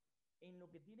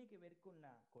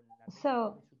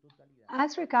 So,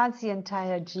 as regards the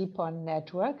entire GPON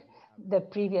network, the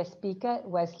previous speaker,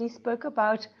 Wesley, spoke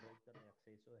about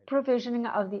provisioning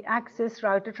of the access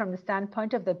router from the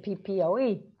standpoint of the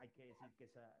PPOE.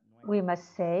 We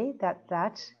must say that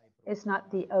that is not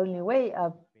the only way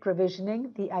of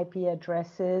provisioning the IP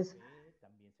addresses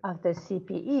of the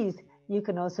CPEs. You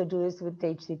can also do this with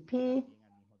HCP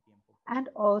and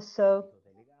also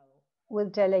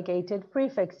with delegated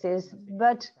prefixes.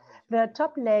 But the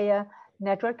top layer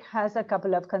network has a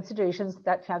couple of considerations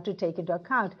that you have to take into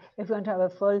account. If you want to have a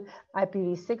full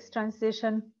IPv6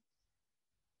 transition,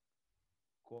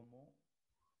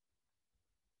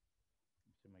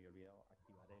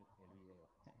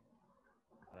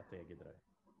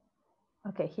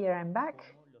 okay, here I'm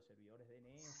back.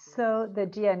 So the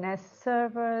DNS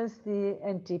servers, the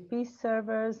NTP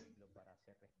servers,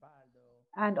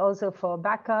 and also for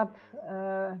backup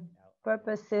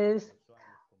purposes,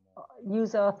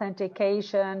 user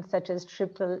authentication such as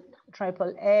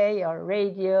AAA or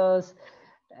radios,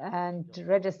 and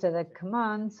register the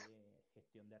commands.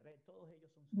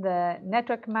 The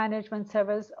network management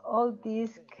servers, all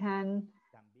these can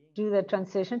do the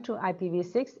transition to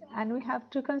IPv6, and we have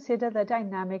to consider the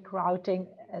dynamic routing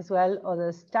as well, or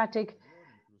the static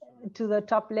to the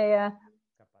top layer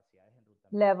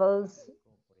levels.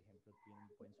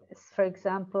 For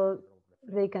example,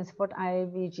 they can support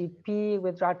IVGP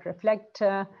with route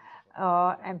reflector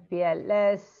or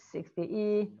MPLS,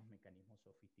 6PE,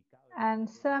 and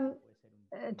some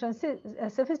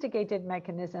sophisticated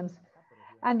mechanisms.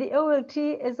 And the OLT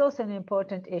is also an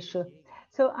important issue.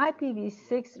 So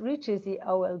IPv6 reaches the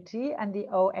OLT and the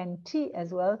ONT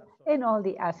as well in all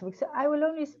the aspects. So I will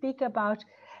only speak about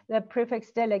the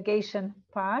prefix delegation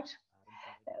part.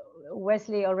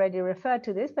 Wesley already referred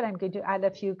to this, but I'm going to add a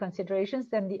few considerations.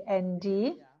 Then the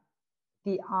ND,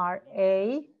 the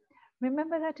RA.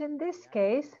 Remember that in this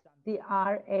case, the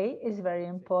RA is very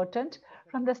important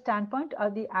from the standpoint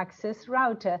of the access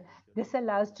router. This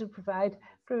allows to provide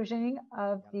provisioning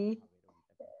of the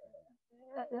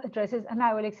addresses, and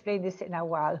I will explain this in a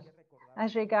while.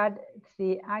 As regards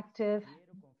the active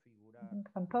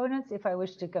components, if I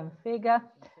wish to configure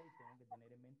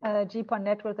a GPON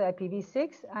network with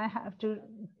IPv6, I have to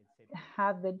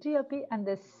have the DLP and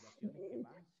the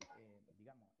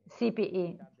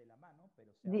CPE,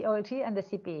 the OLT and the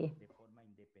CPE.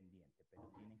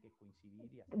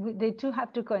 They two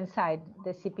have to coincide,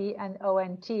 the CPE and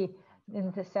ONT,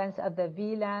 in the sense of the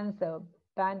VLANs, the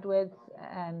bandwidth,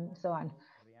 and so on.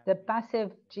 The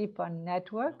passive GPON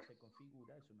network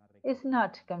is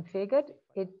not configured.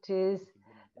 It is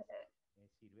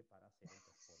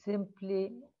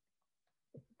simply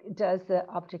does the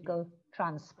optical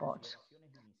transport.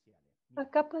 A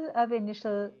couple of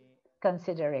initial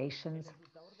considerations.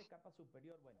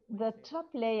 The top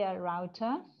layer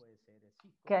router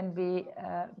can be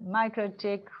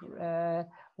MikroTik,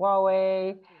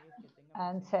 Huawei,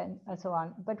 and so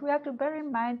on. But we have to bear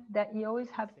in mind that you always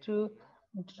have to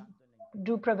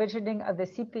do provisioning of the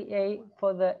CPA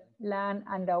for the LAN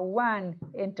under WAN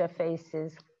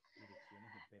interfaces.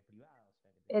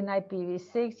 In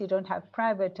IPv6, you don't have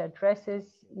private addresses.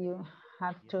 You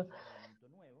have to,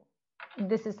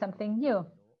 this is something new.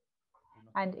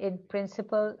 And in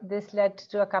principle, this led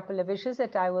to a couple of issues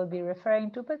that I will be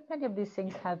referring to, but many of these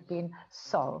things have been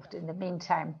solved in the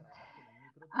meantime.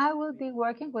 I will be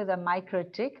working with a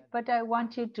MikroTik, but I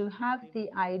want you to have the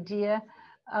idea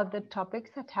of the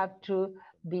topics that have to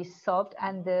be solved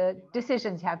and the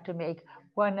decisions you have to make.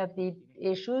 One of the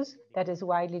issues that is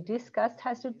widely discussed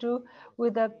has to do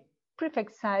with the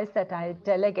prefix size that I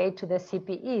delegate to the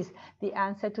CPEs. The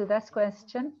answer to this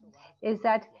question is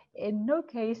that in no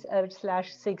case a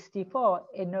 /64,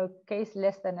 in no case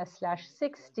less than a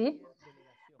 /60,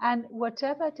 and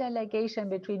whatever delegation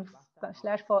between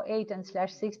 /48 and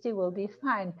 /60 will be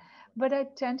fine. But I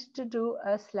tend to do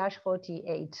a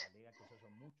 /48.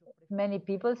 Many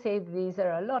people say these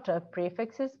are a lot of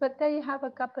prefixes, but there you have a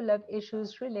couple of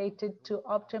issues related to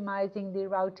optimizing the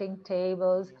routing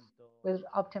tables, with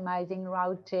optimizing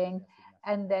routing,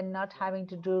 and then not having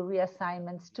to do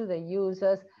reassignments to the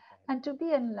users, and to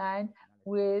be in line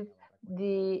with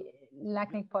the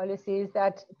LACNIC policies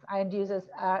that end users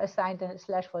are assigned a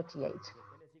 /48.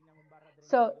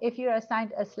 So if you're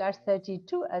assigned a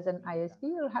 /32 as an ISP,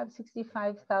 you'll have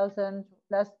 65,000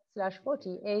 plus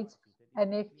 /48.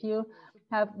 And if you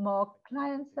have more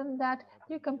clients than that,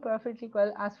 you can perfectly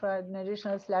well ask for an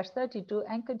additional /32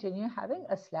 and continue having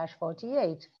a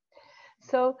 /48.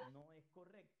 So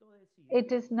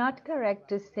it is not correct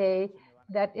to say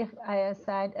that if I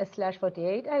assign a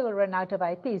 /48, I will run out of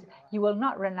IPs. You will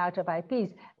not run out of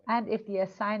IPs. And if the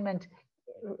assignment,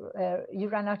 you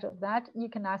run out of that, you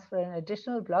can ask for an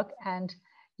additional block and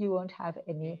you won't have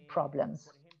any problems.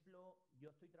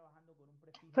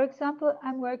 For example,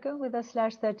 I'm working with a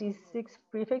 /36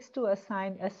 prefix to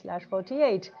assign a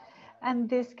 /48. And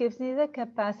this gives me the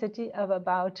capacity of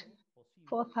about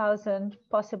 4,000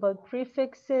 possible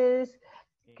prefixes,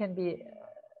 can be,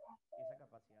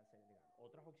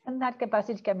 and that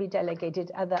capacity can be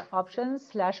delegated. Other options,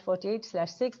 /48,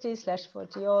 /60,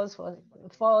 /40,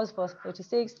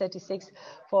 /46, 36,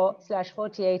 for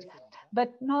 /48, but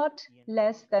not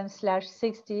less than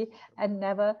 /60 and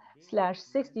never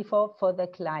 /64 for the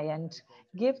client.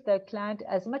 Give the client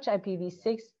as much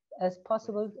IPv6 as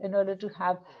possible in order to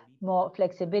have more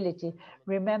flexibility.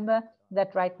 Remember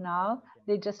that right now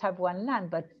they just have one LAN,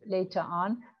 but later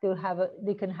on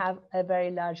they can have a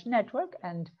very large network,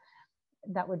 and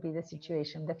that would be the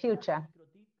situation in the future.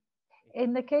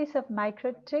 In the case of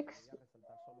MikroTiks,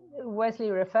 Wesley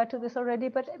referred to this already,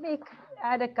 but let me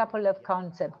add a couple of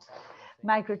concepts.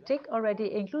 MikroTik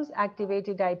already includes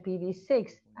activated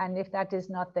IPv6, and if that is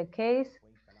not the case,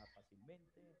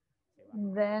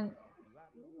 then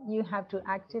you have to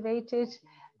activate it.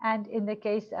 And in the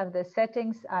case of the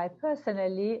settings, I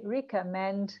personally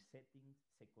recommend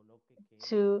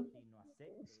to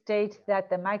state that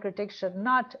the MikroTik should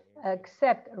not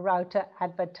accept router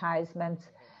advertisements.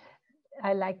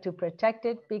 I like to protect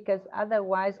it because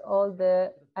otherwise all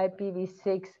the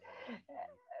IPv6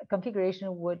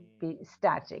 configuration would be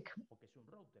static.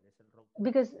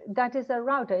 Because that is a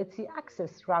router, it's the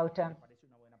access router.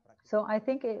 So I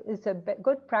think it's a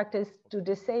good practice to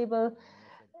disable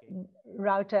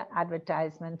router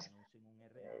advertisement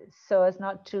so as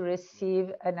not to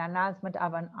receive an announcement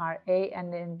of an RA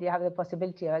and then you have the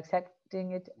possibility of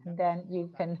accepting it, and then you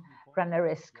can run a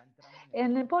risk.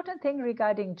 An important thing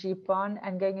regarding GPON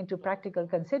and going into practical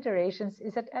considerations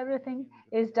is that everything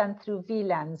is done through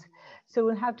VLANs. So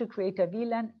we'll have to create a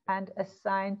VLAN and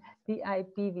assign the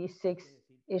IPv6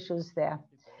 issues there.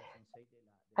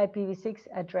 IPv6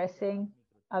 addressing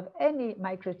of any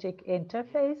MikroTik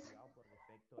interface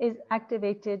is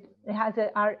activated, it has a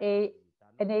RA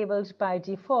enabled by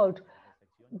default.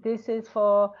 This is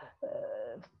for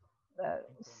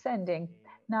sending.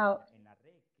 Now,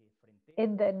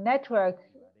 in the network,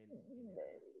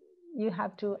 you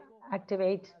have to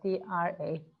activate the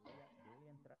RA.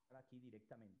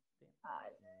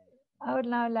 I would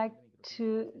now like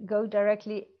to go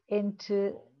directly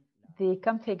into the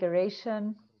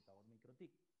configuration.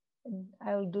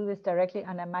 I will do this directly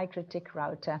on a MikroTik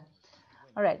router.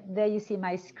 All right, there you see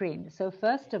my screen. So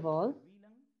first of all,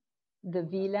 the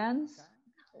VLANs.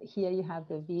 Here you have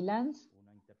the VLANs.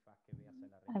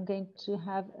 I'm going to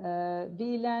have a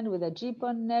VLAN with a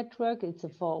GPON network. It's a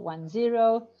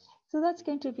 410. So that's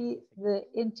going to be the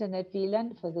internet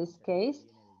VLAN for this case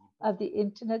of the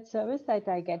internet service that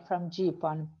I get from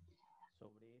GPON.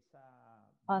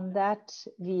 On that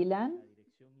VLAN,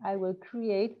 I will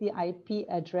create the IP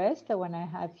address, the one I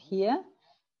have here,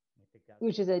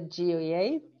 which is a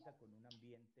GOA.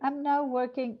 I'm now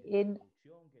working in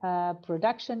a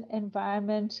production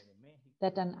environment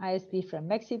that an ISP from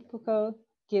Mexico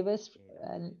give us,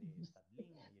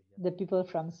 the people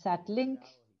from SatLink,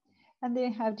 and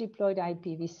they have deployed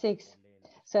IPv6.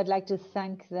 So I'd like to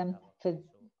thank them for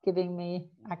giving me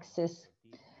access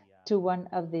to one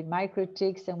of the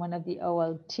MikroTiks and one of the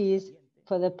OLTs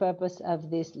for the purpose of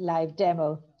this live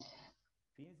demo.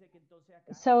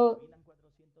 So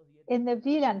in the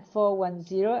VLAN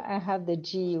 410, I have the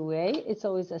GUA. It's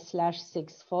always a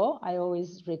 /64. I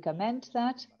always recommend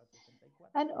that.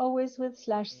 And always with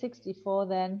 /64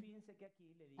 then.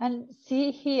 And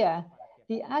see here,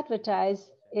 the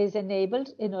advertise is enabled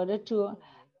in order to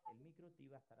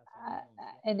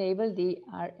enable the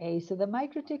RA. So the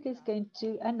MikroTik is going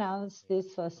to announce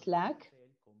this for Slack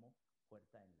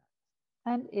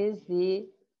and is the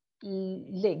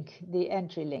link, the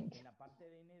entry link.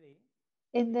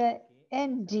 In the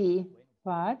ND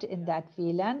part, in that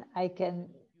VLAN, I can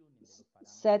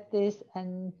set this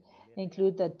and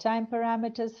include the time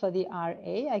parameters for the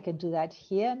RA. I can do that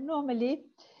here. Normally,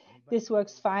 this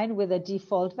works fine with the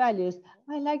default values.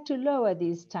 I like to lower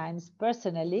these times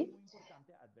personally.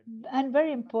 And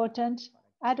very important,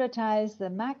 advertise the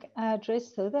MAC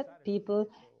address so that people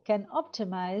can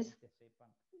optimize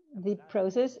the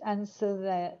process and so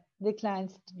that the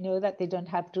clients know that they don't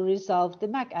have to resolve the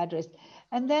MAC address.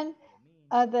 And then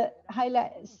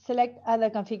select other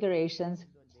configurations.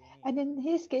 And in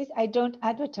his case, I don't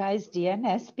advertise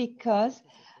DNS because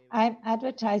I'm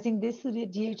advertising this through the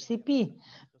DHCP.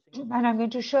 And I'm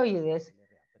going to show you this.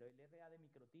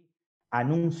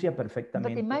 Anuncia But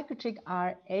perfectamente. the MikroTik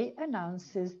RA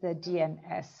announces the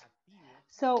DNS.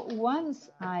 So once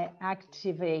I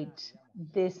activate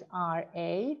this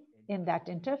RA in that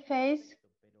interface,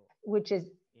 which is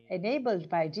enabled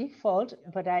by default,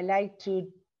 but I like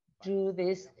to do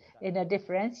this in a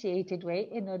differentiated way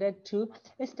in order to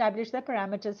establish the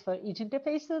parameters for each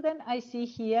interface. So then I see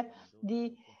here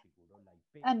the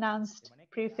announced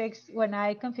prefix when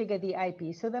I configure the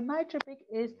IP. So the MikroTik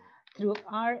is through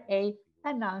RA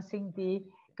announcing the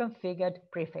configured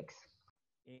prefix.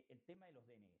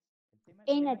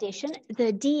 In addition,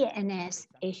 the DNS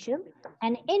issue,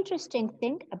 an interesting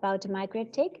thing about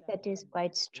MikroTik that is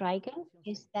quite striking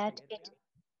is that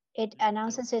it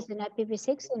announces as an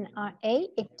IPv6 in RA.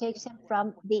 It takes it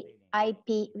from the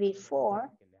IPv4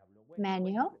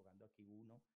 menu.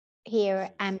 Here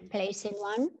I'm placing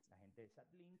one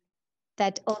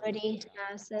that already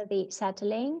has the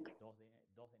SatLink.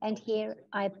 And here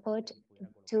I put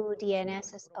 2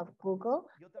 DNSs of Google.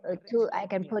 I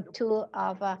can put 2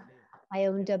 of my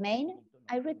own domain.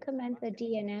 I recommend the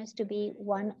DNS to be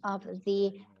one of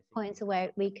the points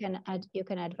where you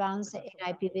can advance in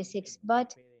IPv6,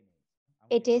 but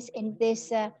it is in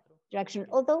this direction.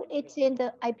 Although it's in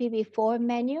the IPv4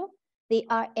 menu, the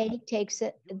RA takes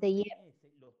the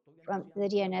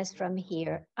DNS from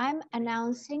here. I'm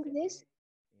announcing this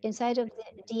inside of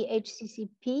the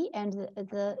DHCCP and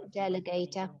the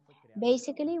delegator.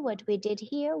 Basically, what we did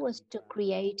here was to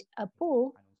create a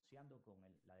pool.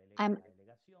 I'm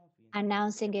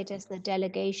announcing it as the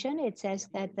delegation. It says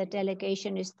that the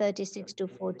delegation is 36 to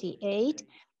 48.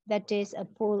 That is a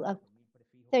pool of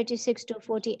 36 to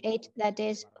 48. That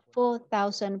is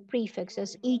 4,000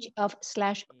 prefixes, each of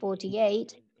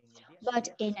 /48. But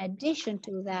in addition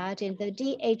to that, in the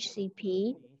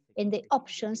DHCP, in the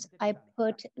options, I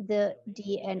put the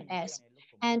DNS.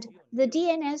 And the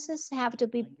DNSs have to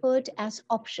be put as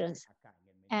options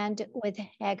and with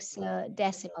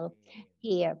hexadecimal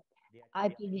here.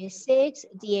 IPv6,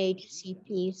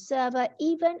 DHCP server,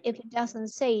 even if it doesn't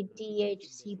say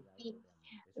DHCP,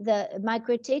 the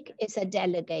MikroTik is a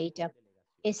delegator.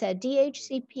 It's a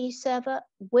DHCP server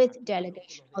with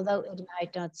delegation, although it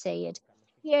might not say it.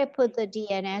 Here I put the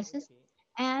DNSs,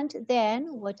 and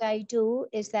then what I do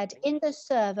is that in the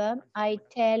server, I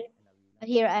tell,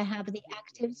 here I have the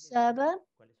active server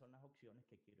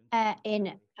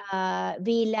in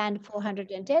VLAN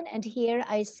 410, and here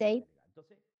I say,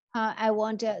 I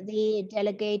want the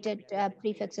delegated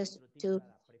prefixes to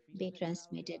be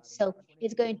transmitted. So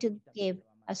it's going to give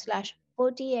a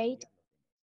 /48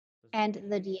 and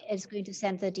it's going to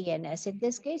send the DNS. In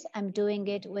this case, I'm doing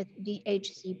it with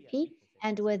DHCP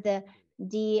and with the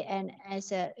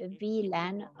DNS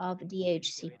VLAN of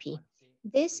DHCP.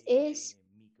 This is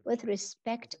with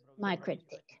respect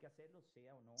MikroTik.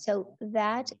 So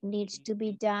that needs to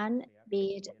be done,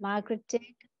 be it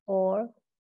MikroTik or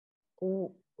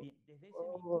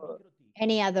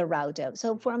any other router.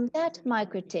 So from that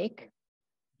MikroTik,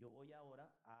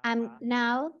 I'm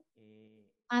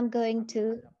going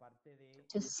to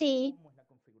see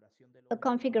the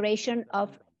configuration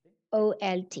of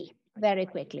OLT very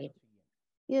quickly.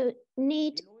 You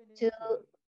need to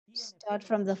start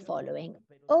from the following.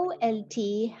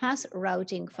 OLT has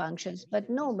routing functions, but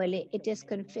normally it is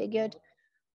configured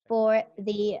for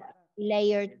the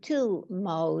layer 2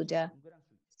 mode.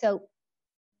 So,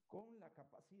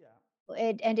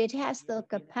 it has the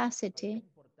capacity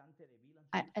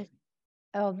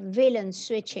of VLAN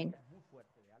switching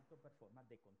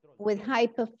with high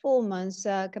performance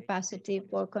capacity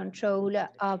for control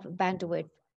of bandwidth.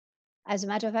 As a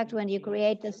matter of fact, when you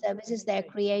create the services, they're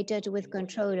created with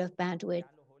control of bandwidth.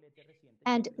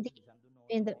 And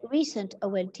in the recent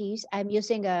OLTs, I'm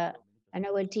using an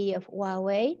OLT of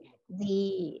Huawei,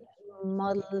 the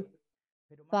model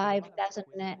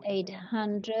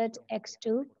 5800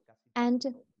 X2, and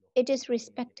it is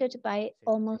respected by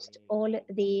almost all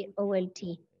the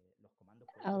OLTs.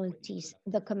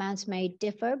 The commands may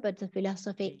differ, but the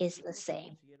philosophy is the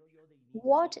same.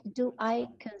 What do I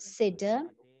consider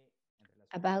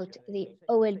about the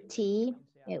OLT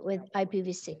with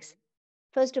IPv6?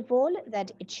 First of all,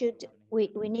 that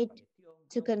we need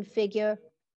to configure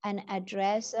an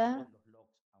address.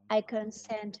 I can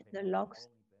send the logs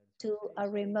to a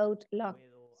remote log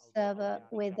server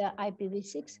with the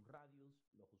IPv6.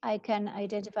 I can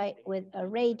identify with a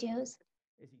radius.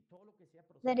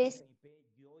 That is,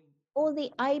 all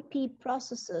the IP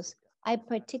processors I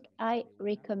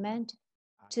recommend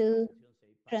to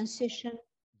transition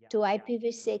to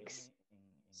IPv6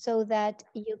 so that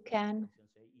you can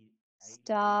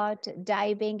start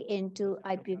diving into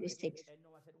IPv6.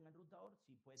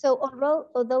 So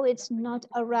although it's not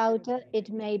a router,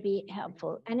 it may be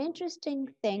helpful. An interesting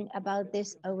thing about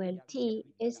this OLT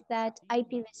is that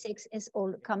IPv6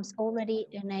 comes already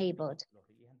enabled.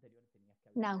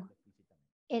 Now,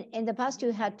 in the past,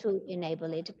 you had to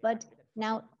enable it, but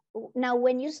now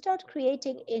when you start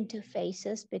creating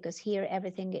interfaces, because here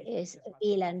everything is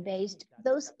VLAN based,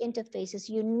 those interfaces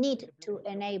you need to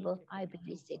enable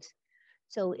IPv6.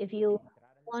 So if you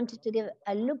want to give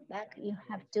a loopback, you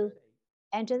have to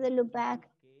enter the loopback,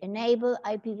 enable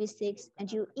IPv6, and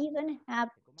you even have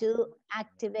to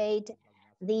activate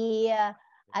the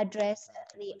address,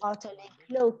 the autolink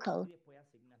local,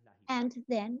 and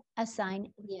then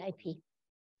assign the IP.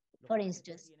 For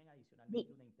instance, the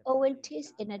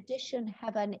OLTs, in addition,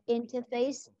 have an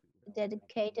interface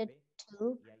dedicated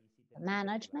to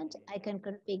management. I can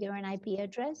configure an IP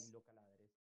address,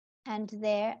 and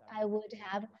there I would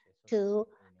have to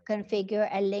configure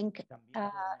a link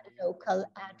local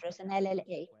address, an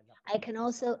LLA. I can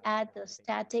also add the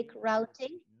static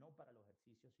routing,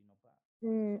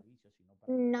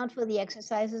 not for the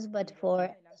exercises, but for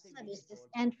services.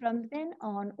 And from then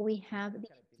on, we have the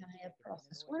entire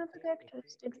process. One of the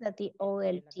characteristics that the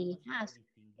OLT has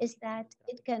is that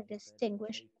it can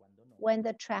distinguish when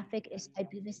the traffic is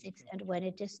IPv6 and when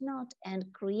it is not, and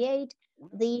create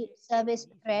the service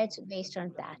threads based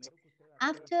on that.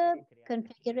 After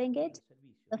configuring it,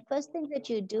 the first thing that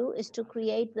you do is to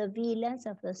create the VLANs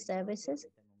of the services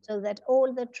so that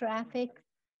all the traffic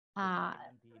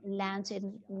lands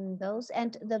in those,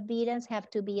 and the VLANs have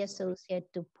to be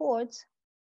associated to ports.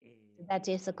 That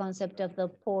is the concept of the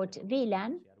port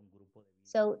VLAN.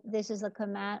 So this is a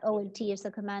command, OLT is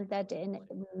a command that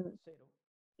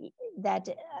that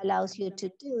allows you to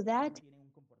do that.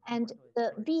 And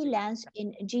the VLANs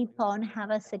in GPON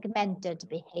have a segmented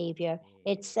behavior.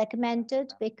 It's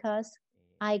segmented because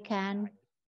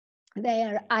they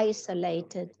are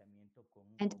isolated,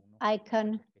 and I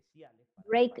can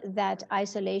break that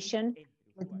isolation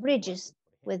with bridges,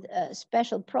 with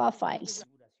special profiles.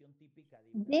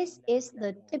 This is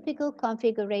the typical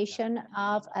configuration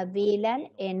of a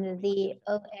VLAN in the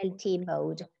OLT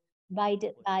mode. By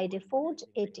default,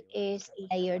 it is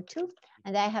layer 2,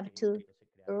 and I have to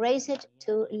raise it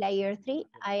to layer 3.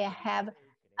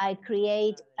 I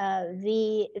create a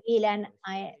VLAN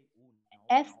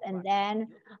IF, and then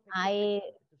I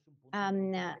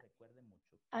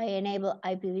enable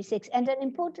IPv6. And an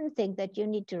important thing that you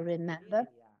need to remember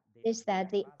is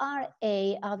that the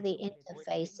RA of the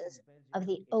interfaces of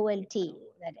the OLT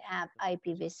that have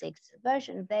IPv6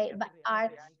 version, they are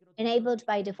enabled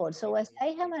by default. So as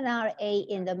I have an RA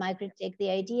in the MikroTik, the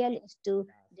ideal is to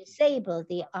disable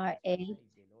the RA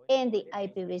in the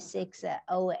IPv6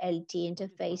 OLT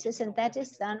interfaces, and that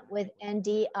is done with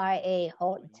NDRA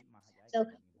halt. So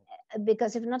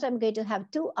because if not, I'm going to have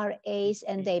two RAs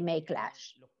and they may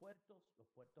clash.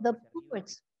 The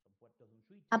ports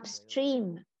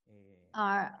upstream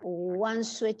are one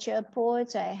switcher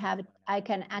ports. I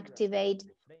can activate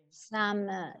some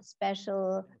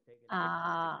special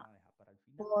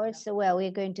ports. Well,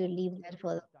 we're going to leave that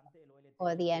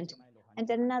for the end. And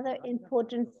another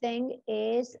important thing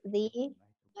is the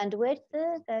bandwidth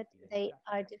that they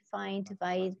are defined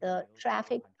by the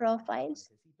traffic profiles.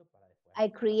 I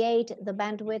create the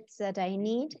bandwidth that I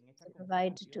need to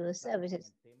provide to the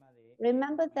services.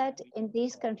 Remember that in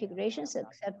these configurations,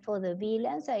 except for the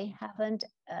VLANs, I haven't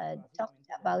talked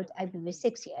about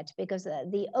IPv6 yet, because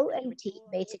the OLT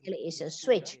basically is a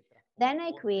switch. Then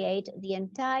I create the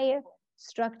entire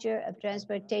structure of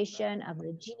transportation of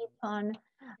the GPON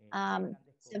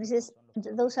services.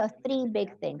 Those are three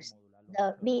big things.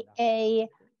 The BA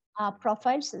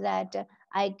profiles that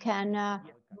I can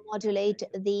modulate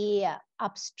the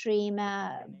upstream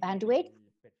bandwidth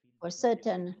for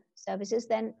certain services.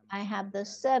 Then I have the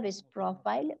service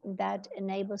profile that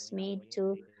enables me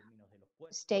to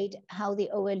state how the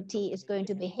OLT is going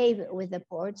to behave with the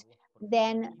ports.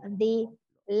 Then the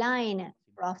line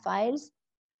profiles,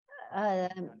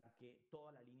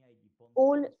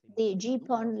 all the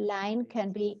GPON line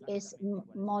is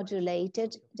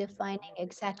modulated, defining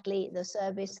exactly the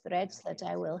service threads that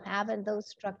I will have, and those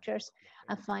structures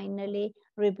are finally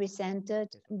represented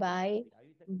by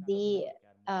the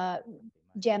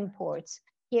gem ports.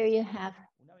 Here you have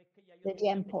the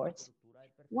gem ports.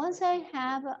 Once I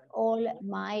have all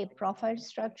my profile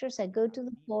structures, I go to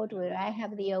the port where I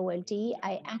have the OLT,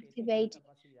 I activate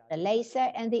the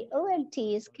laser, and the OLT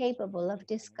is capable of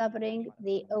discovering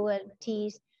the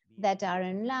OLTs that are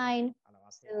in line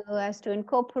so as to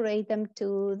incorporate them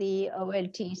to the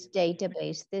OLTs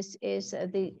database. This is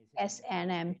the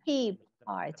SNMP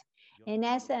part. In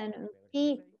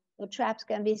SNMP, the traps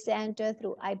can be sent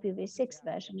through IPv6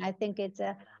 version. I think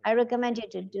I recommend you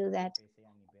to do that.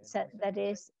 So that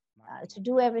is to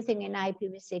do everything in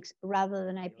IPv6 rather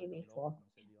than IPv4.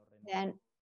 Then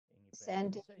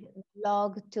send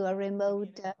log to a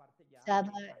remote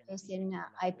server is in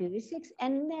IPv6,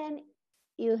 and then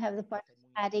you have the part of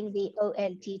adding the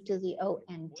OLT to the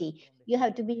ONT. You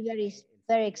have to be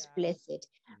very explicit.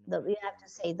 You have to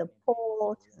say the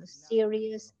port, the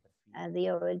series, the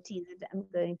OLT that I'm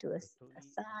going to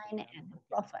assign, and the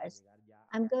profiles.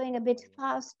 I'm going a bit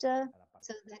faster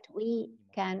so that we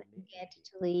can get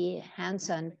to the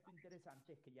hands-on.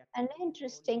 An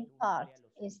interesting part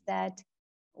is that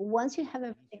once you have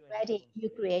everything ready, you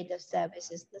create the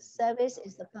services. The service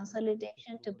is the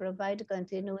consolidation to provide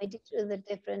continuity to the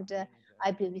different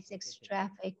IPv6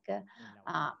 traffic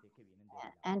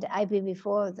and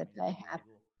IPv4 that I have.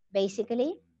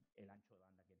 Basically,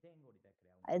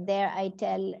 there I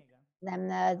tell them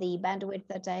the bandwidth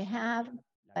that I have,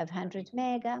 500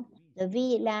 mega, the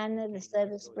VLAN, the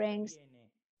service brings,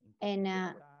 in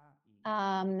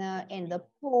the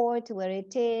port where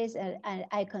it is, and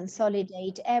I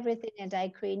consolidate everything, and I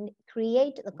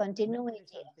create the continuity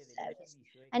of service.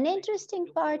 An interesting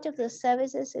part of the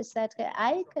services is that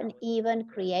I can even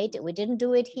create, we didn't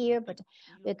do it here, but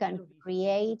we can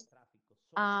create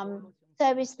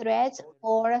service threads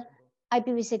for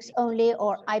IPv6 only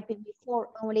or IPv4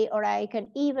 only, or I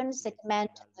can even segment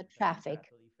the traffic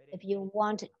if you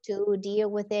want to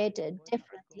deal with it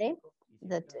differently,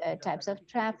 the types of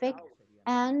traffic.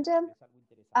 And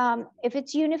if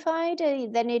it's unified,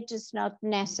 then it is not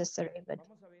necessary. But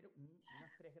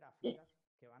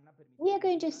we are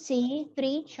going to see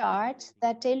three charts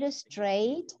that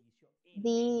illustrate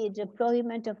the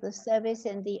deployment of the service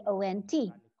in the ONT.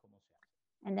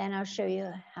 And then I'll show you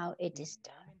how it is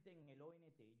done.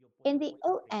 In the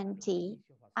ONT,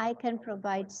 I can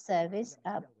provide service,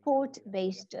 a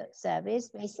port-based service.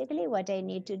 Basically, what I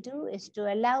need to do is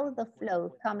to allow the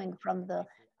flow coming from the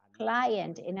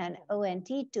client in an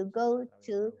ONT to go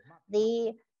to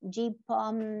the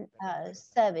GPON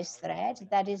service thread.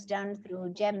 That is done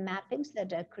through gem mappings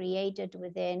that are created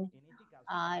within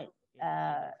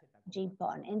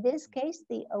GPON. In this case,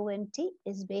 the ONT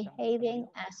is behaving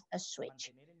as a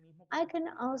switch. I can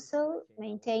also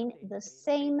maintain the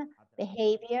same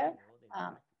behavior,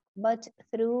 but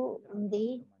through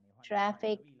the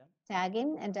traffic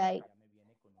tagging, and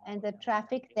the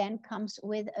traffic then comes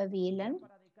with a VLAN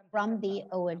from the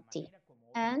OLT.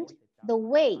 And the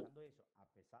way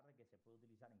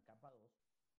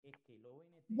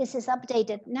this is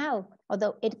updated now,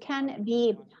 although it can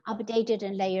be updated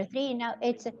in layer 3, now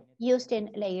it's used in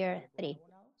layer 3.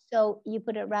 So you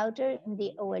put a router in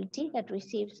the OLT that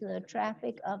receives the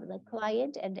traffic of the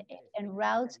client, and it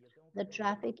routes the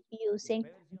traffic using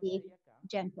the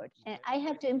gen port. And I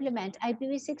have to implement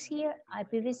IPv6 here,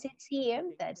 IPv6 here.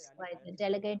 That's why the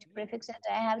delegate prefix, and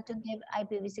I have to give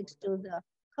IPv6 to the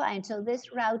client. So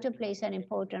this router plays an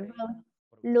important role,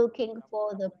 looking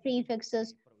for the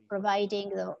prefixes, providing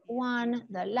the WAN,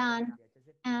 the LAN,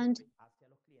 and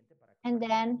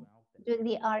then doing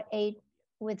the R8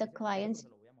 with the clients.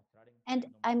 And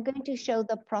I'm going to show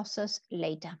the process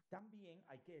later.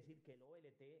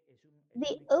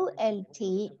 The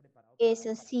OLT is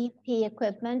a CP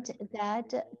equipment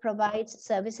that provides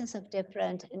services of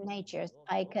different natures.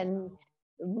 I can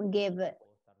give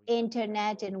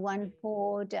internet in one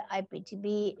port,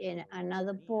 IPTV in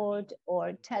another port,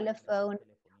 or telephone,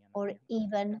 or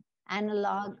even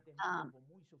analog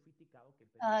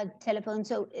telephone.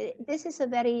 So this is a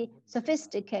very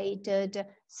sophisticated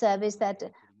service that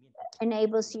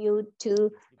enables you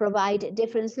to provide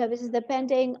different services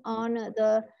depending on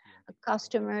the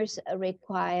customer's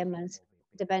requirements,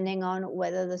 depending on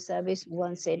whether the service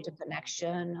wants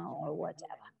interconnection or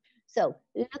whatever. So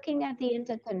looking at the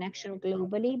interconnection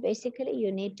globally, basically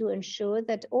you need to ensure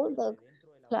that all the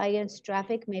client's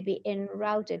traffic may be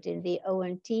routed in the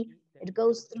ONT. It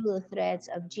goes through the threads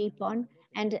of GPON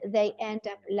and they end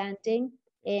up landing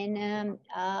in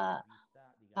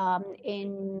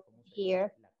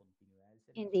here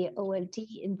in the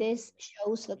OLT. And this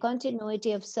shows the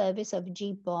continuity of service of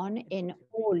GPON in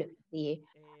all the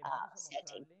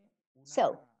settings.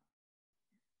 So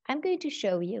I'm going to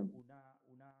show you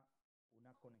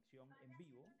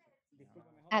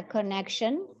a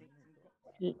connection,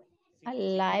 a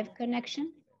live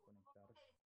connection.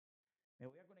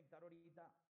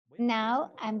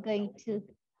 Now I'm going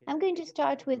to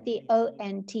start with the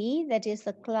ONT, that is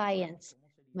the client's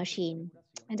machine.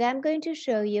 And I'm going to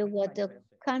show you what the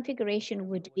configuration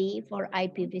would be for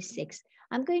IPv6.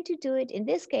 I'm going to do it, in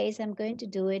this case, I'm going to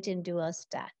do it in dual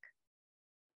stack.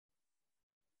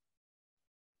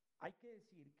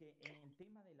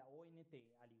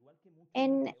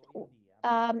 In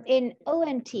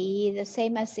ONT, the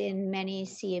same as in many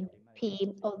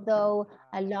CMP, although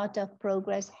a lot of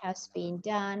progress has been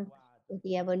done with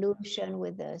the evolution,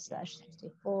 with the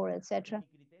 /64, etc.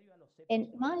 In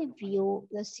my view,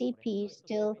 the CP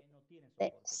still,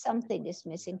 something is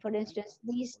missing. For instance,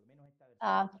 these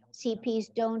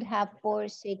CPs don't have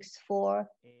 464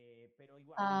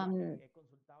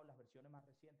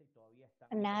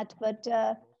 NAT, but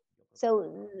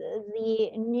so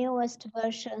the newest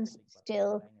versions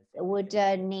still would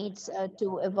needs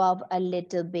to evolve a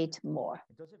little bit more.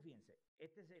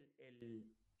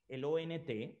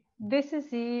 This is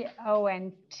the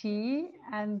ONT,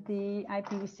 and the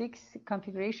IPv6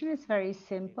 configuration is very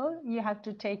simple. You have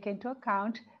to take into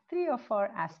account 3 or 4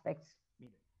 aspects.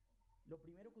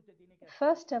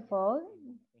 First of all,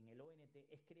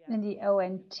 in the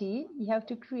ONT, you have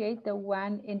to create the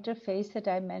WAN interface that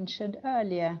I mentioned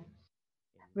earlier.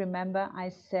 Remember, I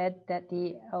said that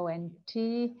the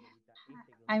ONT,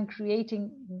 I'm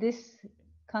creating this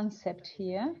concept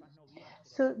here.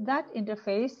 So that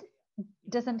interface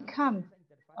doesn't come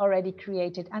already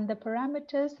created, and the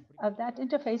parameters of that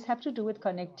interface have to do with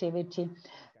connectivity.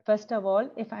 First of all,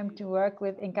 if I'm to work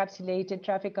with encapsulated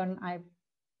traffic on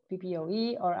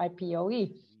IPPoE or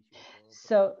IPoE.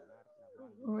 So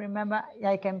remember,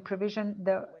 I can provision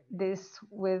this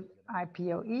with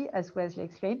IPoE, as Wesley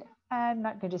explained. I'm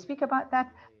not going to speak about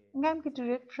that. I'm going to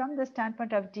do it from the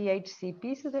standpoint of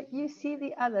DHCP so that you see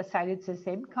the other side. It's the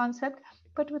same concept,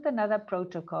 but with another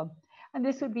protocol. And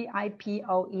this would be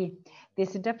IPoE.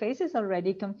 This interface is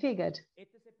already configured.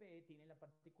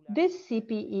 This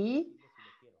CPE,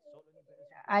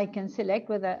 I can select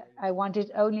whether I want it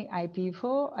only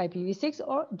IPv4, IPv6,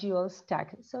 or dual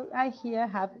stack. So I here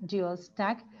have dual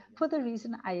stack for the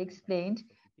reason I explained,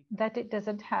 that it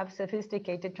doesn't have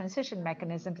sophisticated transition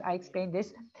mechanisms. I explained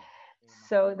this.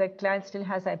 So the client still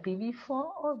has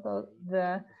IPv4, although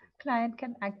the client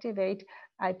can activate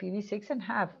IPv6 and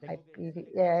have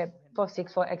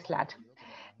IPv464 XLAT.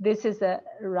 This is a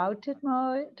routed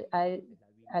mode. I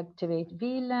activate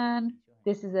VLAN.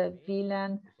 This is a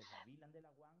VLAN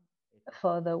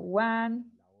for the WAN.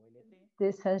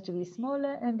 This has to be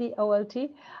smaller in the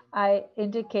OLT. I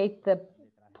indicate the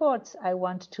ports I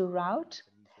want to route.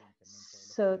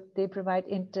 So they provide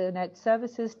internet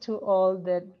services to all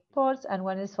the ports, and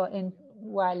one is for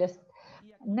wireless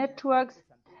networks.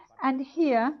 And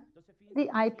here, the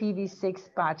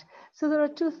IPv6 part. So there are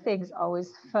 2 things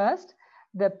always. First,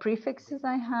 the prefixes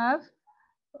I have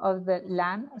of the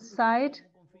LAN side,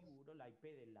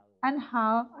 and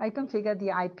how I configure the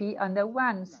IP on the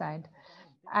WAN side.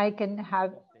 I can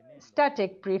have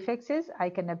static prefixes. I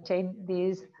can obtain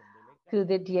these through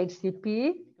the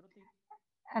DHCP,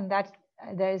 and that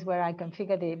There is where I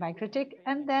configure the MikroTik.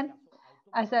 And then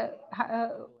as a,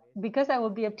 because I will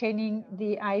be obtaining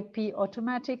the IP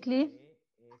automatically,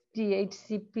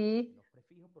 DHCP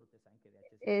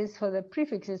is for the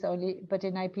prefixes only, but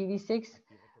in IPv6,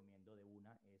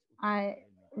 I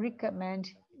recommend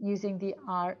using the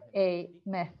RA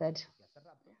method.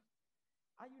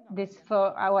 This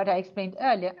for what I explained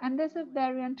earlier. And there's a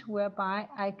variant whereby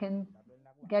I can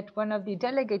get one of the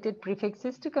delegated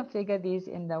prefixes to configure these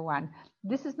in the WAN.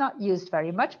 This is not used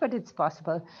very much, but it's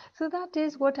possible. So that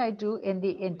is what I do in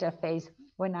the interface.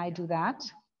 When I do that,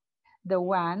 the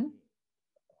WAN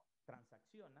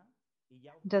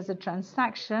does a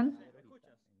transaction.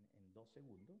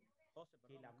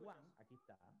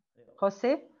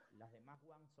 Jose,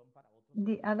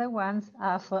 the other ones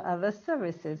are for other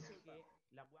services.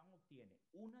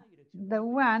 The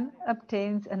WAN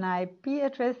obtains an IP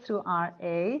address through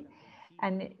RA,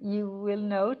 and you will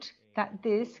note that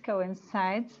this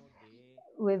coincides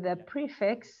with the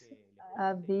prefix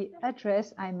of the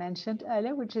address I mentioned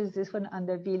earlier, which is this one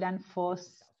under VLAN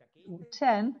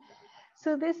 410.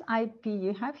 So this IP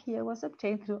you have here was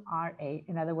obtained through RA,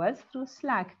 in other words, through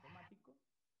Slack.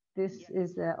 This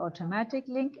is the automatic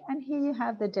link, and here you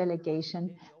have the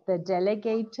delegation. The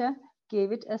delegator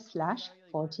gave it a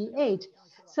 /48.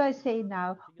 So I say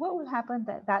now, what will happen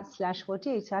that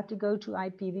 /48? So I have to go to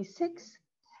IPv6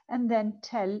 and then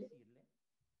tell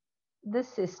the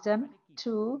system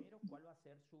to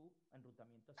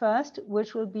first,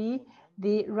 which will be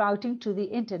the routing to the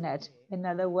internet. In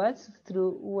other words,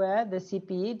 through where the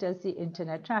CPE does the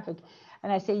internet traffic.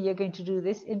 And I say you're going to do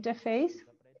this interface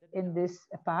in this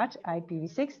part,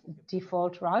 IPv6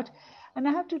 default route. And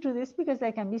I have to do this because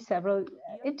there can be several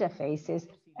interfaces.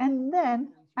 And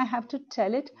then I have to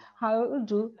tell it how it will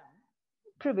do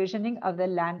provisioning of the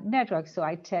LAN network. So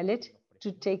I tell it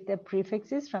to take the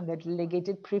prefixes from the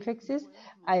delegated prefixes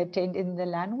I obtained in the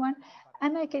LAN one.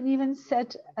 And I can even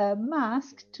set a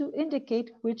mask to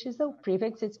indicate which is the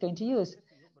prefix it's going to use.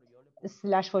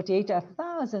 /48 are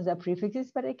thousands of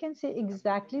prefixes, but I can say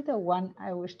exactly the one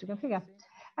I wish to configure.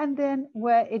 And then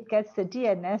where it gets the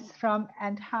DNS from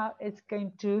and how it's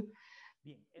going to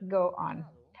go on.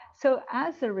 So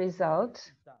as a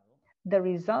result, the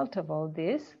result of all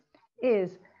this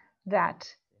is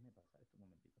that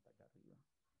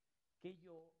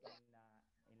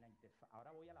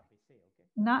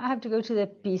now I have to go to the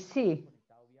PC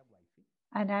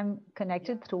and I'm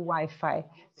connected through Wi-Fi.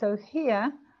 So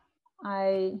here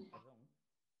I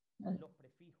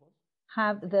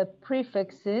have the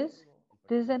prefixes.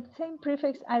 This is the same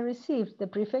prefix I received. The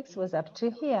prefix was up to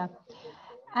here.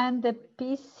 And the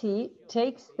PC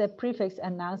takes the prefix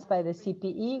announced by the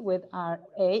CPE with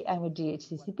RA and with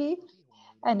DHCP,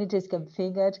 and it is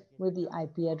configured with the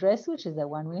IP address, which is the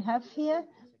one we have here.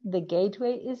 The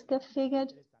gateway is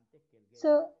configured.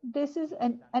 So this is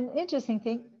an interesting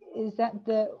thing, is that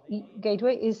the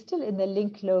gateway is still in the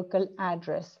link local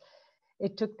address.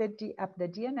 It took up the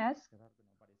DNS.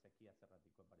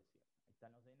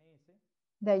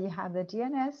 There you have the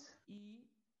DNS.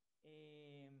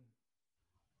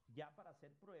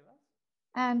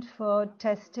 And for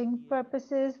testing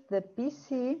purposes, the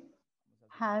PC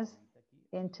has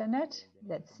internet.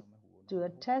 Let's do a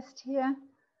test here.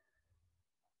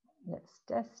 Let's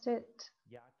test it.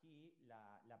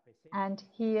 And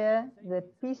here the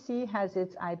PC has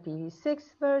its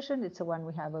IPv6 version. It's the one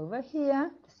we have over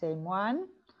here, the same one.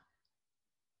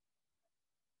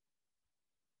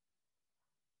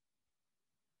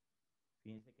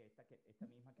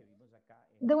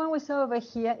 The one we saw over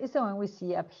here is the one we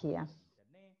see up here.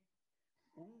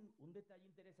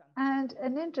 And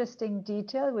an interesting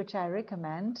detail, which I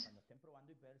recommend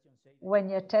when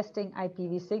you're testing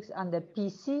IPv6 on the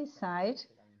PC side,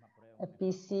 a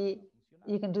PC,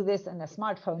 you can do this on a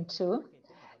smartphone too.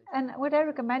 And what I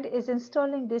recommend is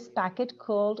installing this packet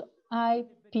called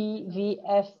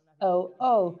IPv6.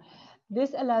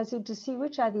 This allows you to see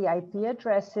which are the IP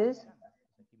addresses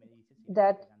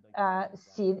that are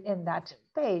seen in that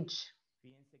page.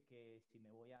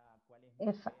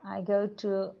 If I go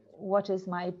to what is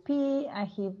my IP, I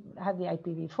have the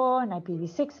IPv4 and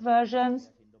IPv6 versions.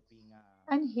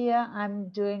 And here I'm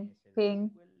doing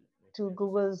ping to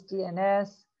Google's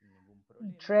DNS,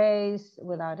 trace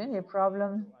without any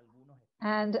problem.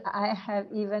 And I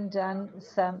have even done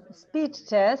some speed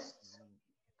tests.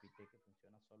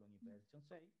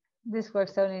 This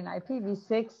works only in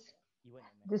IPv6.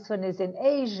 This one is in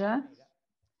Asia.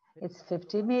 It's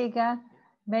 50 mega.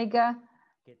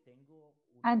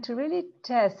 And to really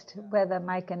test whether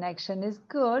my connection is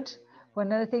good,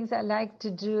 one of the things I like to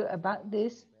do about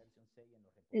this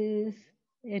is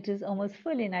It is almost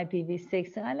full in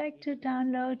IPv6. So I like to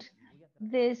download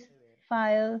this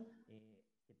file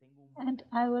and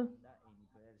I will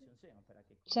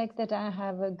check that I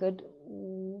have a good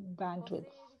bandwidth.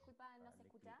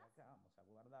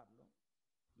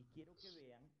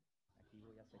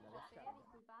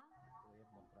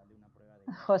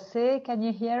 Jose, can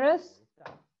you hear us?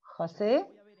 Jose?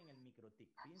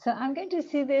 So I'm going to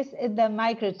see this in the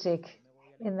MikroTik.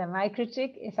 In the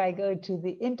MikroTik, if I go to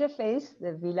the interface,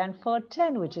 the VLAN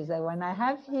 410, which is the one I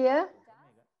have here,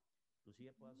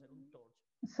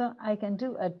 so I can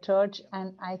do a torch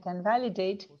and I can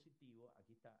validate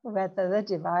whether the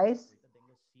device,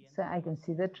 so I can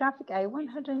see the traffic, I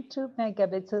 102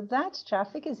 megabits, so that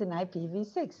traffic is in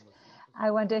IPv6.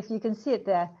 I wonder if you can see it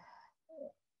there.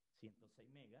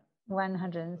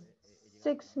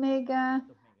 106 mega,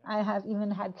 I have even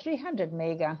had 300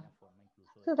 mega.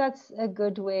 So that's a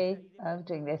good way of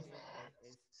doing this.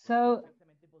 So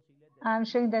I'm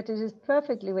showing that it is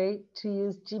perfectly way to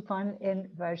use GPON in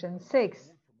version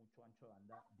 6.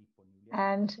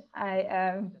 And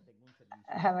I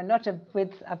have a lot of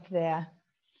width up there.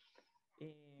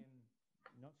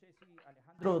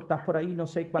 Alejandro, ¿estás por ahí? No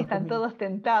sé cuántos Están todos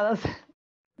tentados.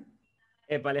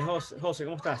 Vale, José,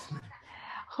 ¿cómo estás?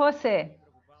 Jose,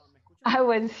 I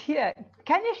was here.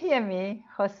 Can you hear me,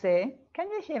 Jose? Can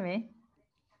you hear me?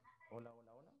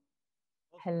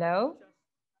 Hello?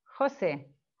 Jose.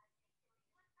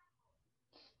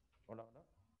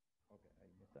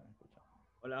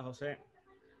 Hola, José.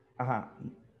 Ajá.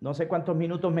 No sé cuántos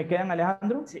minutos me quedan,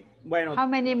 Alejandro. Sí, bueno. How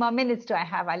many more minutes do I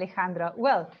have, Alejandro?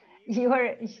 Well,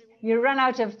 you run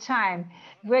out of time.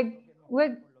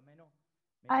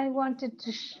 I wanted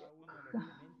to.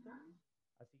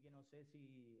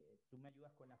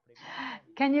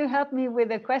 Can you help me with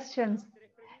the questions?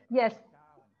 Yes.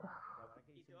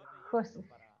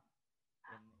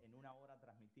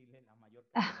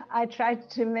 I tried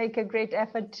to make a great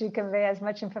effort to convey as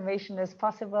much information as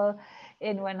possible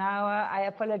in 1 hour. I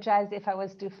apologize if I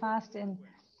was too fast in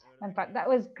one part. That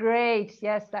was great.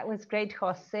 Yes, that was great,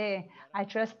 Jose. I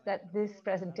trust that this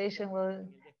presentation will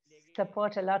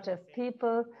support a lot of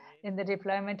people in the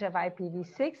deployment of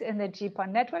IPv6 in the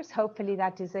GPON networks. Hopefully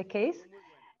that is the case.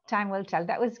 Time will tell.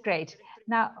 That was great.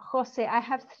 Now, Jose, I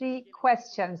have 3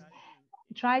 questions.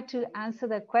 Try to answer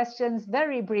the questions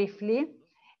very briefly,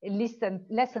 less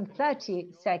than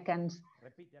 30 seconds.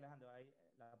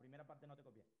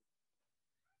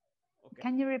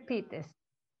 Can you repeat this?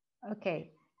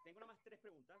 Okay.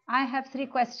 I have 3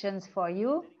 questions for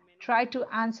you. Try to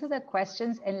answer the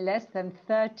questions in less than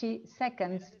 30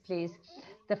 seconds, please.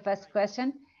 The first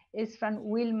question is from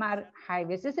Wilmar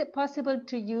Hives. Is it possible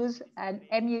to use an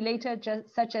emulator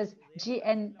such as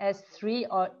GNS3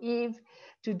 or EVE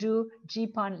to do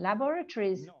GPON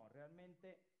laboratories?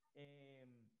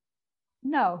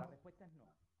 No.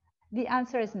 The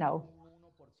answer is no.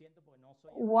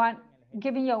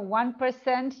 Giving you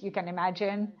 1%, you can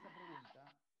imagine.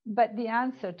 But the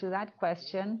answer to that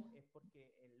question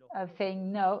of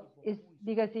saying no is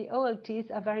because the OLTs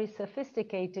are very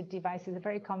sophisticated devices,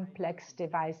 very complex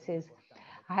devices.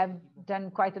 I have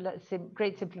done quite a lot of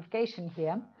great simplification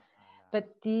here, but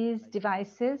these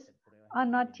devices are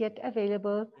not yet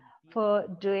available for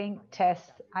doing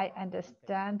tests. I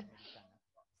understand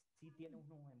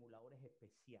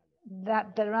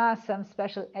that there are some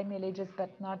special emulators, but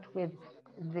not with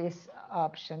this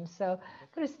option. So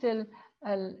there is still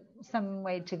some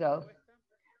way to go.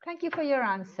 Thank you for your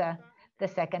answer. The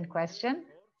second question,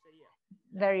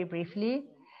 very briefly,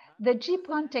 the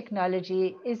GPON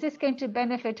technology, is this going to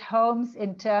benefit homes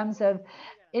in terms of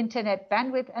internet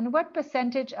bandwidth? And what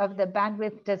percentage of the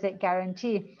bandwidth does it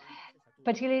guarantee?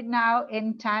 Particularly now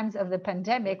in times of the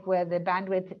pandemic where the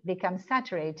bandwidth becomes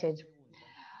saturated.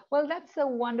 Well, that's a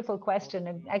wonderful question,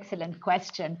 an excellent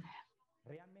question.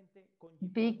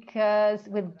 Because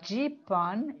with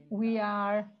GPON, we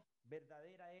are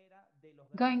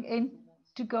going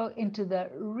to go into the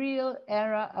real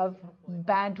era of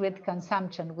bandwidth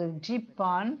consumption with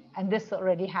GPON, and this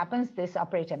already happens. This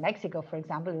operator in Mexico, for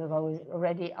example, is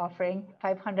already offering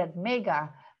 500 mega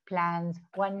plans,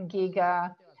 1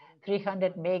 giga,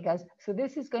 300 megas. So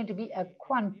this is going to be a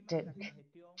quantum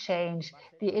change.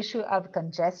 The issue of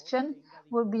congestion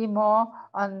will be more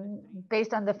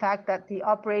based on the fact that the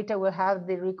operator will have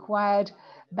the required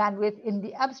bandwidth in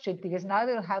the upstream, because now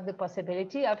they'll have the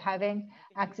possibility of having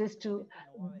access to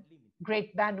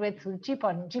great bandwidth with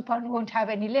GPON. GPON won't have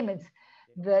any limits.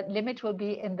 The limit will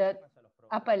be in the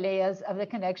upper layers of the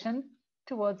connection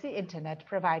towards the internet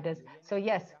providers. So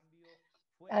yes,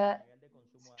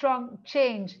 strong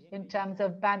change in terms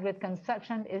of bandwidth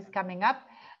consumption is coming up.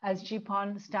 as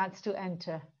GPON starts to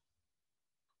enter.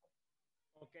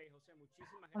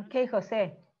 Okay,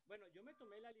 Jose.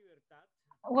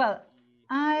 Well,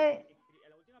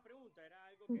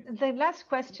 the last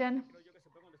question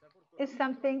is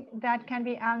something that can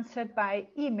be answered by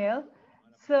email.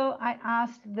 So I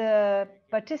asked the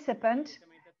participant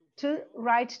to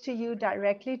write to you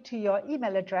directly to your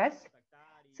email address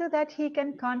so that he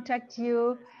can contact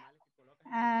you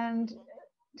and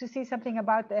to see something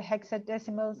about the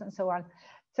hexadecimals and so on.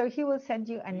 So he will send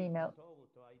you an email.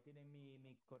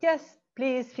 Yes,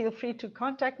 please feel free to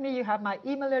contact me. You have my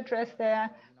email address there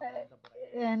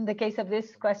in the case of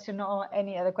this question or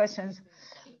any other questions.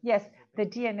 Yes, the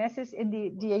DNS in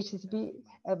the DHCP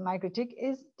MikroTik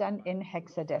is done in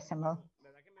hexadecimal.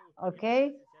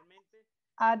 Okay,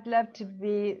 I'd love to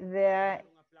be there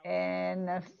in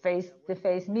a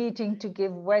face-to-face meeting to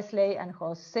give Wesley and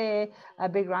Jose a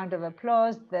big round of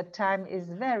applause. The time is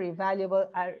very valuable.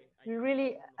 I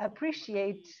really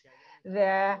appreciate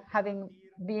their having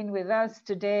been with us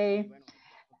today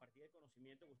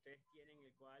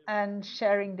and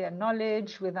sharing their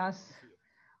knowledge with us,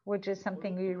 which is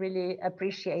something we really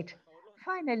appreciate.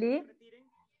 Finally,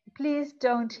 please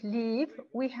don't leave.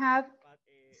 We have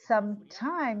some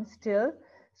time still,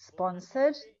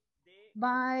 sponsored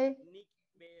by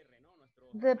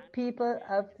the people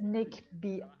of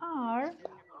NIC-BR,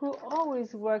 who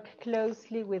always work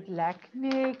closely with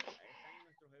LACNIC.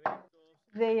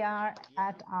 They are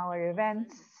at our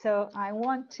events, so I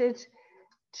wanted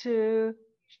to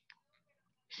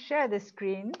share the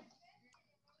screen